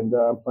 and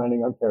I'm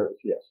planning on Paris.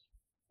 Yes.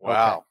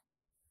 Wow. Okay.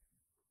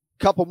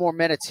 Couple more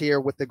minutes here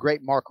with the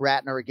great Marc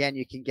Ratner. Again,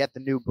 you can get the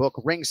new book,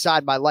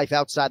 Ringside: My Life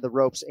Outside the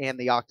Ropes and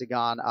the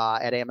Octagon,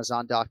 at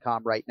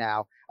Amazon.com right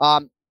now.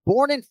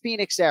 Born in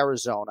Phoenix,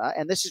 Arizona,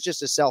 and this is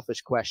just a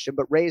selfish question,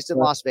 but raised in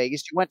Las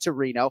Vegas. You went to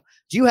Reno.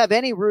 Do you have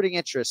any rooting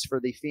interest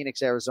for the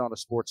Phoenix, Arizona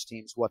sports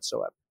teams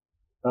whatsoever?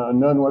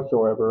 None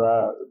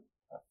whatsoever.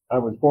 I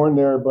was born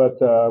there,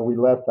 but we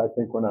left, I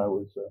think, when I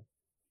was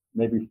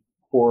maybe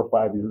 4 or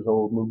 5 years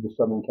old, moved to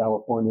Southern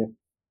California.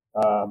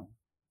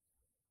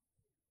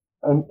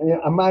 And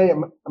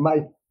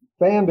my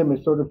fandom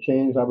has sort of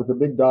changed. I was a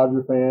big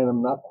Dodger fan.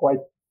 I'm not quite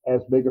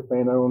as big a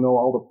fan. I don't know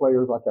all the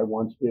players like I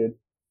once did.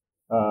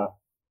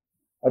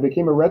 I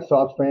became a Red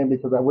Sox fan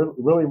because I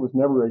really was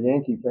never a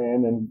Yankee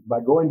fan. And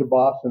by going to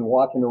Boston,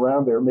 walking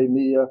around there, made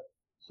me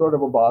sort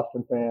of a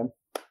Boston fan.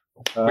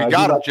 We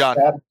got him, John.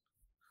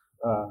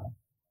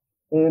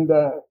 And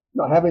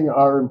having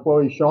our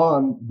employee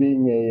Sean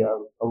being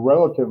a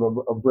relative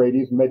of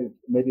Brady's made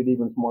it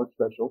even more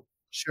special.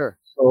 Sure.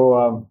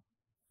 So,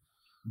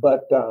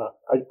 but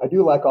I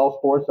do like all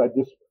sports. I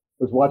just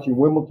was watching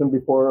Wimbledon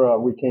before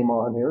we came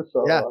on here,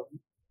 so yeah.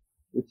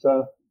 It's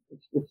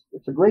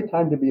a great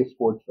time to be a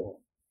sports fan.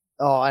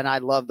 Oh, and I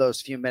love those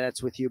few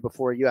minutes with you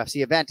before a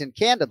UFC event. And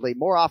candidly,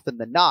 more often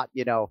than not,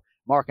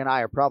 Mark and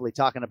I are probably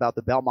talking about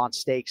the Belmont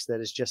Stakes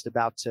that is just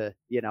about to,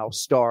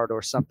 start,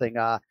 or something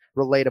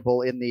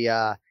relatable in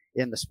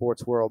the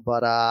sports world.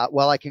 But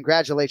well, I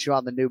congratulate you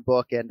on the new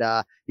book, and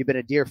you've been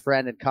a dear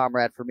friend and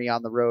comrade for me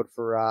on the road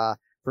for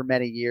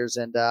many years.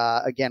 And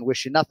again,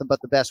 wish you nothing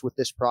but the best with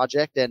this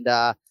project. And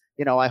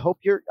I hope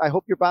you're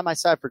by my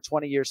side for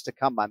 20 years to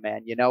come, my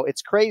man.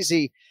 It's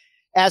crazy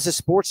as a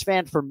sports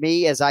fan for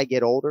me as I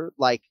get older.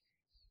 Like,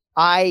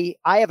 I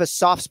have a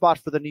soft spot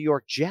for the New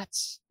York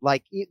Jets,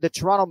 like the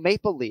Toronto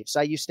Maple Leafs.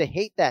 I used to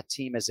hate that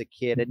team as a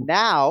kid. And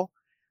now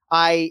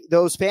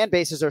those fan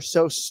bases are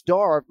so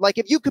starved. Like,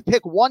 if you could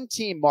pick one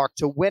team, Mark,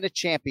 to win a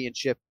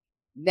championship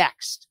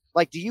next,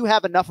 like, do you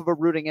have enough of a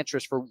rooting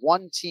interest for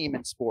one team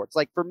in sports?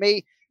 Like, for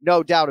me,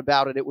 no doubt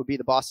about it, it would be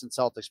the Boston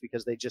Celtics,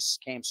 because they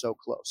just came so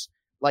close.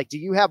 Like, do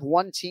you have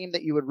one team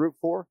that you would root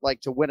for,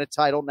 like, to win a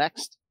title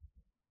next?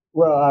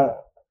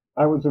 Well,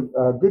 I was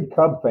a good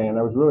Cub fan.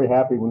 I was really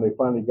happy when they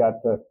finally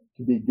got to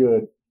be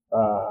good.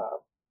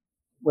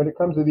 When it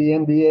comes to the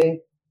NBA,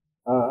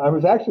 I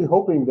was actually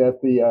hoping that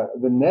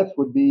the Nets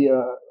would be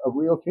a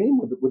real team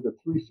with the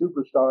three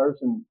superstars.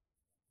 And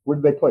what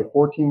did they play?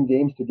 14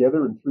 games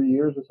together in 3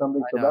 years or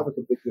something? So that was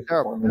a big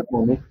disappointment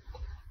for me.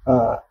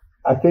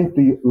 I think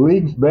the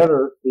league's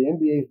better, the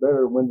NBA's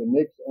better when the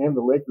Knicks and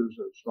the Lakers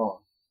are strong.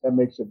 That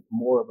makes it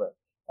more of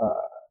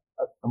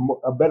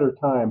a better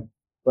time.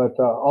 But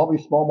all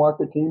these small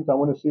market teams, I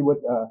want to see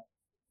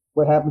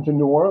what happens in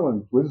New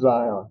Orleans with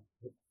Zion.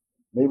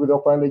 Maybe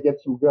they'll finally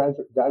get some guys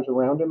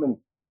around him, and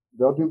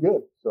they'll do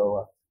good.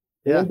 So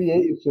the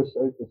NBA is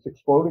it's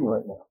exploding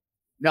right now.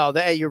 No,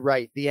 you're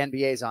right. The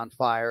NBA's on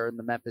fire, and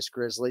the Memphis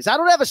Grizzlies. I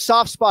don't have a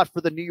soft spot for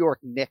the New York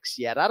Knicks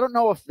yet. I don't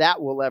know if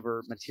that will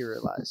ever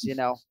materialize.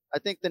 I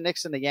think the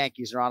Knicks and the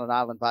Yankees are on an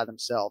island by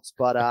themselves.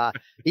 But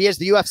he is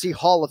the UFC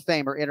Hall of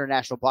Famer,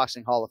 International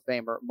Boxing Hall of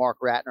Famer, Marc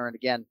Ratner. And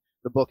again,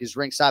 the book is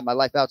Ringside: My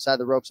Life Outside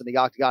the Ropes and the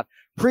Octagon.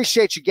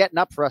 Appreciate you getting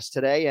up for us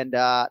today, and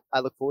I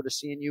look forward to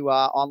seeing you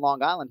on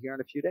Long Island here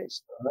in a few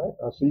days. All right,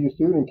 I'll see you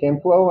soon. And Ken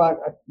Flo,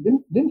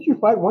 didn't you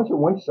fight once at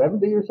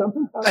 170 or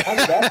something? How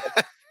did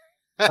that?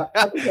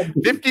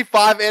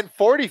 55 and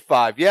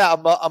 45. Yeah,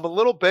 I'm a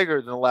little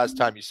bigger than the last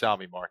time you saw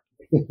me, Mark.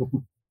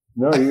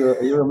 No,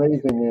 you're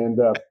amazing, and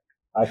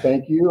I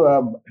thank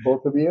you,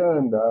 both of you,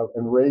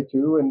 and Ray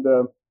too,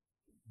 and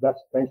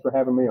thanks for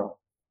having me on.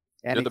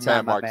 Anytime, You're the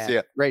man, Mark. man. See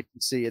ya. Great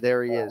to see you.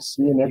 There he is.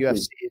 See you next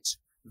UFC. week. It's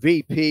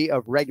VP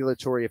of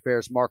Regulatory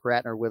Affairs, Marc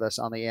Ratner, with us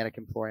on the Anik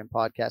and Florian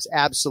podcast.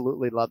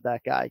 Absolutely love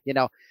that guy.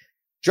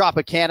 Drop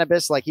a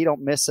cannabis, like he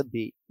don't miss a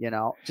beat.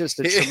 Just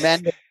a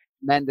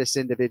tremendous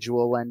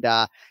individual. And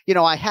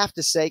I have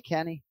to say,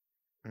 Kenny,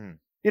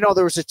 there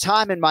was a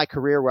time in my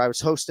career where I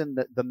was hosting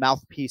the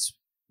Mouthpiece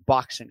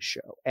boxing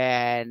show,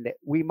 and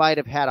we might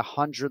have had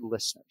 100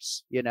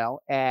 listeners.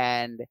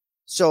 And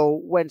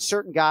so when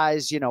certain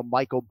guys,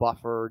 Michael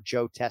Buffer,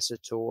 Joe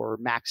Tessitore,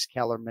 Max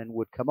Kellerman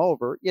would come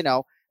over,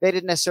 they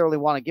didn't necessarily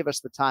want to give us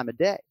the time of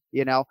day,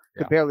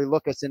 could barely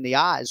look us in the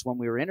eyes when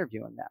we were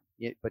interviewing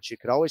them. But you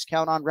could always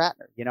count on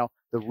Ratner,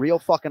 the real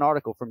fucking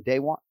article from day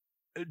one.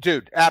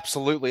 Dude,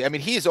 absolutely. I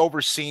mean, he has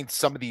overseen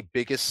some of the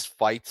biggest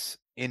fights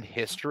in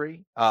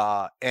history.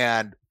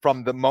 And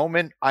from the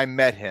moment I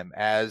met him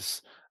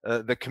as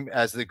the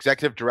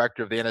executive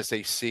director of the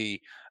NSAC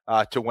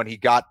to when he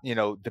got,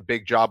 the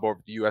big job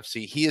over the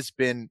UFC, he has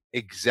been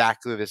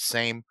exactly the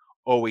same,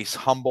 always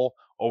humble,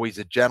 always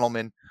a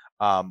gentleman,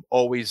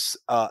 always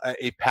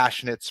a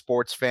passionate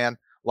sports fan.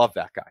 Love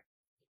that guy.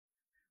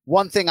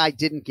 One thing I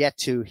didn't get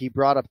to, he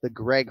brought up the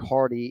Greg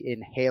Hardy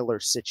inhaler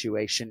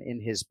situation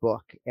in his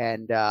book.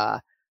 And,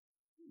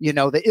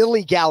 the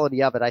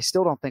illegality of it, I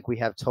still don't think we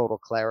have total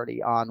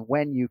clarity on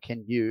when you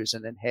can use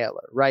an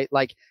inhaler, right?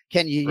 Like,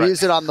 can you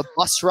use it on the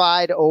bus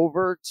ride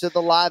over to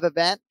the live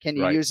event? Can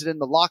you use it in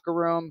the locker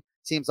room?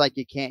 Seems like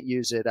you can't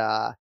use it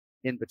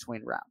in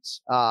between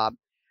rounds. All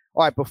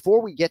right,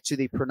 before we get to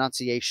the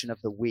pronunciation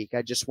of the week,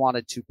 I just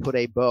wanted to put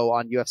a bow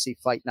on UFC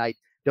Fight Night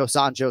Dos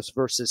Anjos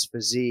versus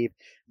Fiziev.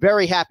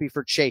 Very happy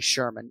for Chase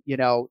Sherman,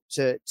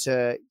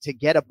 to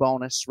get a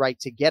bonus, right?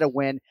 To get a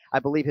win. I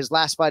believe his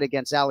last fight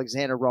against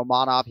Alexander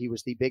Romanov, he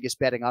was the biggest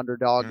betting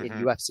underdog in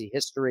UFC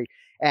history.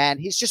 And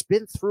he's just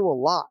been through a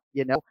lot,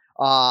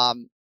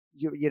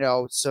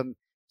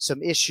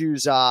 some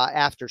issues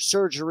after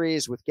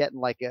surgeries with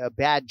getting like a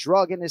bad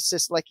drug in his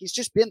system. Like, he's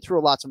just been through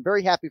a lot. So I'm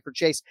very happy for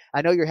Chase.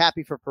 I know you're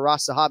happy for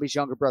Firas Zahabi's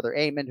younger brother,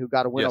 Eamon, who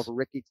got a win over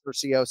Ricky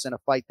Turcios in a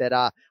fight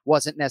that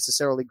wasn't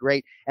necessarily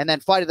great. And then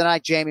fight of the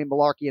night, Jamie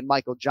Malarkey and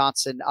Michael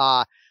Johnson.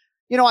 I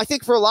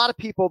think for a lot of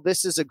people,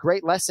 this is a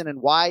great lesson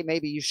in why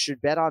maybe you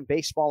should bet on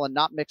baseball and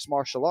not mixed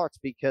martial arts,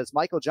 because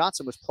Michael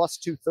Johnson was plus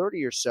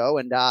 230 or so.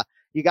 And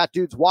you got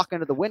dudes walking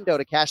to the window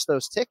to cash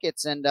those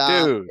tickets. And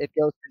it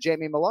goes to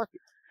Jamie Malarkey.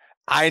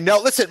 I know.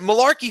 Listen,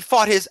 Malarkey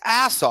fought his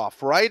ass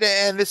off, right?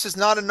 And this is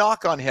not a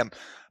knock on him.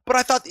 But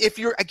I thought if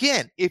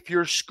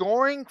you're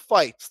scoring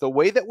fights the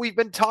way that we've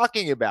been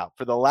talking about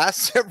for the last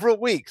several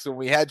weeks when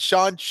we had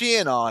Sean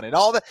Sheehan on and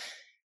all that,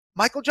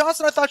 Michael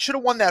Johnson, I thought, should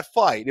have won that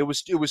fight. It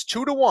was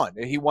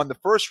 2-1. He won the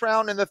first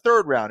round and the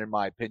third round, in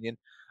my opinion.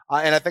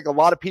 And I think a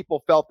lot of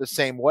people felt the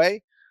same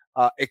way,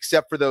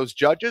 except for those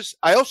judges.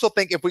 I also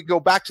think if we go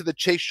back to the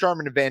Chase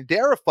Sherman and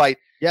Vandera fight,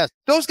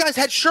 those guys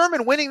had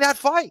Sherman winning that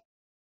fight.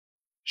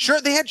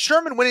 Sure, they had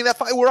Sherman winning that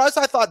fight, whereas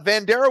I thought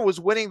Vandera was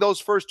winning those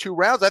first two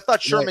rounds. I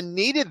thought Sherman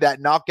needed that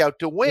knockout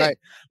to win,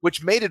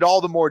 which made it all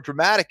the more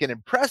dramatic and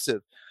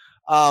impressive.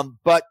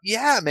 But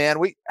yeah, man,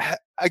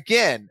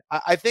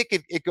 I think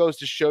it goes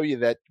to show you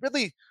that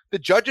really the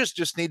judges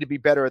just need to be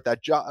better at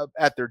that job,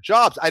 at their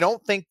jobs. I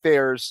don't think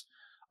there's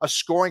a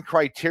scoring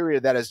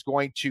criteria that is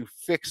going to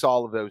fix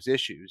all of those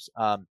issues.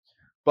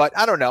 But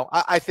I don't know.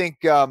 I think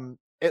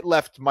it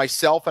left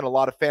myself and a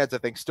lot of fans, I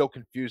think, still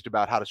confused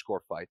about how to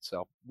score fights.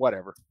 So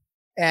whatever.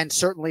 And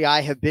certainly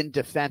I have been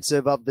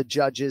defensive of the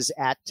judges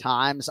at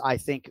times. I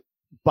think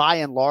by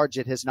and large,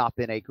 it has not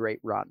been a great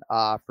run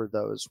for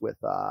those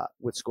with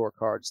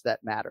scorecards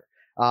that matter.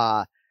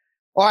 All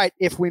right.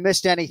 If we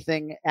missed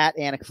anything at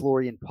Anik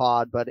Florian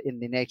Pod, but in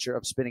the nature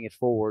of spinning it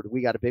forward,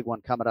 we got a big one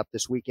coming up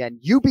this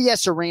weekend.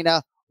 UBS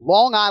Arena,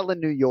 Long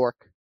Island, New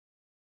York.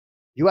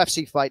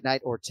 UFC Fight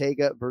Night,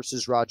 Ortega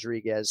versus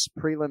Rodriguez.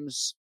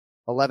 Prelims,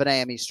 11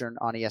 a.m. Eastern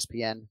on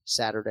ESPN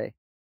Saturday.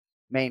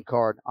 Main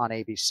card on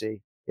ABC.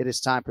 It is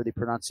time for the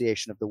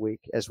pronunciation of the week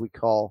as we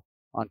call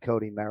on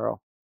Cody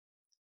Merrow.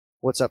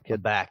 What's up,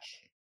 kid?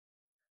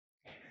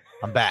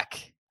 I'm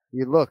back.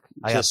 You look.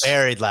 I got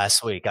buried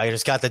last week. I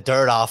just got the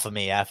dirt off of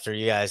me after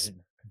you guys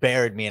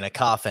buried me in a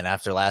coffin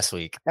after last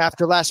week.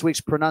 After last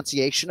week's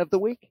pronunciation of the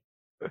week?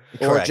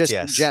 Correct, or just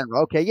in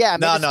general? Okay, yeah.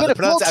 I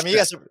mean, you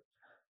guys are,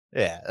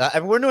 yeah. I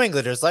mean, we're New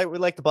Englanders. We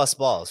like to bust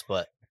balls,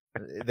 but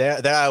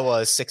there I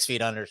was, 6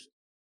 feet under.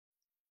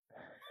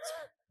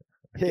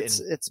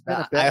 It's been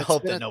a bit. I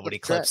hope that nobody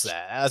clips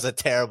that. That was a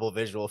terrible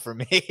visual for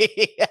me.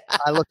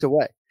 I looked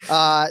away.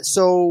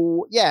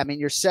 So yeah, I mean,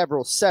 you're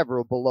several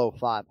below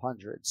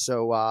 500.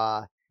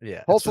 So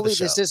yeah, hopefully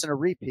this isn't a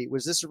repeat.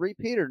 Was this a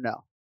repeat or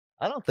no?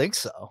 I don't think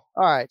so.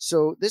 All right.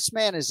 So this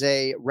man is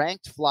a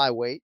ranked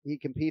flyweight. He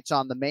competes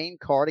on the main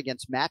card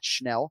against Matt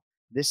Schnell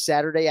this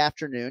Saturday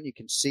afternoon. You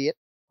can see it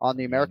on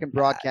the American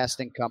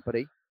Broadcasting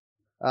Company.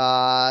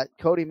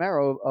 Cody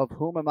Merrow, of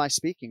whom am I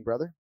speaking,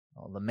 brother?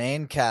 Well, the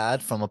main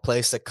card from a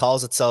place that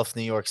calls itself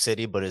New York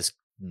City, but is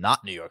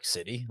not New York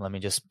City. Let me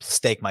just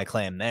stake my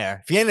claim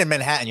there. If you ain't in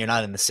Manhattan, you're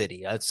not in the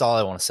city. That's all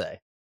I want to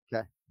say.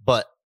 Okay.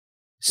 But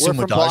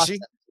Sumu Darji.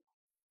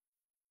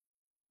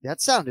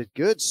 That sounded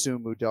good,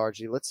 Sumu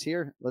Darji. Let's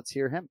hear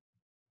him.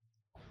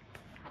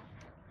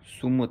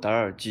 Sumu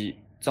Darji,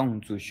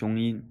 藏族雄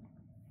鹰.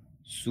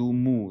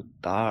 Sumu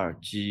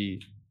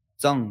Darji,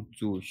 藏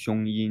族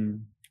雄鹰.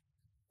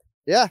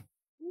 Yeah.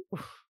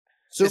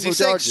 Is he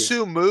saying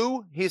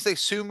Sumu? He's saying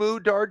Sumu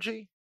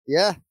Darji?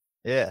 Yeah.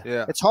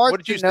 Yeah. It's hard what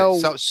did you to know.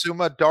 Say?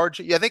 Suma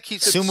Darji? Yeah, I think he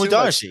said Sumu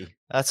Darji.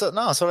 That's what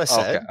I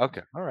said.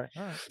 Okay. All right.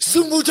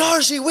 Sumu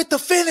Darji with the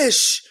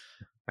finish.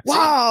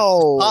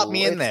 Wow. Pop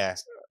me in there.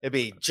 It'd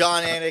be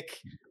John Anik,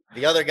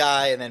 the other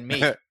guy, and then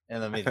me.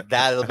 And I mean,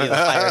 that'll be the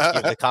hierarchy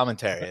of the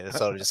commentary.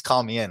 So just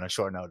call me in on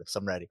short notice.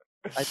 I'm ready.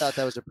 I thought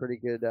that was a pretty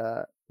good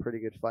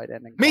fight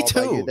ending. Me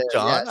call by you too, there.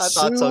 John. Yeah, I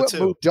thought so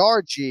too.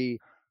 Mudarji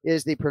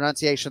is the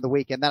pronunciation of the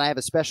week, and then I have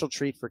a special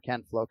treat for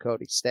Ken Flo.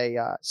 Cody, stay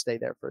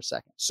there for a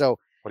second. So,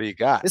 what do you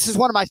got? This is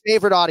one of my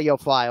favorite audio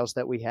files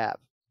that we have.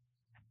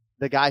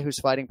 The guy who's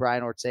fighting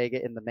Brian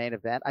Ortega in the main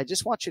event. I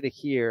just want you to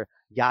hear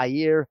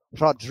Yair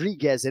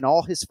Rodriguez in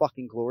all his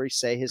fucking glory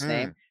say his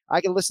name.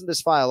 I can listen to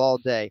this file all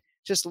day.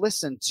 Just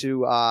listen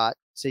to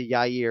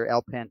Yair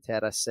El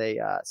Pantera say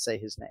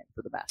his name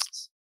for the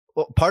masses.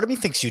 Well, part of me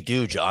thinks you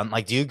do, John.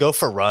 Like, do you go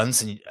for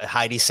runs and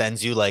Heidi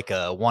sends you like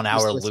a 1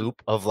 hour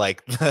loop of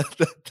like that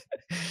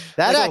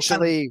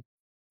actually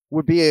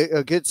would be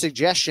a good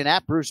suggestion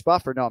at Bruce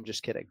Buffer. No, I'm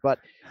just kidding. But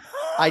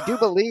I do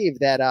believe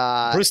that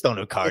Bruce don't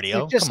do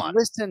cardio. Just Come on.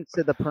 Listen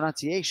to the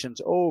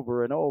pronunciations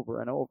over and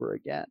over and over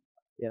again.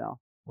 You know.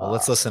 Well,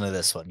 let's listen to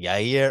this one.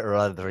 Yair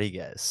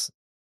Rodriguez.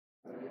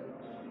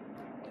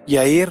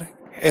 Yair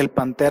El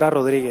Pantera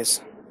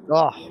Rodriguez.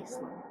 Oh.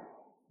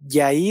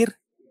 Yair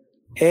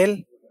El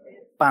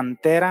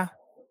Pantera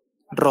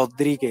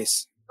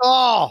Rodriguez.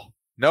 Oh.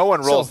 No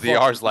one rolls the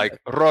R's like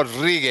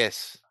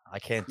Rodriguez. I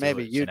can't do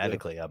Maybe it you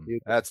genetically.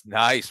 That's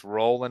nice.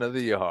 Rolling of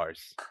the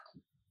R's.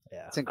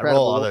 Yeah, it's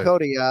incredible. Well,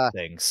 Cody,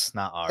 things,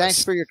 not R's.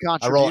 Thanks for your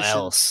contribution. I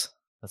roll L's.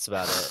 That's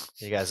about it.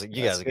 You guys will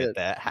get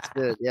that. That's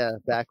good. Yeah,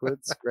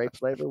 backwards, great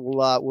flavor.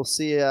 We'll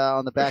see you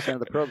on the back end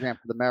of the program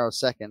for the Marrow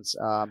Seconds.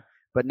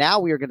 But now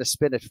we are going to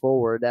spin it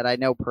forward, and I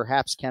know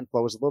perhaps Ken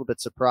Flo was a little bit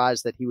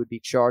surprised that he would be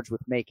charged with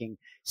making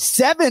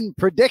 7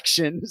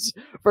 predictions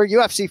for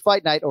UFC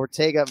Fight Night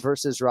Ortega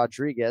versus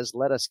Rodriguez.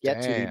 Let us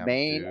get to the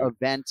main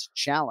event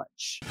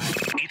challenge.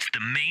 It's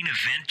the main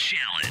event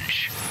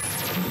challenge.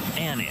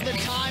 Anik. The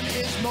time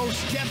is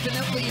most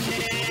definitely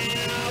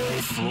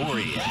now.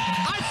 Florian.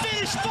 I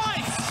finish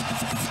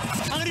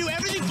fights. I'm going to do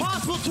everything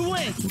possible to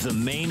win. The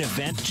main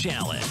event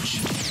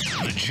challenge.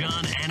 The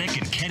John Anik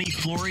and Kenny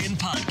Florian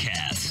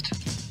podcast.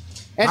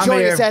 And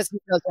join us as he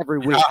does every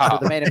week for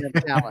the main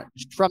event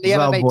challenge from the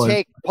MMA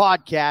Take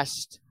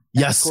podcast.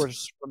 Yes. And of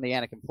course, from the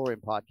Anik and Florian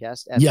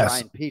podcast. And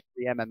Brian Petrie,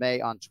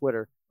 MMA on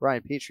Twitter.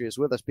 Brian Petrie is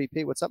with us.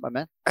 BP, what's up, my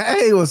man?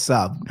 Hey, what's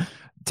up?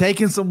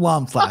 Taking some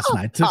lumps last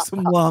night. Took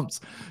some lumps.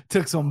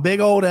 Took some big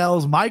old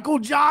L's. Michael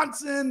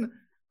Johnson.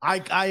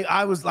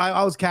 I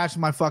was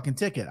cashing my fucking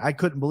ticket. I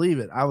couldn't believe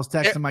it. I was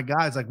texting my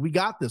guys like, we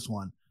got this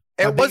one.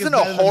 It wasn't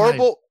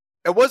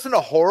a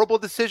horrible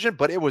decision,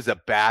 but it was a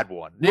bad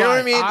one. You know what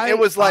I mean? It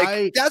was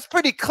like, that's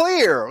pretty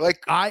clear.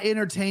 Like, I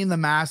entertained the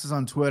masses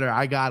on Twitter.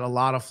 I got a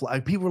lot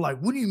of people were like,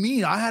 what do you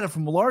mean? I had it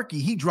from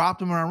Malarkey. He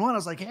dropped him around one. I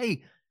was like,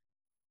 hey,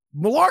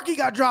 Malarkey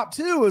got dropped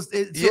too.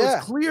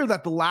 It's clear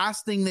that the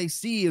last thing they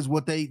see is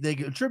what they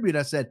attribute.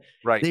 I said,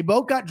 right. They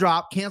both got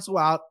dropped, cancel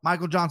out.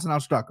 Michael Johnson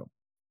outstruck him.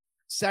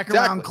 Second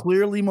round,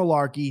 clearly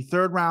Malarkey.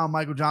 Third round,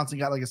 Michael Johnson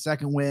got like a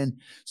second win.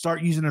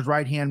 Start using his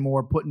right hand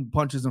more, putting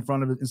punches in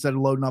front of it instead of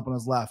loading up on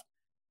his left.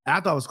 I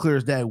thought it was clear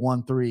as day.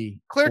 1-3.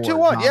 Clear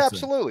 2-1. Yeah,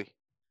 absolutely.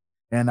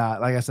 And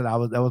like I said,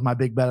 that was my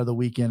big bet of the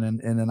weekend.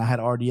 And then I had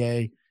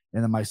RDA,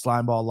 and then my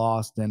slime ball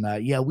lost. And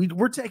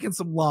we're taking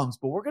some lumps,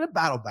 but we're gonna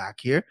battle back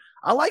here.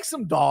 I like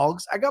some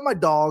dogs. I got my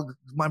dog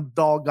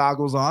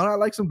goggles on. I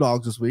like some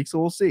dogs this week, so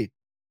we'll see.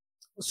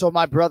 So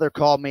my brother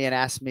called me and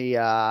asked me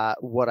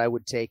what I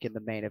would take in the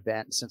main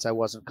event since I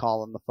wasn't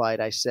calling the fight.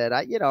 I said,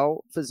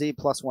 Fizzy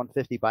plus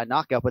 150 by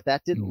knockout, but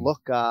that didn't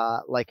look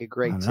like a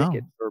great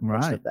ticket for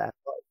most of that.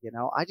 But,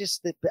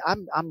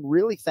 I'm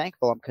really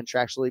thankful I'm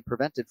contractually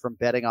prevented from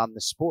betting on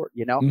the sport.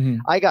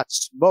 I got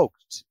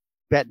smoked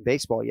betting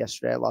baseball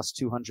yesterday. I lost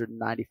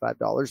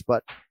 $295,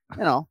 but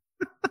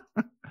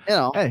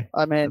hey,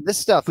 I mean, this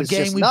stuff is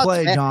game just we nuts,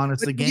 play, man. John.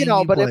 It's but, the game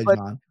we play,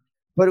 John.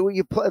 But when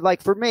you play,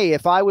 like for me,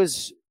 if I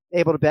was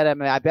able to bet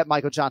MMA, I bet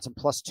Michael Johnson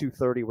plus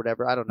 230,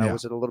 whatever. I don't know.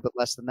 Was it a little bit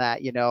less than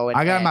that? And,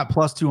 I got him at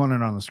plus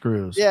 200 on the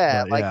screws.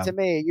 Yeah. To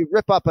me, you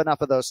rip up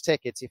enough of those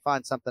tickets, you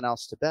find something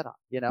else to bet on,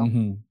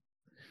 Mm-hmm.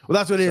 Well,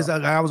 that's what it is.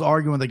 I was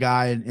arguing with a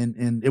guy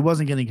and it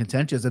wasn't getting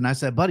contentious. And I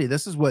said, buddy,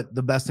 this is what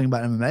the best thing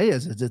about MMA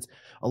is it's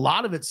a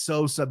lot of it's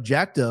so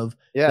subjective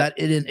that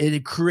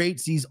it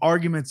creates these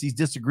arguments, these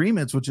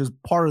disagreements, which is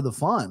part of the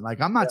fun.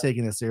 Like, I'm not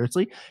taking it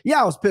seriously.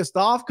 Yeah, I was pissed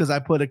off because I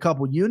put a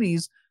couple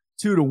unis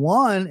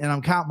 2-1 and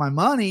I'm counting my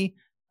money.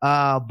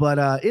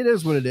 But it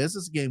is what it is.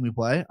 It's a game we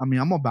play. I mean,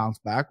 I'm going to bounce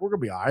back. We're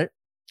going to be all right.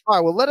 All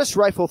right, well, let us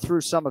rifle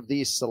through some of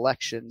these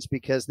selections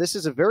because this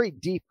is a very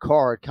deep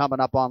card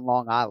coming up on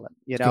Long Island.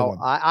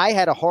 I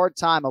had a hard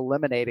time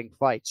eliminating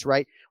fights,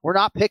 right? We're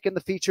not picking the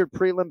featured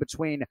prelim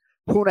between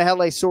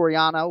Punahele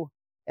Soriano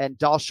and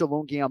Dalsha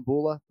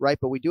Lungiambula, right?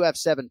 But we do have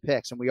 7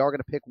 picks, and we are going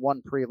to pick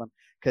one prelim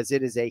because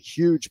it is a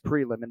huge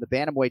prelim in the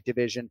bantamweight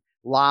division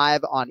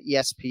live on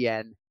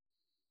ESPN.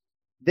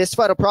 This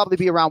fight will probably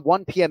be around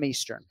 1 p.m.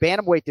 Eastern.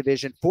 Bantamweight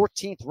division,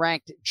 14th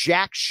ranked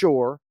Jack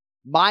Shore,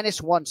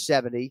 minus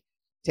 170.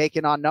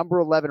 Taking on number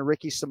 11,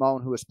 Ricky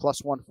Simone, who is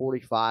plus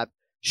 145.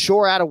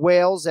 Shore out of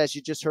Wales, as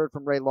you just heard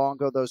from Ray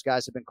Longo. Those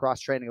guys have been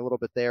cross-training a little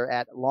bit there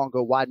at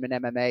Longo Weidman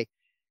MMA.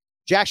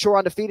 Jack Shore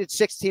undefeated,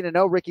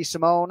 16-0. Ricky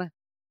Simone,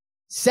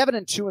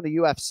 7-2 in the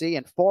UFC,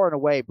 and far and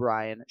away,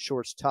 Brian,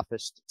 Shore's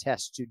toughest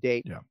test to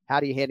date. Yeah. How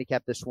do you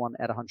handicap this one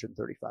at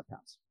 135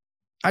 pounds?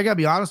 I gotta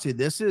be honest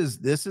with you. This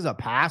is a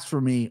pass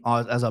for me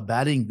as a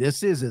betting.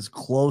 This is as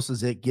close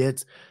as it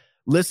gets.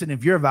 Listen,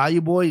 if you're a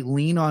value boy,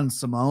 lean on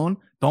Simone.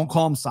 Don't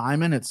call him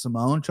Simon. It's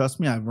Simone. Trust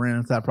me, I've ran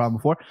into that problem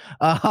before.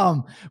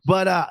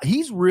 But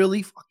he's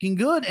really fucking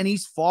good, and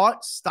he's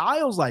fought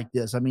styles like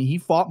this. I mean, he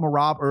fought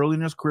Merab early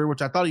in his career,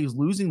 which I thought he was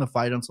losing the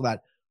fight until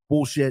that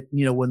bullshit,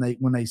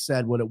 when they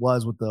said what it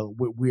was with the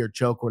weird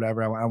choke or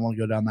whatever. I don't want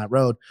to go down that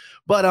road,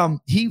 but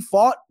he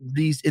fought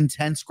these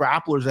intense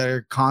grapplers that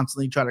are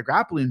constantly trying to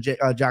grapple, and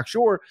Jack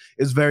Shore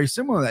is very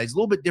similar to that. He's a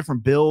little bit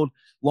different build,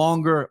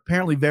 longer,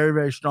 apparently very,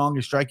 very strong.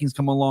 His striking's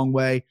come a long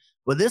way,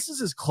 but this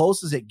is as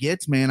close as it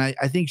gets, man.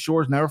 I think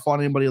Shore's never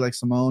fought anybody like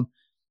Simone,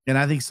 and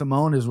I think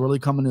Simone is really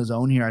coming to his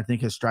own here. I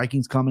think his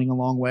striking's coming a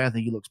long way. I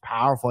think he looks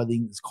powerful. I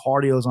think his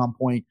cardio is on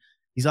point.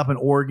 He's up in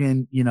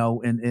Oregon, in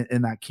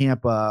that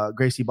camp,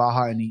 Gracie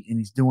Baja, and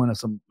he's doing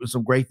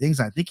some great things.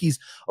 I think he's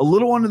a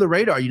little under the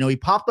radar. He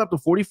popped up to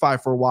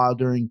 45 for a while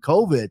during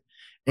COVID,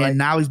 and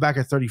now he's back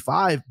at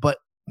 35. But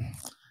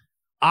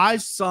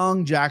I've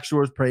sung Jack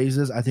Shore's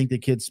praises. I think the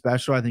kid's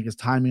special. I think his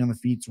timing on the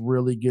feet's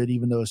really good,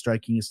 even though his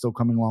striking is still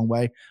coming a long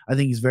way. I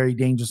think he's very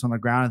dangerous on the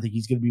ground. I think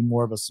he's going to be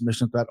more of a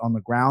submission threat on the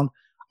ground.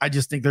 I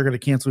just think they're going to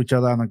cancel each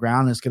other on the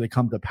ground, and it's going to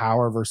come to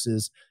power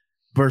versus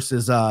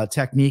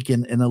technique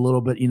and a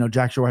little bit.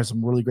 Jack Shore has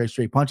some really great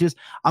straight punches.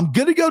 I'm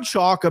gonna go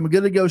chalk. I'm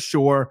gonna go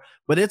Shore,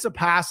 but it's a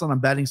pass on the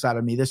betting side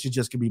of me. This is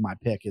just gonna be my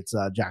pick. It's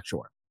Jack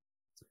Shore.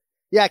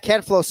 Yeah,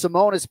 Ken Flo,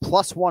 Simone is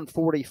plus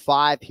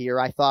 145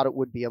 here. I thought it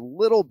would be a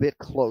little bit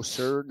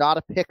closer. Not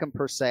a pick 'em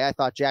per se. I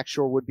thought Jack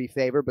Shore would be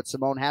favored, but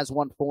Simone has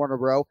won 4 in a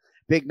row.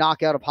 Big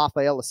knockout of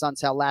Rafael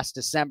Assunção last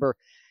December.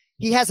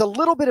 He has a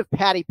little bit of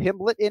Paddy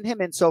Pimblett in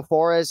him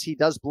insofar as he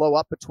does blow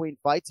up between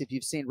fights. If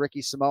you've seen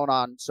Ricky Simone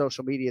on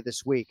social media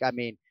this week, I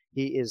mean,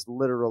 he is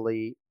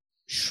literally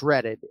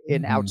shredded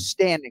in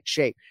outstanding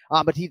shape.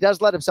 But he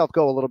does let himself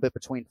go a little bit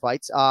between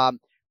fights.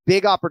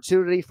 Big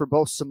opportunity for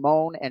both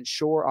Simone and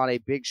Shore on a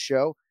big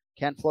show.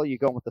 Ken Flo, you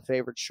going with the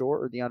favorite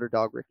Shore or the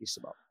underdog Ricky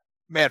Simone?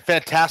 Man,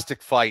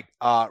 fantastic fight.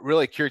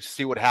 Really curious to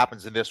see what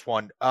happens in this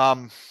one.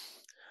 I've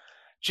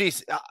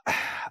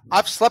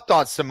slept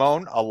on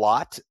Simone a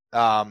lot.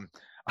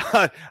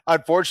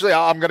 Unfortunately,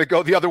 I'm going to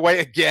go the other way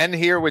again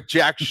here with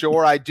Jack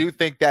Shore. I do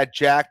think that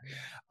Jack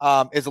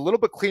is a little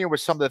bit cleaner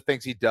with some of the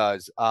things he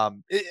does. I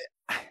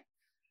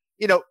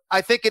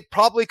think it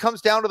probably comes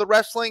down to the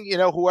wrestling.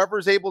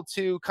 Whoever's able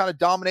to kind of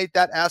dominate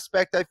that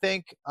aspect, I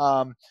think,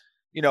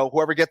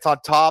 whoever gets on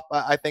top,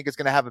 I think is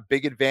going to have a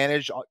big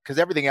advantage because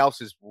everything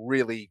else is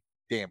really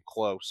damn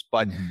close.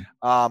 But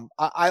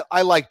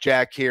I like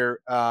Jack here.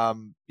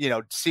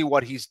 See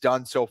what he's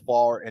done so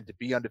far and to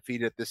be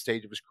undefeated at this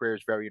stage of his career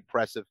is very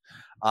impressive.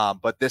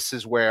 But this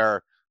is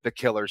where the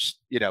killers,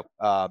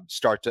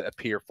 start to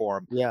appear for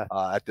him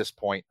at this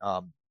point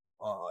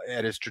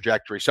at his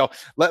trajectory. So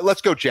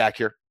let's go Jack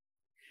here.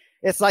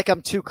 It's like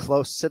I'm too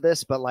close to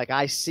this, but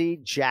I see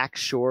Jack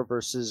Shore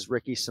versus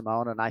Ricky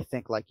Simone, and I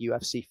think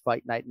UFC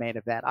Fight Night main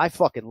event. I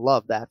fucking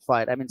love that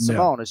fight. I mean,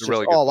 Simone is just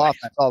really all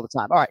offense all the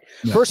time. All right,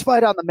 first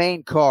fight on the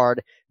main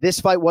card. This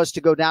fight was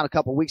to go down a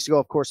couple weeks ago.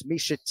 Of course,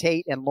 Miesha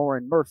Tate and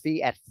Lauren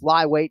Murphy at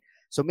flyweight.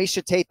 So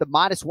Miesha Tate, the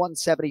minus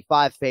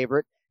 175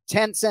 favorite,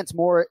 10 cents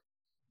more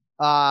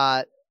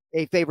a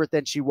favorite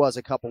than she was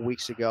a couple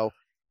weeks ago.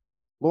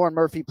 Lauren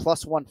Murphy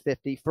plus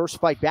 150. First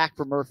fight back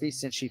for Murphy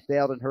since she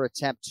failed in her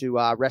attempt to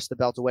wrest the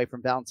belt away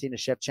from Valentina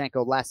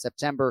Shevchenko last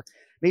September.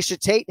 Miesha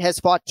Tate has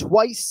fought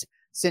twice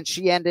since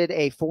she ended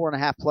a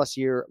 4.5+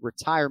 year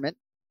retirement.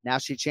 Now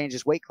she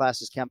changes weight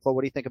classes. Ken Flo,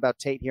 what do you think about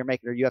Tate here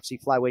making her UFC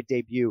flyweight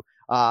debut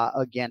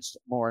against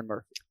Lauren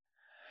Murphy?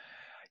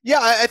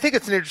 Yeah, I think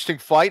it's an interesting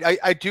fight.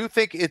 I do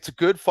think it's a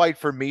good fight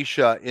for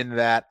Miesha in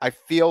that I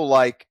feel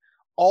like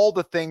all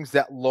the things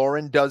that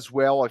Lauren does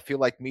well, I feel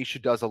like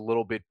Miesha does a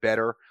little bit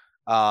better.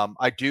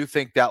 I do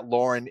think that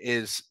Lauren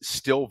is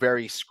still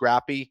very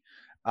scrappy.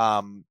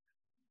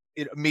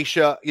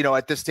 Miesha,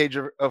 at this stage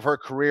of her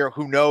career,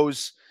 who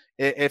knows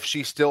if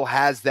she still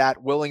has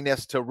that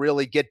willingness to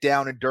really get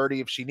down and dirty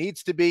if she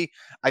needs to be.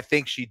 I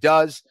think she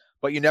does,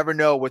 but you never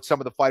know with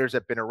some of the fighters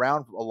that have been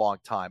around for a long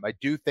time. I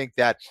do think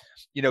that,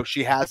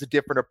 she has a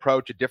different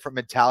approach, a different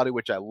mentality,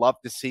 which I love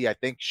to see. I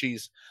think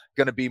she's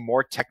going to be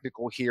more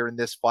technical here in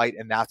this fight,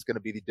 and that's going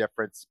to be the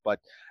difference. But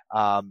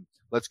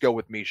let's go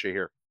with Miesha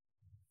here.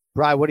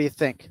 Brian, what do you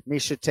think?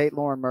 Miesha Tate,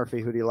 Lauren Murphy,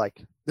 who do you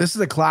like? This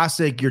is a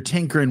classic. You're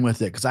tinkering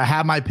with it because I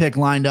had my pick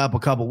lined up a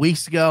couple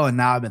weeks ago, and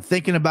now I've been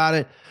thinking about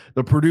it.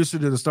 The producer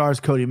to the Stars,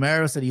 Cody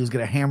Mero, said he was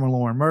going to hammer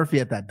Lauren Murphy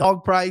at that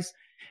dog price.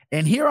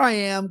 And here I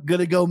am going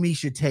to go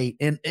Miesha Tate.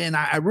 And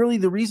I really,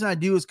 the reason I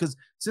do is because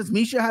since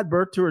Miesha had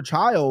birth to her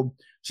child,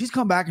 she's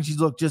come back and she's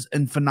looked just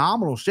in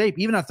phenomenal shape.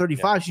 Even at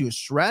 35, she was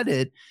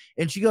shredded.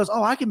 And she goes,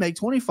 I can make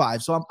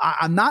 25. So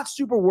I'm not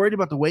super worried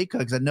about the weight cut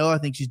because I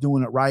think she's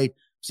doing it right.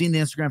 Seen the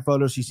Instagram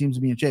photos. She seems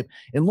to be in shape.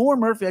 And Lauren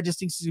Murphy, I just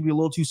think she's going to be a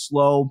little too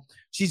slow.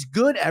 She's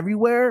good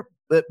everywhere.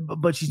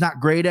 but she's not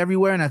great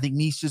everywhere. And I think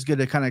Misha's going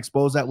to kind of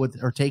expose that with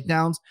her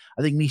takedowns.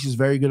 I think Misha's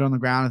very good on the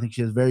ground. I think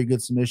she has very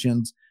good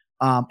submissions.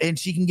 And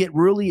she can get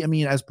really, I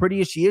mean, as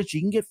pretty as she is,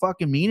 she can get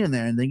fucking mean in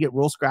there and then get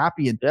real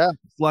scrappy and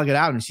slug it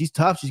out. And she's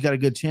tough. She's got a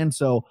good chin.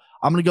 So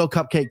I'm going to go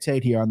Cupcake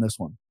Tate here on this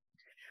one.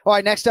 All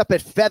right, next up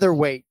at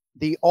featherweight,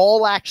 the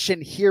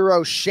all-action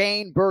hero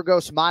Shane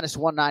Burgos minus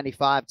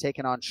 195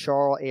 taking on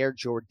Charles Air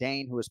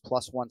Jourdain, who is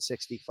plus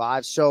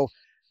 165. So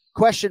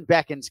question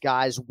beckons,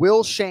 guys.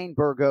 Will Shane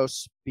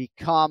Burgos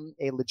become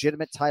a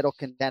legitimate title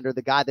contender,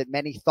 the guy that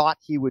many thought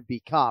he would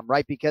become,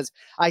 right? Because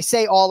I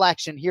say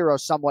all-action hero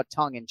somewhat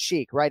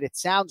tongue-in-cheek, right? It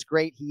sounds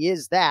great. He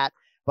is that,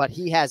 but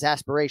he has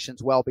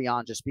aspirations well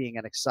beyond just being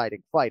an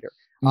exciting fighter.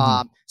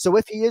 So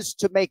if he is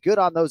to make good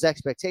on those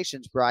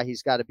expectations, Bri,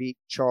 he's got to beat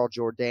Charles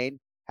Jourdain.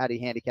 How do you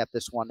handicap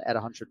this one at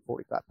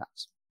 145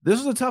 pounds? This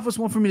was the toughest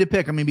one for me to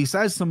pick. I mean,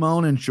 besides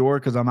Simone and Shore,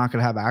 because I'm not going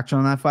to have action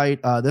on that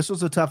fight, this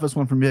was the toughest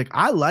one for me to pick.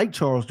 I like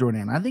Charles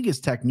Jourdain. I think his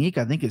technique,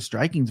 I think his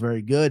striking is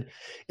very good.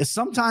 It's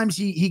sometimes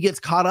he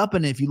gets caught up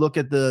in it. If you look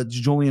at the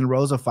Julian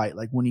Rosa fight,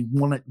 like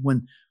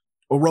when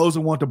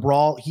Rosa wanted to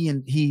brawl,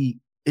 he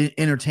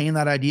entertained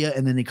that idea,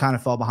 and then he kind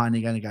of fell behind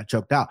again and got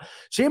choked out.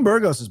 Shane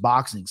Burgos'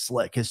 boxing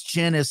slick. His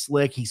chin is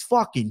slick. He's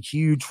fucking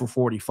huge for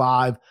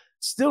 45.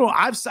 Still,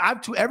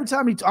 every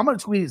time I'm going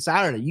to tweet it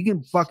Saturday. You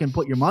can fucking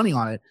put your money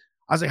on it.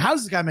 I was like, how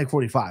does this guy make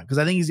 45? Because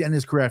I think he's ending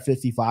his career at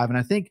 55. And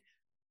I think,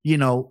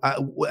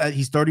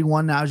 he's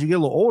 31 now. As you get a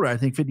little older, I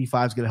think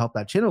 55 is going to help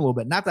that chin a little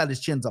bit. Not that his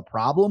chin's a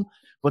problem,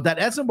 but that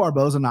Edson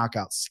Barboza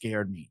knockout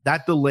scared me.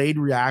 That delayed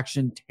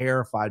reaction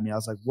terrified me. I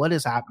was like, what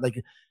is happening?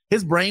 Like,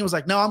 his brain was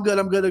like, no, I'm good.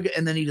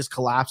 And then he just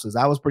collapses.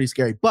 That was pretty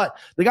scary. But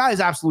the guy is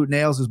absolute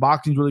nails. His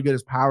boxing's really good.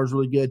 His power's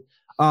really good.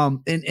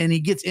 And he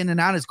gets in and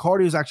out. His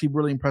cardio is actually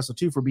really impressive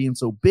too for being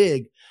so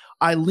big.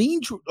 I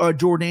leaned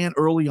Jourdain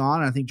early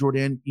on. I think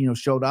Jourdain,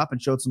 showed up and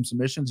showed some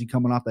submissions. He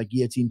coming off that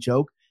guillotine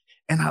choke,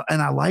 and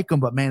I like him.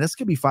 But man, this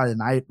could be fight of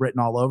the night written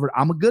all over it.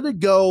 I'm gonna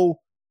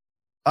go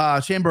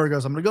Shane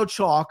Burgos. I'm gonna go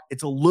chalk.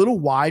 It's a little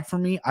wide for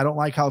me. I don't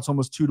like how it's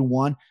almost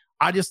 2-1.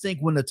 I just think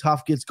when the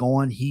tough gets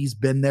going, he's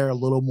been there a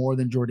little more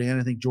than Jourdain.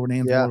 I think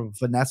Jourdain's more of a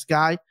finesse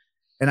guy,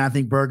 and I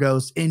think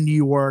Burgos in New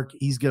York,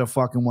 he's gonna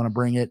fucking want to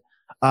bring it.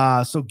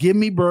 So give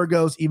me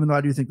Burgos, even though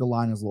I do think the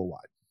line is a little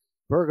wide.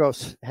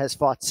 Burgos has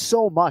fought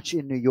so much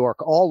in New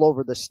York, all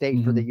over the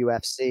state for the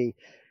UFC.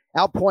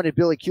 Outpointed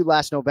Billy Q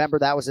last November.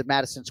 That was at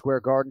Madison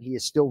Square Garden. He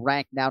is still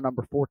ranked now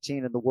number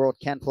 14 in the world.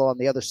 Ken Flo on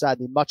the other side,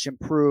 the much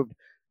improved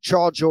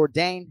Charles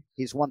Jourdain.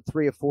 He's won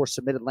 3 of 4,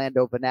 submitted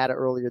Lando Venata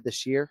earlier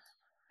this year.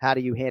 How do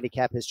you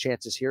handicap his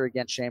chances here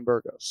against Shane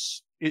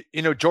Burgos?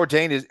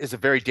 Jourdain is a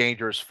very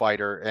dangerous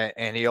fighter,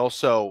 and he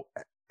also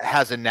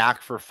has a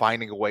knack for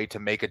finding a way to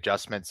make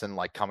adjustments and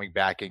like coming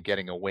back and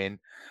getting a win.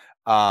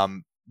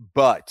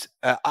 But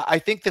I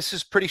think this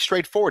is pretty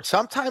straightforward.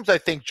 Sometimes I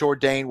think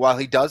Jourdain, while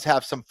he does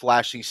have some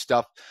flashy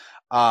stuff,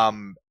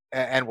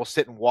 and we'll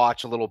sit and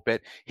watch a little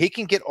bit, he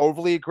can get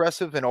overly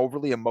aggressive and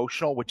overly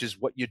emotional, which is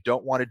what you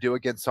don't want to do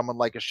against someone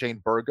like a Shane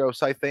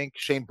Burgos. I think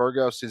Shane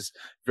Burgos is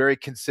very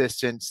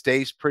consistent,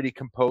 stays pretty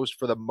composed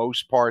for the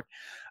most part.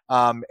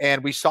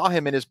 And we saw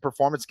him in his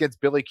performance against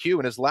Billy Q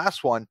in his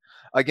last one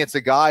against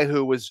a guy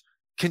who was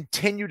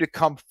continue to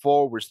come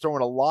forward,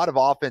 throwing a lot of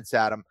offense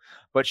at him,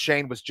 but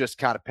Shane was just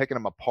kind of picking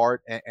him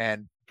apart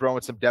and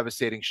throwing some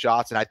devastating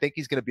shots. And I think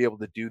he's going to be able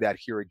to do that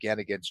here again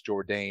against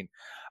Jourdain,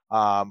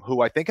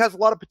 who I think has a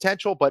lot of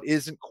potential, but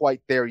isn't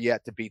quite there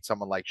yet to beat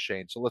someone like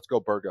Shane. So let's go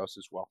Burgos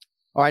as well.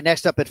 All right,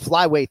 next up at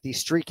flyweight, the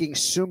streaking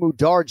Sumu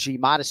Darji,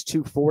 minus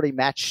 240,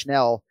 Matt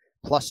Schnell,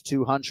 plus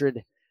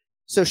 200.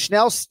 So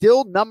Schnell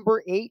still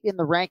number 8 in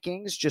the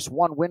rankings, just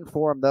one win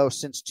for him, though,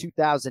 since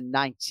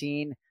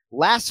 2019.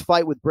 Last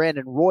fight with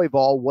Brandon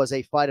Royval was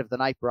a fight of the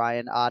night,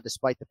 Brian,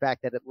 despite the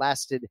fact that it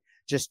lasted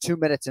just 2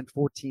 minutes and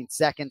 14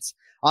 seconds.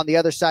 On the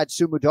other side,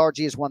 Sumu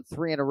Darji has won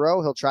 3 in a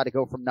row. He'll try to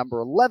go from number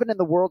 11 in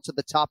the world to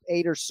the top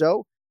 8 or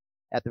so.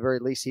 At the very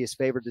least, he is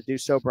favored to do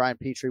so. Brian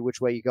Petrie,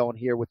 which way you going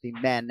here with the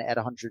men at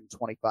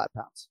 125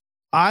 pounds?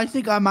 I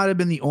think I might have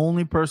been the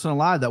only person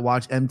alive that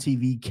watched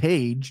MTV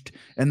Caged,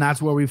 and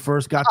that's where we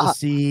first got to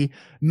see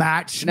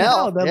Matt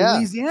Schnell, the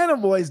Louisiana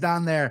boys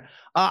down there.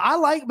 I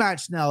like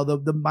Matt Schnell.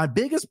 My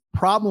biggest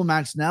problem with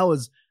Matt Schnell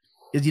is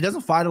he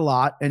doesn't fight a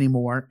lot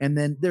anymore, and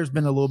then there's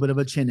been a little bit of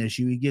a chin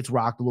issue. He gets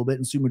rocked a little bit,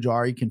 and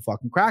Sumajari can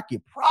fucking crack you.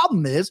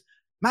 Problem is,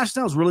 Matt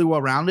Schnell's really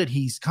well-rounded.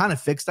 He's kind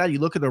of fixed that. You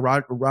look at the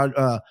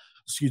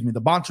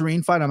the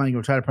Bontarine fight. I'm not even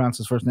going to try to pronounce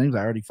his first name because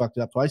I already fucked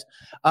it up twice.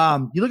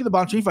 You look at the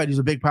Bontarine fight. He's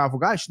a big, powerful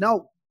guy.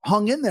 Schnell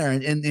hung in there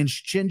and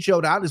chin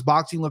showed out. His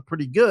boxing looked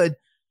pretty good.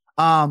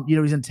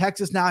 He's in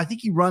Texas now. I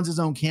think he runs his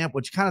own camp,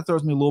 which kind of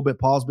throws me a little bit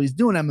pause, but he's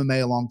doing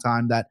MMA a long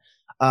time that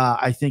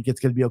I think it's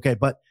going to be okay.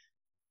 But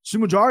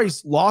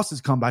Sumajari's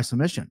losses come by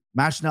submission.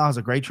 Matt Schnell has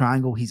a great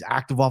triangle. He's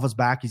active off his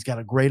back. He's got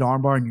a great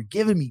armbar, and you're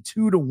giving me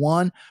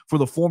 2-1 for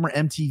the former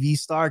MTV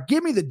star.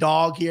 Give me the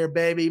dog here,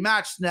 baby.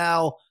 Matt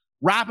Schnell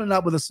wrapping it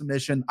up with a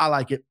submission. I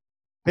like it.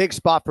 Big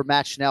spot for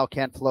Matt Schnell,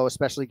 Ken Flo,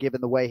 especially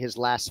given the way his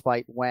last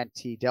fight went.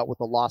 He dealt with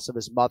the loss of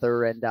his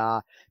mother and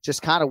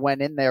just kind of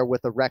went in there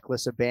with a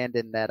reckless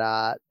abandon that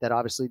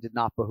obviously did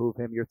not behoove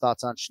him. Your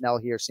thoughts on Schnell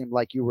here? Seemed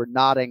like you were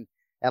nodding,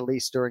 at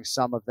least during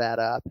some of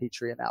that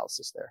Petrie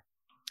analysis there.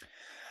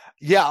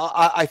 Yeah,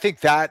 I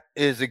think that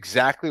is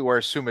exactly where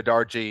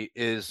Sumadarji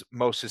is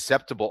most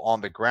susceptible on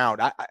the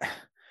ground.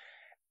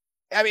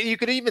 I mean, you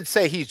could even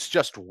say he's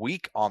just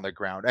weak on the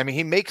ground. I mean,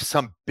 he makes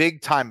some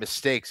big time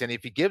mistakes. And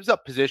if he gives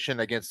up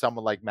position against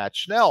someone like Matt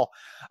Schnell,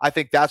 I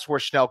think that's where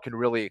Schnell can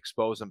really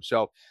expose him.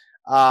 So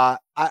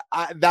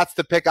that's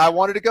the pick I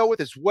wanted to go with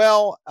as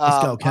well.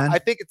 Let's go, Ken. I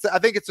think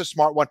it's a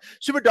smart one.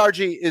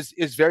 Sumadarji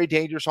is very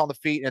dangerous on the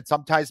feet. And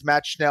sometimes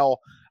Matt Schnell,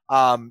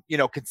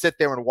 can sit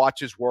there and watch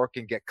his work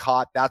and get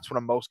caught. That's what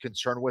I'm most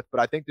concerned with.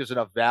 But I think there's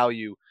enough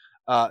value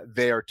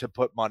there to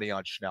put money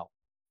on Schnell.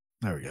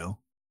 There we go.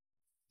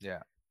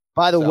 Yeah.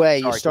 By the way,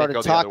 you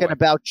started talking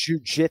about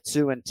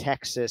jiu-jitsu in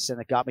Texas,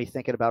 and it got me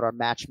thinking about our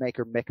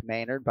matchmaker, Mick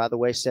Maynard. By the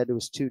way, said to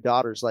his two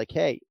daughters, like,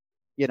 hey,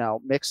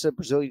 Mick's a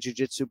Brazilian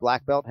jiu-jitsu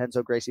black belt,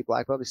 Renzo Gracie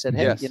black belt. He said,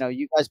 hey, yes.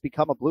 You guys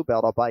become a blue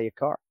belt, I'll buy you a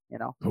car,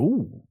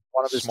 Ooh,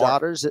 one of his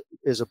daughters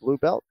is a blue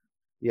belt.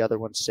 The other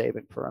one's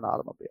saving for an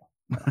automobile.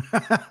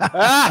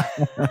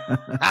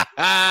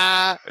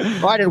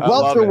 All right, and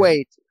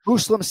welterweight,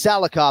 Muslim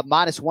Salikov,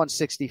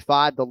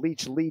 -165. The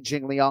Leech, Li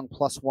Jingliang,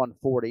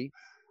 +140.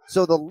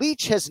 So the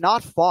Leech has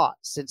not fought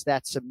since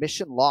that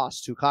submission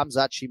loss to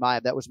Khamzat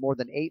Chimaev. That was more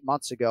than 8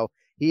 months ago.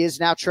 He is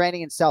now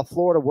training in South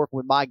Florida, working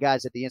with my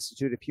guys at the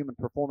Institute of Human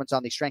Performance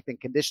on the strength and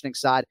conditioning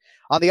side.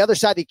 On the other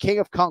side, the king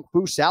of Kung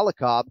Fu,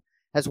 Salikov,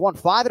 has won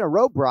 5 in a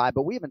row, Bri,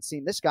 but we haven't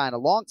seen this guy in a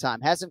long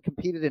time. Hasn't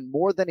competed in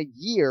more than a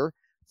year.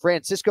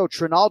 Francisco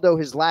Trinaldo,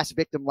 his last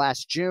victim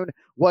last June,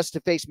 was to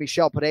face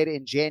Michel Pereira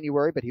in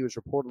January, but he was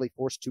reportedly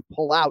forced to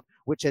pull out,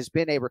 which has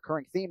been a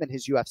recurring theme in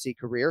his UFC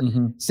career.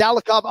 Mm-hmm.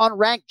 Salikov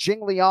unranked,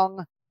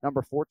 Jingliang,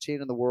 number 14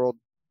 in the world.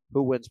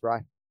 Who wins, Bri?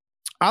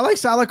 I like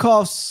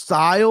Salikov's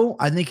style.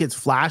 I think it's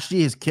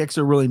flashy. His kicks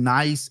are really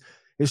nice.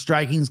 His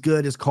striking's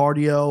good. His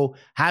cardio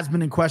has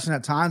been in question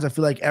at times. I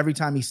feel like every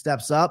time he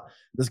steps up,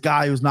 this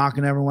guy who's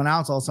knocking everyone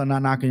out is all of a sudden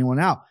not knocking anyone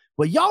out.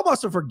 But y'all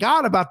must have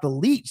forgot about the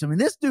Leech. I mean,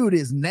 this dude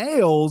is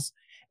nails.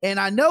 And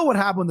I know what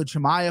happened with the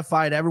Chimaev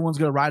fight. Everyone's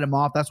going to write him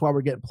off. That's why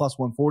we're getting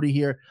 +140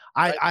 here.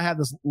 I have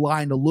this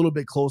lined a little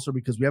bit closer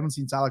because we haven't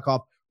seen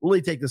Salikov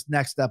really take this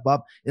next step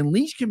up. And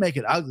Leech can make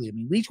it ugly. I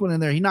mean, Leech went in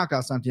there. He knocked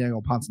out Santiago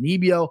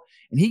Ponzinibbio,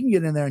 and he can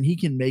get in there and he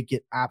can make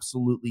it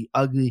absolutely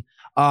ugly.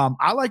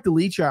 I like the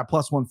Leech here at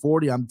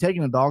 +140. I'm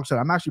taking a dog shot.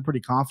 I'm actually pretty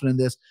confident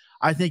in this.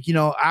 I think,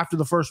 after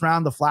the first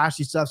round, the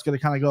flashy stuff's going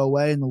to kind of go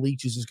away, and the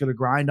Leech is just going to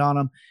grind on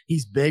him.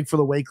 He's big for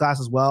the weight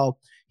class as well.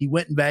 He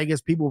went in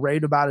Vegas. People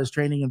raved about his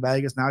training in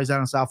Vegas. Now he's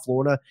out in South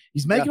Florida.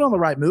 He's making all the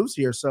right moves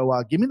here.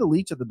 So give me the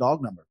Leech at the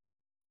dog number.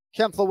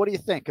 Kempfla, what do you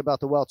think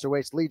about the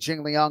welterweights? Li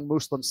Jingliang,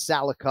 Muslim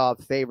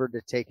Salikov favored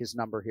to take his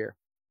number here.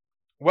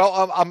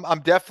 Well,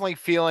 I'm definitely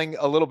feeling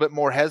a little bit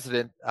more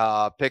hesitant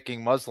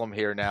picking Muslim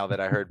here now that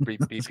I heard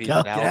BP's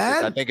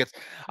analysis.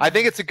 I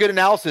think it's a good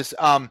analysis.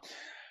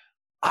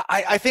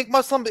 I think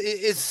Muslim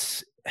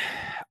is,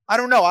 I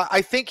don't know.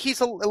 I think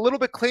he's a little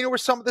bit cleaner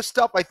with some of this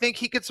stuff. I think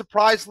he could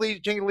surprise Li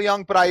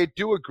Jingliang, but I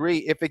do agree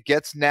if it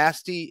gets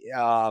nasty,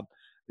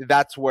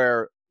 that's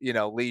where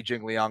Li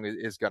Jingliang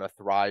is going to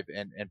thrive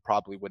and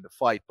probably win the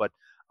fight. But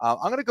I'm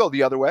going to go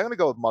the other way. I'm going to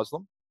go with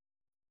Muslim.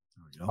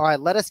 All right,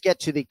 let us get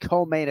to the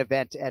co-main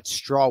event at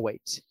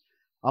strawweight.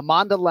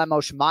 Amanda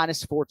Lemos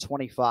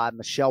 -425,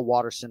 Michelle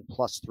Waterson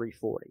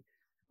 +340.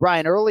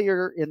 Brian,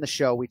 earlier in the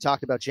show, we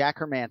talked about Jack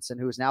Hermanson,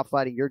 who is now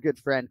fighting your good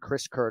friend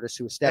Chris Curtis,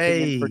 who is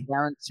stepping in for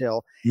Darren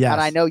Till. Yes.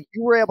 And I know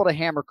you were able to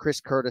hammer Chris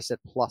Curtis at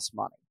plus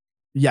money.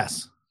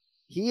 Yes.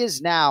 He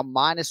is now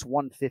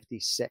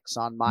 -156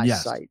 on my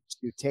site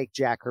to take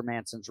Jack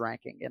Hermanson's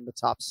ranking in the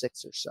top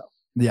 6 or so.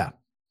 Yeah.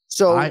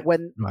 So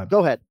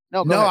go ahead.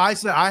 No, go ahead. I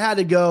said I had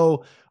to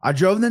go. I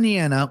drove to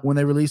Indiana when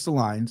they released the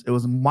lines. It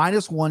was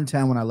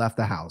 -110 when I left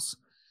the house.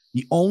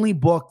 The only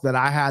book that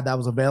I had that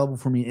was available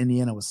for me in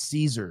Indiana was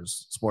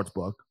Caesars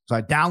Sportsbook. So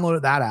I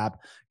downloaded that app,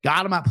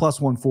 got him at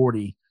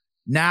 +140.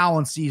 Now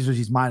on Caesars,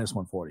 he's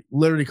 -140.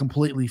 Literally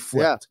completely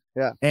flipped.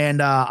 Yeah.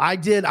 And I'm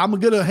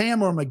going to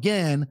hammer him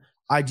again.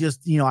 I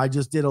just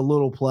did a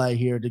little play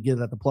here to get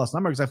it at the plus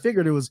number because I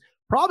figured it was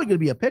probably going to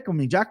be a pick. I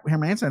mean, Jack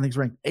Hermanson, I think, is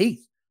ranked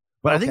 8th.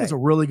 But I think it's a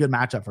really good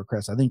matchup for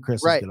Chris. I think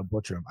Chris is going to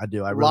butcher him. I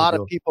do. A lot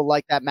of people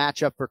like that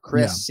matchup for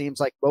Chris.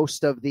 Seems like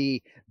most of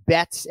the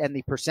bets and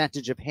the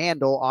percentage of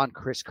handle on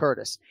Chris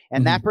Curtis.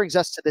 And that brings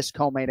us to this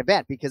co-main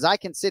event because I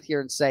can sit here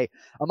and say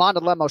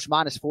Amanda Lemos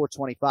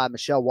 -425,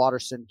 Michelle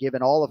Waterson,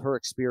 given all of her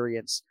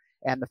experience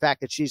and the fact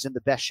that she's in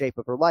the best shape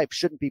of her life,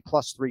 shouldn't be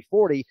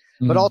 +340.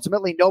 But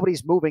ultimately,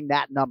 nobody's moving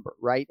that number,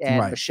 right?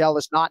 And Michelle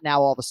is not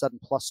now all of a sudden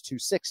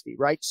 +260,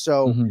 right?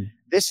 So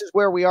this is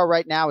where we are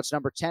right now. It's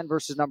number 10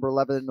 versus number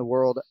 11 in the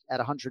world at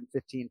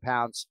 115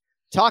 pounds.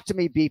 Talk to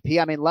me,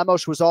 BP. I mean,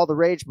 Lemos was all the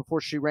rage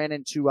before she ran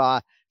into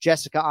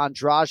Jessica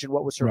Andrade in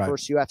what was her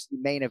first UFC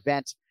main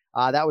event.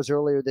 That was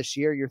earlier this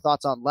year. Your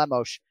thoughts on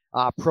Lemos?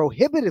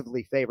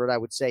 prohibitively favored, I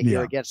would say, here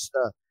Yeah. against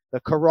the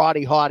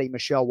karate hottie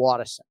Michelle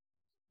Waterson.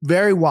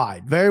 Very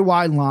wide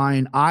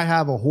line. I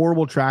have a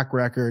horrible track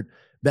record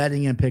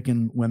betting and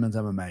picking women's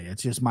MMA.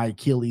 It's just my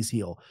Achilles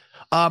heel.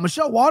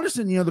 Michelle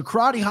Waterson, the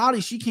karate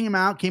hottie, she came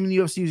in the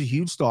UFC as a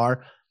huge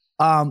star.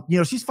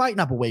 She's fighting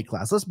up a weight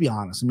class. Let's be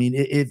honest. I mean,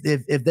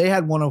 if they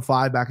had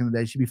 105 back in the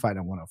day, she'd be fighting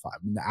at 105.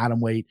 I mean, the atom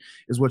weight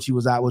is what she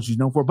was at, what she's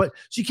known for. But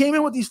she came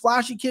in with these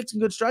flashy kicks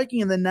and good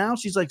striking, and then now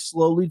she's like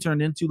slowly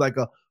turned into like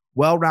a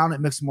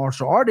well-rounded mixed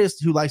martial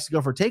artist who likes to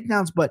go for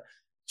takedowns, but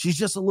she's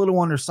just a little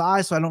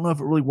undersized. So I don't know if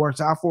it really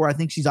works out for her. I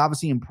think she's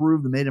obviously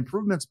improved and made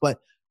improvements, but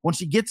when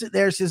she gets it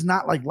there, she's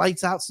not like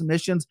lights out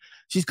submissions.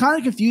 She's kind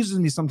of confuses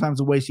me sometimes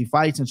the way she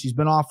fights, and she's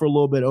been off for a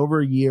little bit,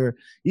 over a year.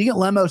 You get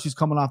Lemos, she's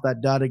coming off that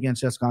dud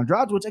against Jessica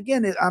Andrade, which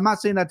again, I'm not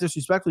saying that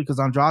disrespectfully because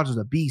Andrade is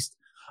a beast.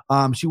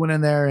 She went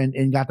in there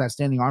and got that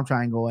standing arm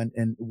triangle and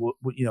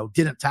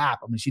didn't tap.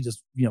 I mean, she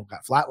just,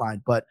 got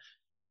flatlined, but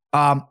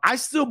I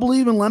still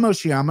believe in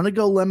Lemos here. I'm going to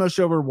go Lemos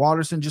over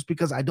Waterson just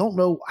because I don't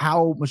know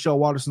how Michelle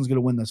Waterson's going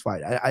to win this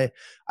fight.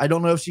 I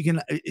don't know if she's going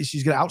to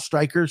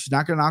outstrike her. She's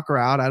not going to knock her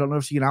out. I don't know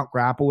if she can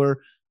outgrapple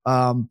her.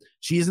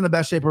 She is in the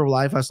best shape of her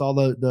life. I saw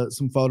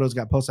some photos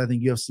got posted. I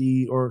think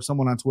UFC or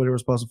someone on Twitter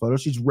was posting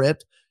photos. She's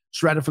ripped,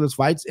 shredded for this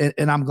fight.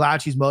 And I'm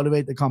glad she's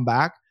motivated to come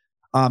back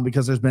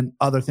because there's been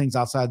other things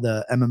outside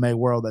the MMA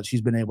world that she's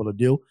been able to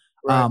do.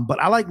 Right.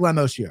 But I like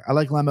Lemos here. I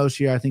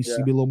think she's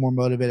going to be a little more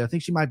motivated. I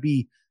think she might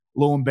be a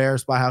little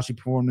embarrassed by how she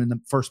performed in the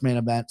first main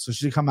event. So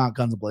she should come out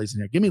guns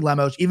blazing here. Give me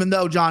Lemos, even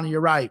though, Johnny,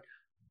 you're right.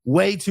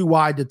 Way too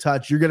wide to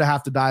touch. You're going to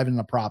have to dive into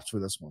the props for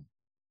this one.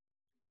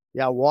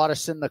 Yeah,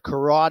 Waterson, the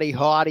karate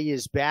hottie,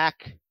 is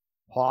back.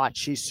 Hot.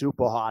 She's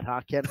super hot,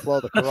 huh? Ken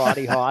Flo, the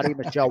karate hottie,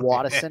 Michelle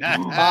Waterson.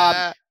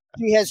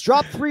 She has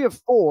dropped 3 of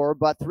 4,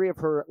 but 3 of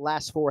her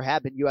last 4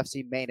 have been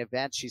UFC main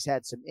events. She's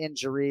had some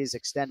injuries,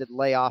 extended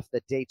layoff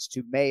that dates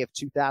to May of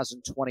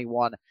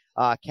 2021.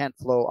 Ken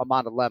Flo,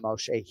 Amanda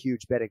Lemos, a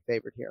huge betting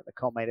favorite here in the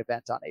co-main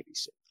event on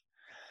ABC.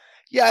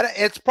 Yeah,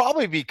 it's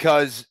probably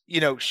because,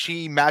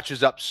 she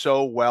matches up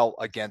so well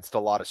against a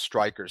lot of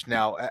strikers.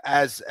 Now,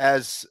 as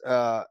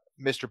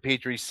Mr.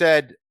 Petrie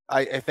said,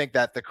 I think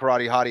that the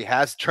karate hottie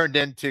has turned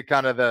into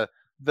kind of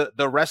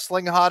the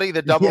wrestling hottie,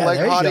 the double leg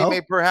hottie,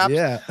 maybe perhaps.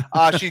 Yeah.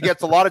 She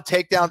gets a lot of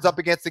takedowns up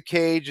against the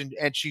cage,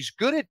 and she's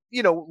good at,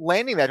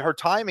 landing that. Her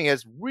timing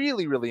has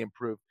really, really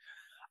improved.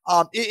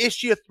 Is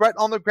she a threat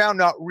on the ground?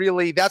 Not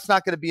really. That's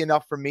not going to be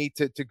enough for me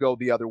to go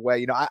the other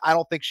way. I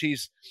don't think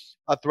she's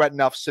a threat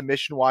enough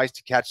submission-wise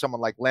to catch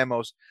someone like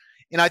Lemos.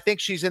 And I think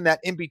she's in that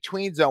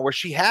in-between zone where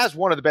she has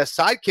one of the best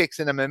sidekicks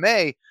in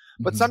MMA,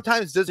 but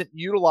sometimes doesn't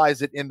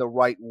utilize it in the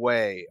right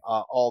way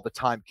all the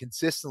time,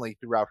 consistently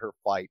throughout her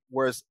fight.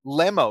 Whereas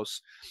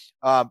Lemos,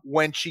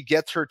 when she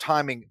gets her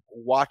timing,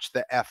 watch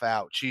the F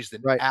out. She's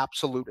an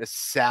absolute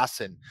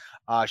assassin.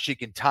 She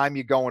can time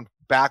you going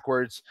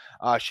backwards.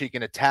 She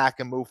can attack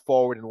and move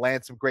forward and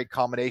land some great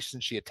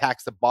combinations. She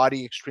attacks the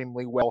body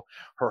extremely well.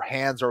 Her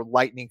hands are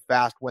lightning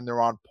fast when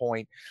they're on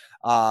point.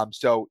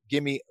 So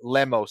give me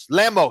Lemos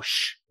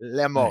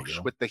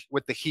with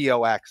the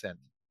Hio accent.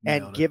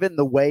 And given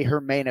the way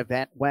her main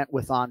event went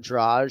with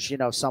Andrade,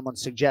 someone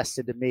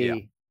suggested to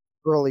me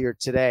earlier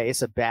today,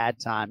 it's a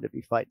bad time to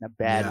be fighting a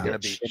bad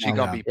bitch. She's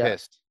gonna be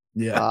pissed.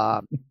 Yeah.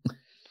 All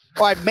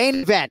right, main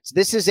event.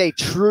 This is a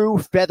true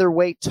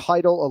featherweight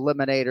title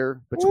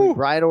eliminator between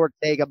Brian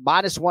Ortega,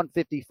 minus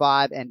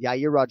 155, and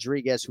Yair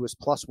Rodriguez, who is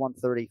plus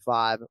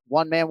 135.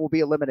 One man will be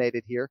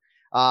eliminated here.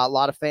 A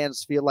lot of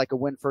fans feel like a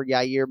win for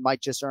Yair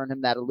might just earn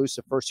him that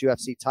elusive first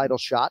UFC title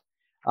shot.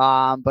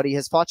 But he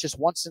has fought just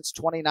once since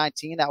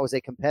 2019. That was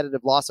a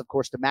competitive loss, of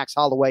course, to Max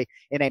Holloway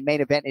in a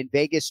main event in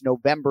Vegas,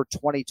 November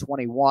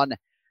 2021.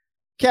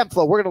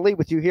 Kempflo, we're going to lead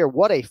with you here.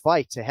 What a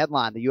fight to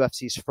headline the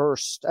UFC's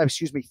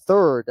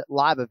third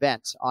live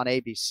event on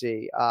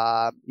ABC.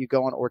 You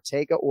going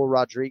Ortega or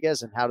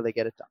Rodriguez, and how do they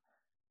get it done?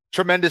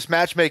 Tremendous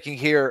matchmaking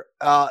here.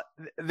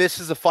 This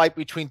is a fight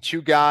between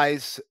two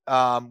guys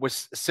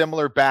with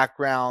similar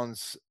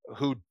backgrounds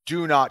who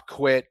do not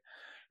quit,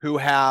 who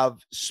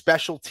have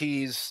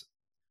specialties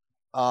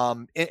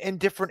in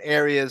different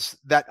areas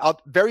that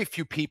very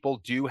few people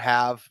do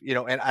have,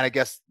 and I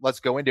guess let's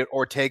go into it.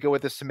 Ortega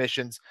with the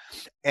submissions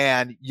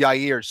and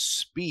Yair's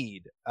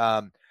speed.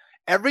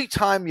 Every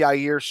time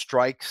Yair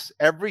strikes,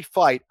 every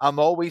fight, I'm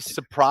always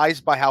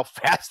surprised by how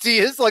fast he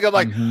is. Like, I'm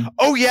like,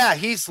 oh yeah,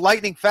 he's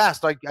lightning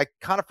fast. I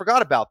kind of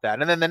forgot about that.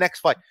 And then the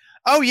next fight,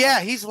 oh yeah,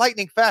 he's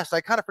lightning fast.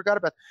 I kind of forgot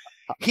about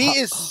that. He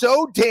is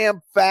so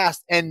damn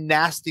fast and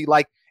nasty.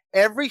 Like,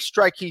 every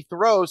strike he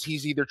throws,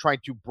 he's either trying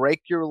to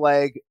break your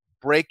leg,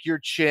 break your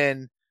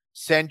chin,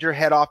 send your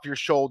head off your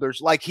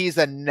shoulders. Like, he's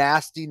a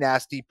nasty,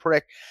 nasty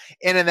prick.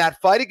 And in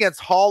that fight against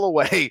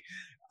Holloway,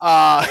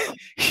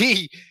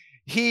 he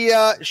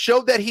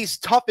showed that he's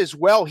tough as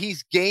well.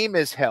 He's game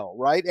as hell,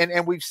 right?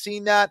 And we've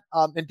seen that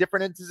in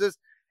different instances.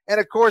 And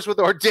of course, with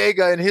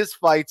Ortega in his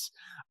fights,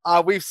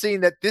 we've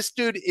seen that this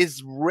dude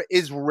is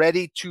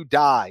ready to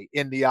die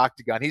in the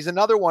octagon. He's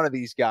another one of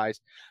these guys,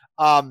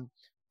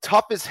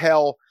 tough as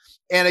hell.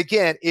 And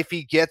again, if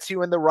he gets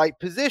you in the right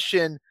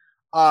position,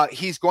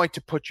 he's going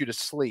to put you to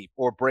sleep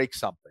or break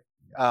something.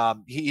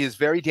 He is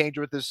very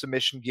dangerous with his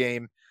submission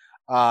game.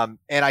 And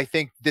I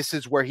think this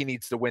is where he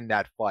needs to win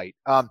that fight.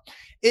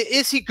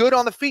 Is he good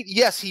on the feet?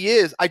 Yes, he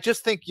is. I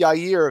just think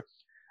Yair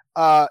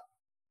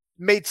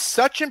made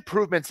such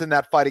improvements in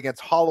that fight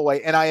against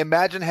Holloway, and I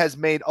imagine has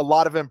made a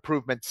lot of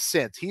improvements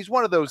since. He's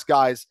one of those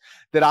guys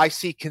that I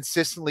see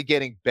consistently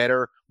getting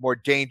better, more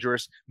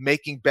dangerous,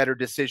 making better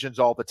decisions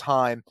all the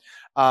time,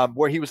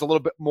 where he was a little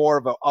bit more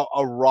of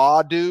a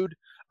raw dude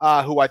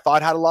who I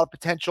thought had a lot of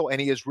potential, and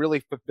he has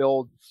really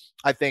fulfilled,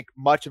 I think,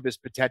 much of his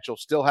potential.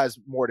 Still has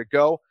more to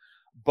go,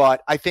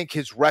 but I think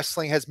his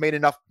wrestling has made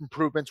enough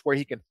improvements where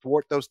he can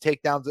thwart those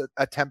takedowns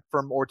attempt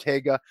from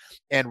Ortega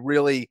and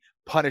really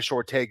punish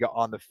Ortega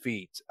on the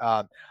feet.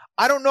 I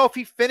don't know if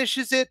he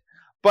finishes it,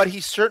 but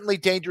he's certainly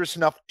dangerous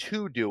enough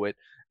to do it.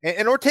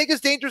 And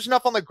Ortega's dangerous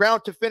enough on the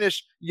ground to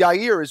finish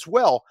Yair as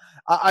well.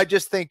 I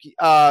just think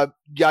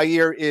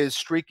Yair is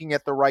streaking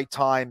at the right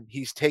time.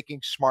 He's taking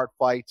smart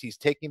fights. He's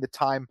taking the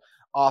time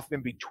off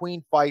in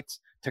between fights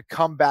to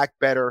come back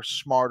better,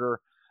 smarter.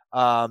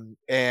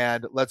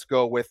 And let's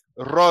go with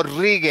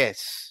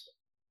Rodriguez.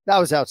 That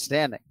was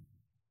outstanding.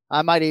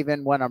 I might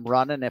even, when I'm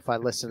running, if I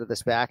listen to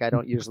this back, I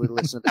don't usually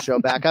listen to the show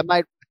back, I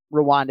might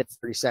rewind it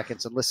 30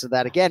 seconds and listen to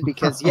that again,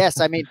 because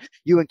yes, I mean,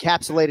 you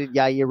encapsulated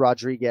Yair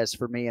Rodriguez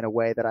for me in a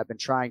way that I've been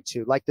trying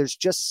to. Like, there's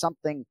just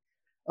something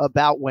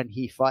about when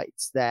he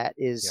fights that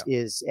is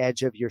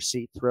edge of your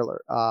seat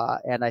thriller.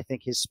 And I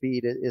think his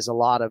speed is a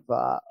lot of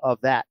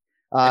that.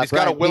 And he's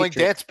got a willing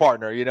dance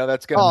partner,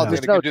 that's going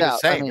to do the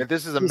same. I mean,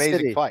 this is an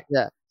amazing fight.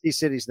 Yeah,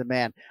 T-City's the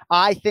man.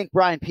 I think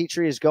Brian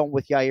Petrie is going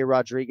with Yair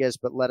Rodriguez,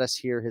 but let us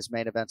hear his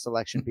main event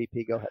selection.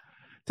 BP, go ahead.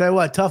 Tell you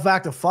what, tough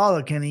act to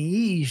follow,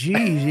 Kenny.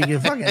 Jeez, you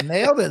fucking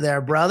nailed it there,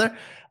 brother.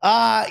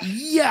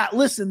 Yeah,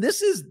 listen,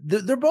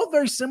 they're both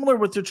very similar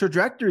with their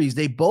trajectories.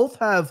 They both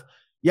have,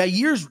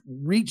 Yair's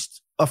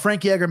reached a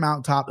Frankie Edgar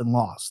mountaintop and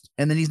lost.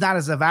 And then he's not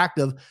as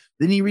active.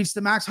 Then he reached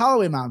the Max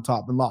Holloway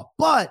mountaintop and lost.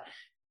 But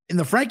in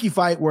the Frankie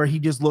fight where he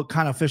just looked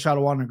kind of fish out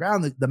of water on the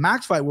ground, the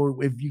Max fight where,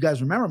 if you guys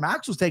remember,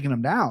 Max was taking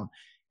him down.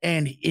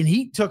 And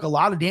he took a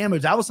lot of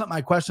damage. That was something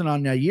I questioned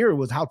on Yair,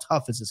 was how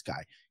tough is this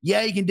guy?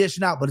 Yeah, he can dish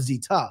it out, but is he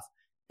tough?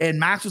 And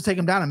Max was taking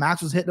him down, and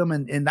Max was hitting him,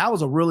 and that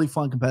was a really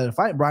fun competitive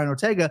fight. And Brian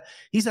Ortega,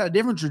 he's had a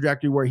different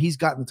trajectory where he's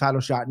gotten the title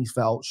shot and he's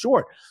fell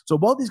short. So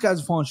both these guys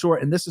have fallen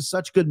short, and this is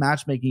such good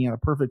matchmaking at a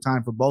perfect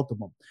time for both of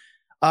them.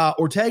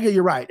 Ortega,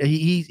 you're right.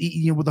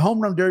 He with the home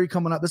run derby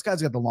coming up, this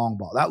guy's got the long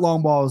ball. That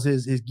long ball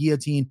is his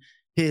guillotine,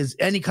 his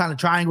any kind of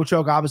triangle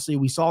choke. Obviously,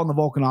 we saw in the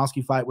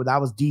Volkanovski fight where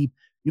that was deep.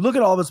 You look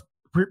at all of his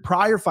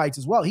prior fights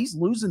as well. He's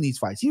losing these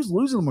fights. He was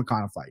losing the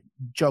McConnell fight,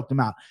 choked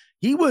him out.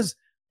 He was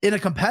in a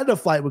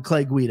competitive fight with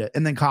Clay Guida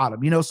and then caught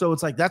him, so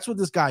it's like, that's what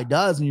this guy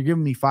does. And you're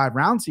giving me 5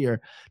 rounds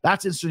here.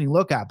 That's interesting to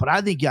look at. But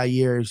I think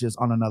Yair is just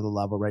on another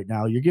level right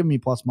now. You're giving me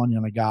plus money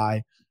on a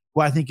guy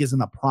who I think is in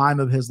the prime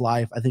of his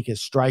life. I think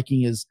his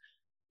striking is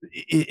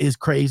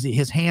crazy.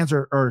 His hands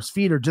or his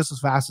feet are just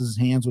as fast as his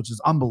hands, which is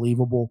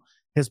unbelievable.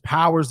 His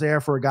power's there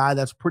for a guy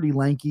that's pretty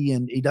lanky,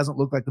 and he doesn't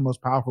look like the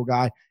most powerful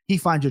guy. He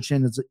finds your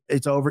chin,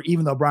 it's over,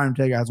 even though Brian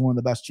Ortega has one of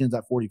the best chins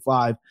at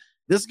 45.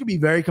 This could be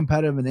very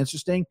competitive and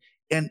interesting.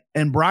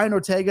 And Brian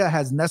Ortega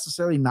has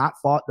necessarily not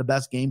fought the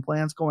best game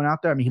plans going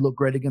out there. I mean, he looked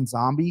great against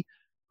Zombie.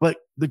 But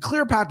the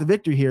clear path to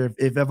victory here,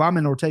 if I'm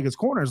in Ortega's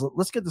corner, is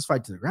let's get this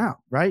fight to the ground,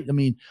 right? I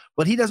mean,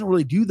 but he doesn't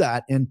really do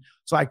that. And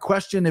so I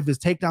question if his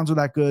takedowns are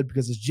that good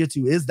because his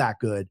jiu-jitsu is that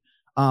good.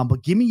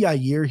 But give me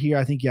Yair here.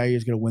 I think Yair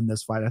is going to win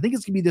this fight. I think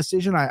it's going to be a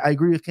decision. I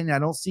agree with Kenya. I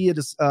don't see it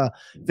as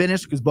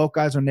finished because both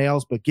guys are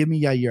nails, but give me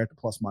Yair at the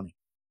plus money.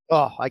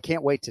 Oh, I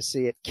can't wait to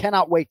see it.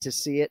 Cannot wait to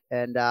see it.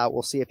 And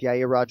we'll see if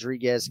Yair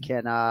Rodriguez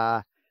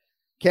can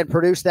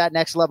produce that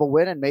next level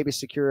win and maybe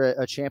secure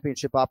a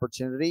championship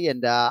opportunity.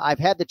 And I've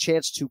had the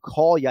chance to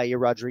call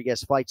Yair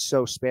Rodriguez fights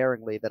so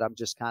sparingly that I'm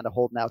just kind of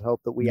holding out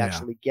hope that we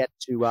actually get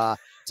to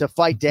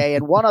fight day.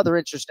 And one other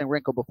interesting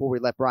wrinkle before we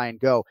let Brian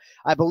go,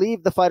 I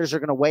believe the fighters are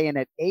going to weigh in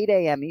at 8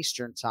 a.m.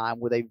 Eastern time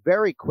with a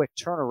very quick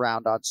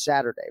turnaround on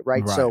Saturday,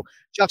 right? So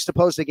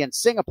juxtaposed against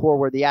Singapore,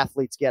 where the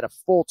athletes get a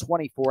full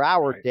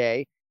 24-hour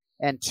day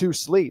and 2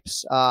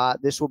 sleeps.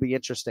 This will be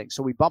interesting.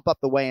 So we bump up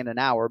the weigh in an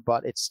hour,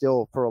 but it's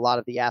still, for a lot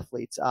of the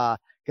athletes,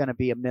 going to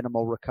be a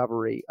minimal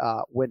recovery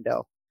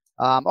window.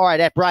 All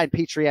right, at Brian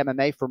Petrie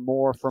MMA for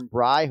more from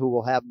Bri, who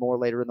will have more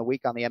later in the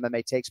week on the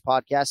MMA Takes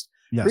podcast.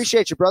 Yes.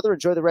 Appreciate you, brother.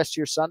 Enjoy the rest of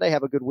your Sunday.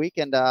 Have a good week,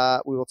 and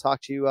we will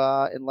talk to you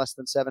in less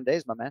than 7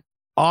 days, my man.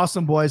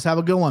 Awesome, boys. Have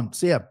a good one.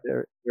 See ya.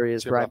 There he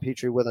is, Brian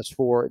Petrie, with us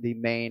for the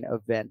main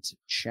event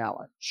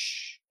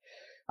challenge.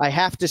 I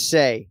have to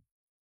say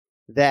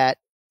that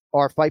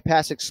our Fight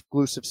Pass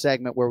exclusive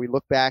segment where we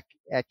look back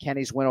at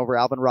Kenny's win over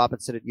Alvin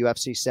Robinson at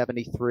UFC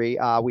 73.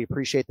 We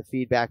appreciate the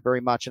feedback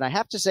very much. And I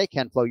have to say,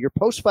 Ken Flo, your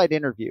post-fight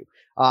interview,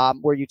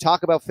 where you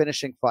talk about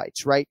finishing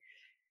fights, right?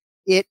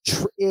 It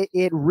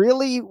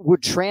really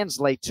would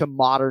translate to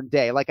modern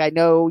day. Like, I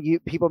know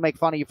people make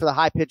fun of you for the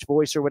high-pitched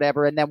voice or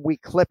whatever, and then we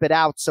clip it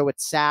out so it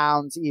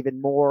sounds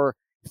even more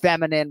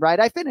feminine, right?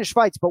 I finish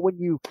fights, but when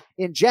you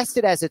ingest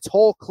it as its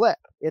whole clip,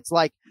 it's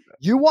like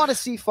You want to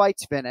see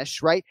fights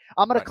finish, right?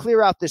 I'm going to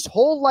clear out this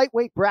whole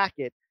lightweight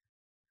bracket,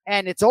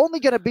 and it's only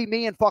going to be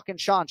me and fucking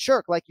Sean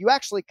Shirk. Like, you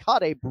actually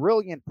cut a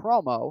brilliant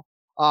promo,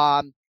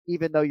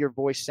 even though your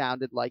voice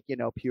sounded like,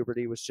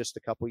 puberty was just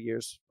a couple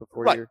years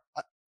before Right.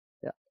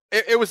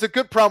 It was a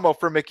good promo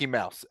for Mickey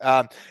Mouse.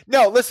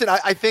 No, listen,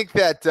 I think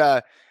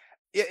that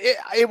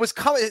it was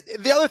coming.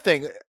 The other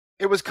thing,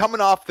 it was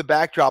coming off the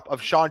backdrop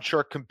of Sean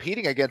Shirk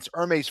competing against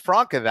Hermes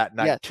Franca that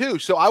night too.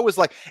 So I was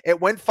like, it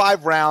went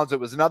 5 rounds. It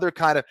was another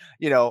kind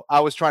of, I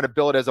was trying to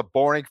bill it as a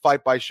boring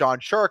fight by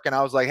Sean Shirk, and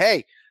I was like,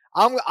 hey,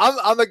 I'm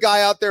the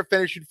guy out there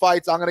finishing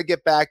fights. I'm gonna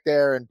get back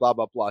there and blah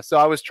blah blah. So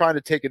I was trying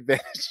to take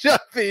advantage of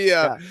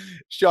the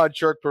Sean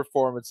Shirk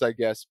performance, I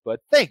guess.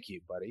 But thank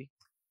you, buddy.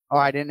 All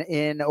right,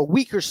 in a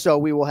week or so,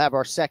 we will have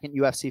our second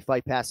UFC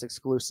Fight Pass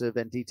exclusive,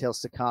 and details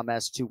to come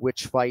as to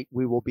which fight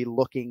we will be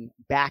looking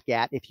back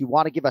at. If you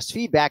want to give us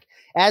feedback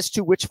as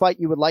to which fight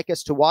you would like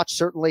us to watch,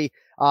 certainly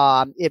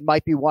it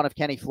might be one of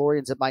Kenny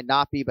Florian's, it might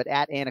not be, but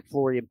at Anik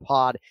Florian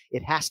Pod,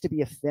 it has to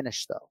be a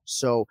finish, though.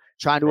 So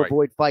trying to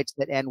avoid fights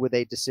that end with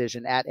a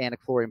decision at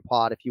Anik Florian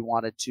Pod if you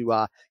wanted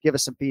to give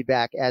us some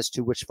feedback as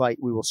to which fight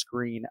we will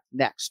screen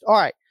next. All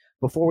right,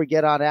 before we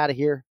get on out of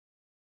here,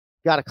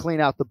 got to clean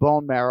out the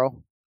bone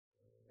marrow.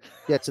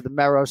 Get to the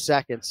marrow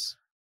seconds.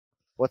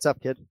 What's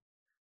up, kid?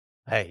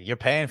 Hey, you're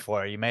paying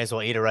for it. You may as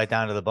well eat it right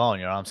down to the bone.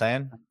 You know what I'm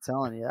saying? I'm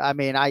telling you. I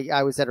mean,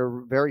 I was at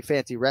a very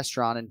fancy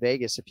restaurant in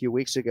Vegas a few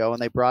weeks ago,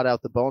 and they brought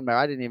out the bone marrow.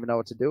 I didn't even know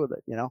what to do with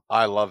it,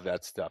 I love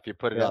that stuff. You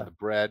put it on the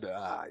bread.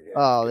 There you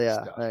go.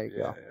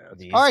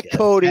 Yeah. All right,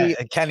 Cody.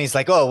 Kenny's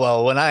like, oh,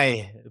 well, when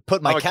I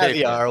put my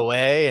caviar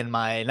away in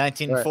my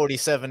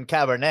 1947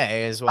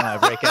 Cabernet is when I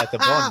break out the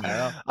bone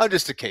marrow. I'm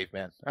just a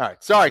caveman. All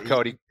right. Sorry,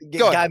 Cody.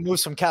 Guy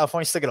moves from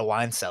California, still got a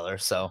wine cellar.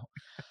 So,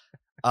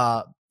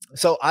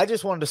 so I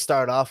just wanted to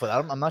start off with,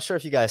 I'm not sure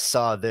if you guys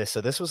saw this.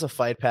 So this was a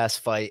Fight Pass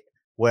fight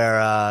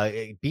where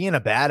being a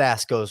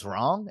badass goes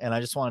wrong. And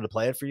I just wanted to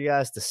play it for you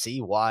guys to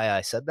see why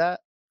I said that.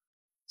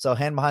 So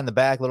hand behind the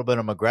back, a little bit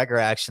of McGregor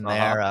action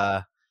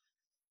there.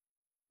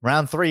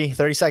 Round 3,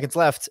 30 seconds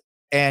left,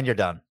 and you're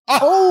done.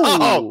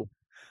 Oh!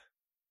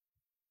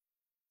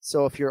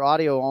 So if you're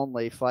audio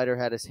only, fighter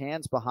had his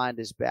hands behind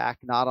his back,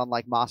 not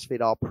unlike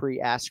Masvidal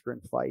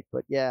pre-Askren fight,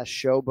 but yeah,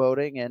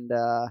 showboating and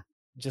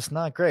just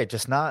not great.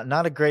 Just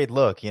not a great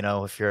look,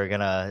 if you're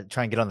gonna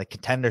try and get on the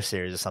Contender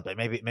Series or something.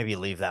 Maybe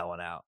leave that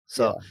one out.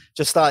 So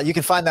just thought you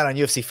can find that on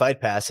UFC Fight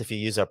Pass if you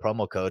use our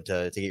promo code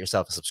to get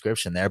yourself a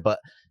subscription there. But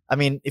I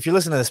mean, if you're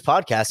listening to this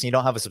podcast and you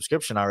don't have a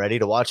subscription already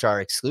to watch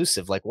our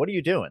exclusive, like, what are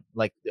you doing?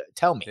 Like,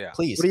 tell me,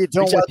 please. What are you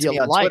doing with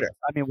your life?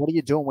 I mean, what are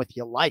you doing with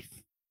your life?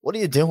 What are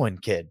you doing,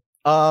 kid?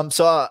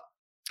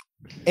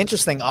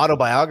 Interesting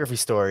autobiography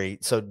story.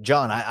 So,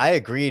 John, I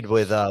agreed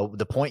with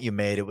the point you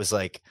made. It was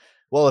like,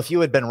 well, if you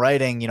had been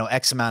writing,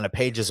 X amount of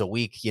pages a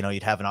week,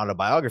 you'd have an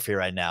autobiography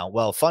right now.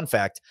 Well, fun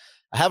fact,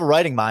 I have a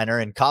writing minor.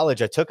 In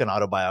college, I took an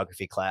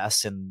autobiography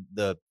class, and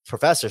the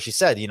professor, she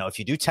said, if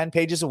you do 10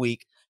 pages a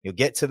week, you'll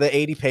get to the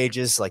 80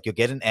 pages, like you'll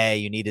get an A.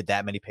 You needed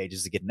that many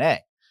pages to get an A.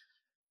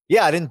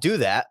 Yeah, I didn't do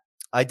that.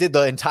 I did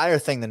the entire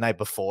thing the night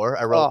before.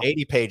 I wrote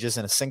 80 pages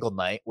in a single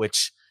night,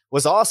 which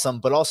was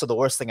awesome, but also the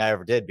worst thing I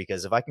ever did,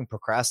 because if I can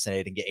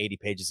procrastinate and get 80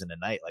 pages in a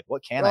night, like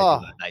what can I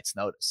do at a night's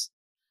notice?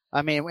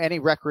 I mean, any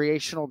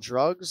recreational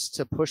drugs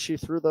to push you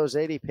through those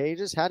 80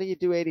 pages? How do you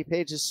do 80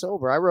 pages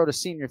sober? I wrote a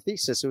senior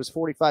thesis. It was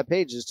 45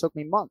 pages. It took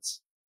me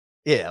months.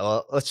 Yeah,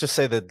 well, let's just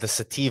say that the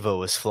sativa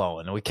was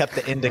flowing, and we kept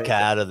the indica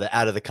out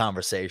of the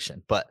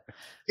conversation. But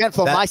again,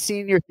 for my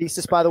senior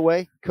thesis, by the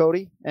way,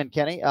 Cody and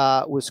Kenny,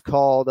 was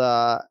called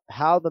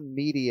 "How the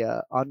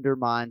Media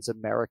Undermines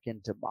American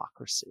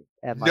Democracy."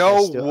 And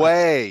no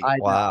way!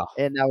 Wow!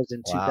 And that was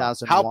in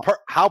 2001.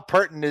 How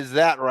pertinent is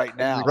that right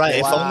now? Right.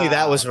 If only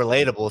that was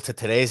relatable to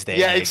today's day.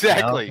 Yeah,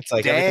 exactly. It's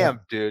like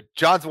damn, dude.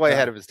 John's way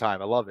ahead of his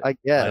time. I love it. I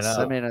guess.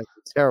 I mean, a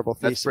terrible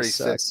thesis. That's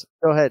pretty sick.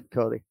 Go ahead,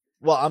 Cody.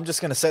 Well, I'm just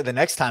going to say the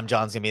next time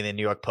John's going to be in the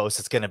New York Post,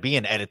 it's going to be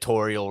an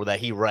editorial that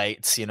he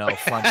writes,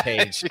 front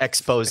page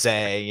expose,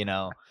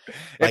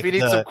 If you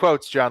need some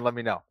quotes, John, let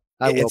me know.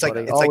 It's like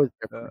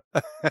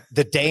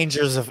the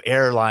dangers of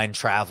airline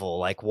travel,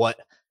 like what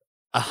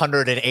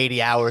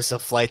 180 hours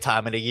of flight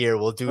time in a year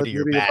will do to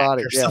your back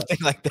body, or something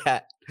like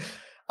that.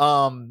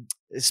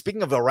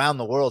 Speaking of around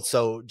the world,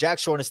 so Jack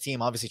Shore and his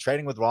team obviously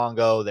trading with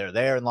Longo. They're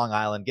there in Long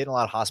Island, getting a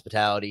lot of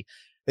hospitality.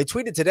 They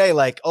tweeted today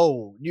like,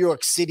 oh, New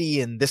York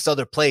City and this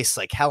other place,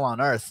 like hell on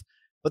earth.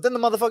 But then the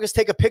motherfuckers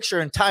take a picture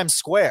in Times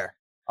Square.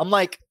 I'm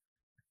like,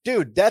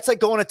 dude, that's like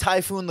going to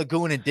Typhoon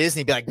Lagoon in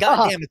Disney. Be like,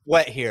 God damn, it's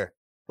wet here.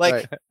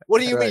 Like,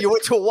 what do you mean? You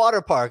went to a water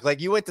park.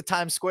 Like, you went to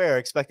Times Square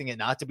expecting it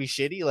not to be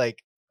shitty.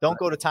 Like, don't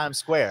go to Times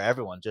Square.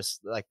 Everyone,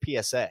 just like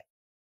PSA.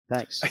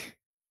 Thanks.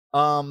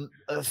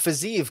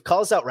 Fazeev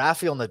calls out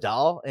Rafael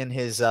Nadal in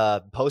his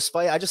post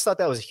fight. I just thought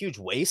that was a huge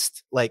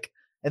waste. Like,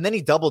 and then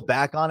he doubled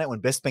back on it when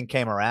Bisping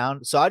came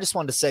around. So I just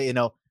wanted to say,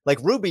 like,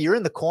 Ruby, you're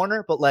in the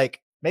corner, but like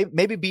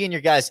maybe be in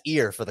your guy's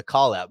ear for the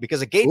call out,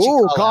 because a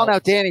Gaethje calling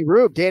out Danny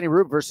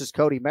Rube versus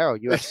Cody Merrow,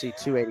 UFC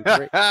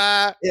 283.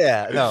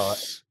 Yeah, no.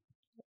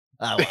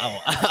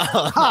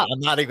 I'm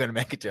not even going to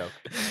make a joke.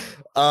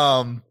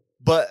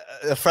 But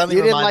a friendly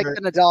you reminder.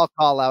 didn't like the Nadal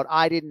call out.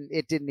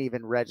 It didn't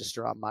even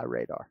register on my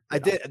radar. I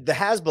did. The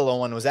Hasbulla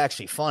one was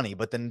actually funny,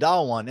 but the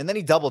Nadal one, and then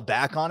he doubled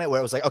back on it where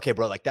it was like, okay,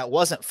 bro, like that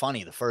wasn't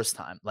funny the first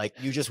time. Like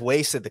you just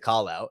wasted the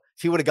call out.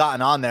 If he would have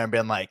gotten on there and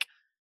been like,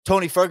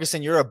 Tony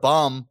Ferguson, you're a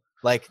bum.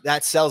 Like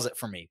that sells it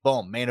for me.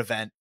 Boom. Main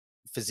event,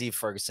 Fiziev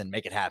Ferguson,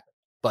 make it happen.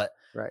 But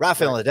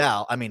Rafael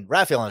Nadal, would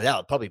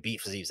probably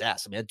beat Fiziev's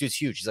ass. I mean, that dude's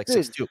huge. He's like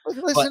 6'2".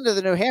 Listen to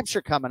the New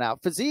Hampshire coming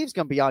out. Fiziev's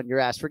going to be on your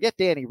ass. Forget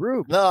Danny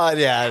Rube. No.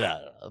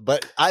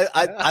 But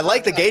I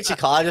like the Gaethje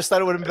call. I just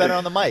thought it would have been better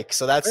on the mic.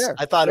 So that's fair,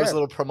 I thought it was a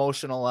little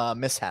promotional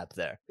mishap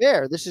there.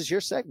 There, this is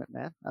your segment,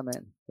 man. I'm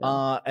in.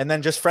 Yeah. And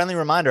then just friendly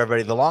reminder,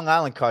 everybody, the Long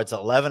Island card's at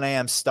 11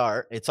 a.m.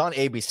 start. It's on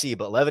ABC,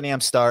 but 11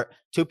 a.m. start,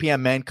 2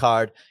 p.m. main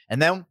card,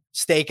 and then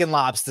Steak and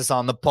Lobsters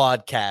on the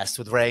podcast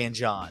with Ray and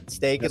John.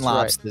 Steak and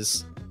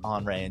Lobsters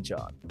on Ray and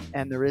John.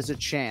 And there is a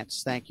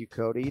chance, thank you,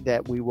 Cody,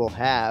 that we will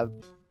have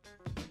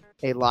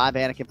a live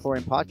Anik and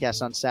Florian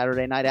podcast on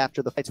Saturday night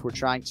after the fights. We're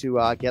trying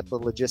to get the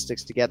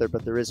logistics together,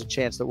 but there is a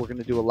chance that we're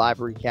going to do a live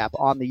recap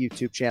on the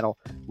YouTube channel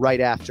right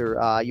after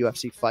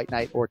UFC Fight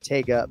Night,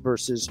 Ortega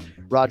versus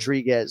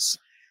Rodriguez.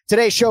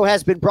 Today's show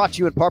has been brought to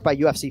you in part by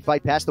UFC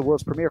Fight Pass, the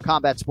world's premier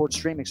combat sports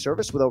streaming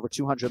service with over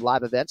 200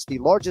 live events, the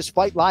largest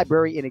fight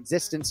library in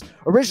existence,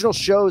 original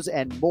shows,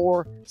 and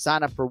more.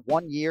 Sign up for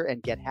 1 year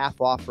and get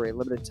half off for a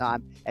limited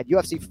time at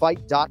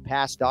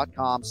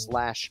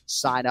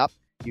ufcfight.pass.com/sign up.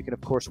 You can,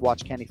 of course,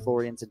 watch Kenny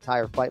Florian's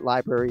entire fight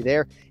library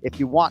there. If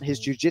you want his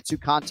jiu-jitsu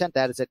content,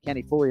 that is at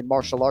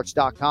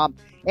kennyflorianmartialarts.com.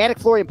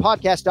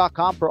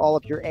 AnikFlorianPodcast.com for all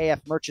of your AF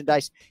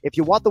merchandise. If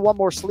you want the One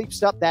More Sleep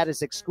stuff, that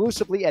is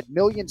exclusively at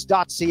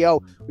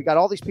Millions.co. We got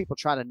all these people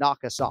trying to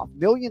knock us off.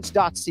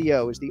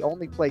 Millions.co is the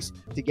only place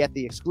to get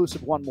the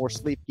exclusive One More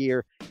Sleep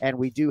gear, and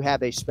we do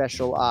have a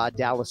special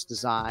Dallas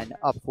design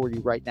up for you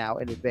right now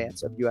in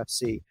advance of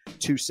UFC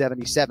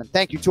 277.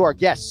 Thank you to our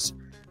guests,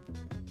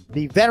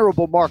 the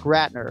venerable Marc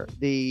Ratner,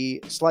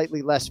 the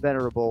slightly less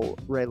venerable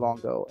Ray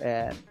Longo,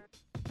 and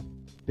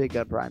Big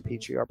Gun Brian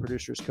Petrie, our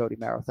producers, Cody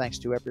Marrow. Thanks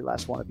to every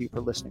last one of you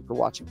for listening, for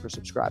watching, for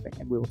subscribing.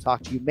 And we will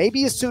talk to you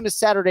maybe as soon as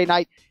Saturday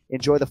night.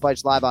 Enjoy the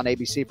fights live on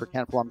ABC. For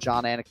Ken Flum,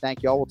 John Anik,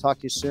 thank you all. We'll talk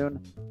to you soon.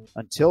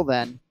 Until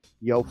then,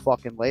 yo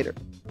fucking later.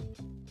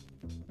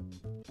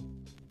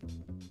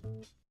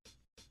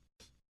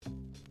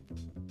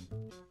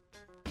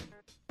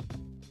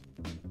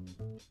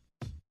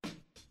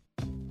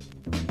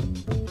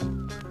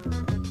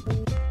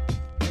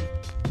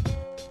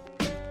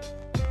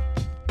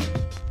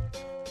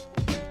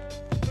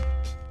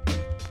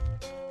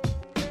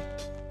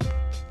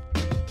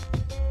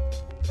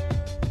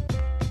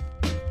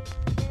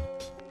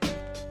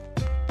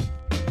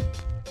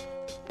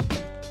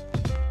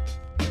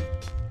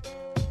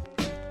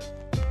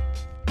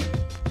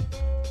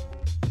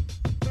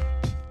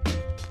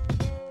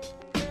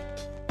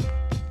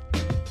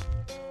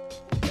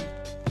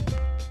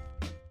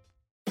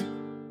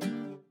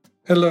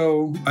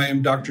 Hello, I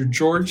am Dr.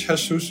 George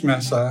Jesus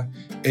Mesa,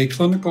 a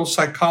clinical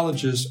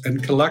psychologist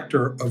and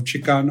collector of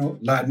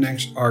Chicano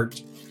Latinx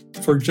art.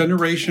 For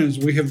generations,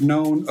 we have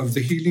known of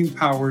the healing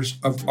powers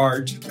of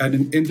art at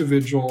an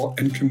individual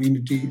and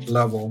community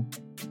level.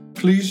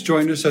 Please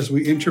join us as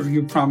we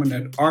interview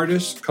prominent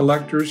artists,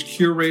 collectors,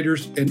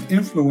 curators, and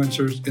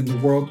influencers in the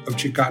world of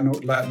Chicano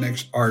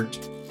Latinx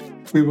art.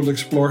 We will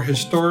explore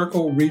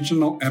historical,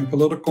 regional, and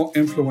political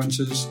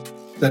influences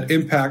that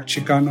impact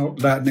Chicano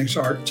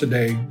Latinx art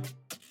today.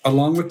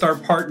 Along with our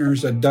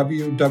partners at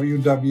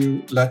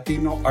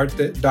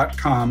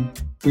www.latinoarte.com,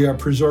 we are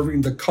preserving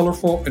the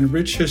colorful and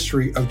rich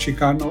history of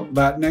Chicano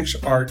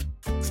Latinx art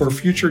for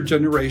future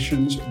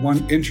generations,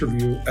 one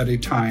interview at a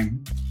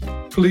time.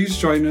 Please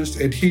join us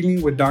at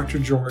Healing with Dr.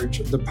 George,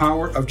 the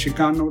power of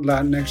Chicano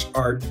Latinx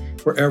art,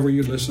 wherever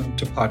you listen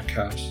to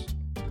podcasts.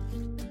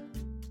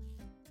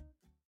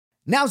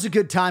 Now's a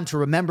good time to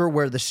remember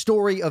where the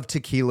story of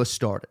tequila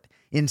started.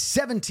 In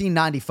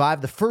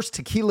 1795, the first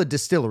tequila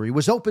distillery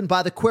was opened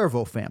by the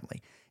Cuervo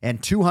family,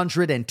 and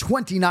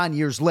 229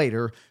 years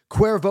later,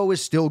 Cuervo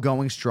is still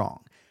going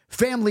strong.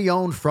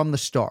 Family-owned from the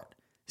start.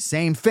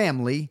 Same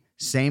family,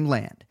 same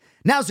land.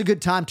 Now's a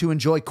good time to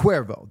enjoy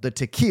Cuervo, the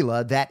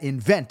tequila that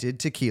invented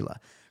tequila.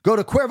 Go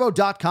to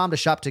Cuervo.com to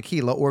shop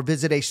tequila or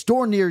visit a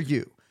store near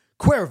you.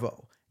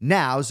 Cuervo,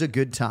 now's a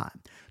good time.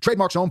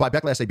 Trademarks owned by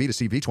Beckless AB to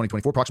CV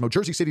 2024, Proximo,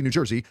 Jersey City, New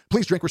Jersey.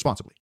 Please drink responsibly.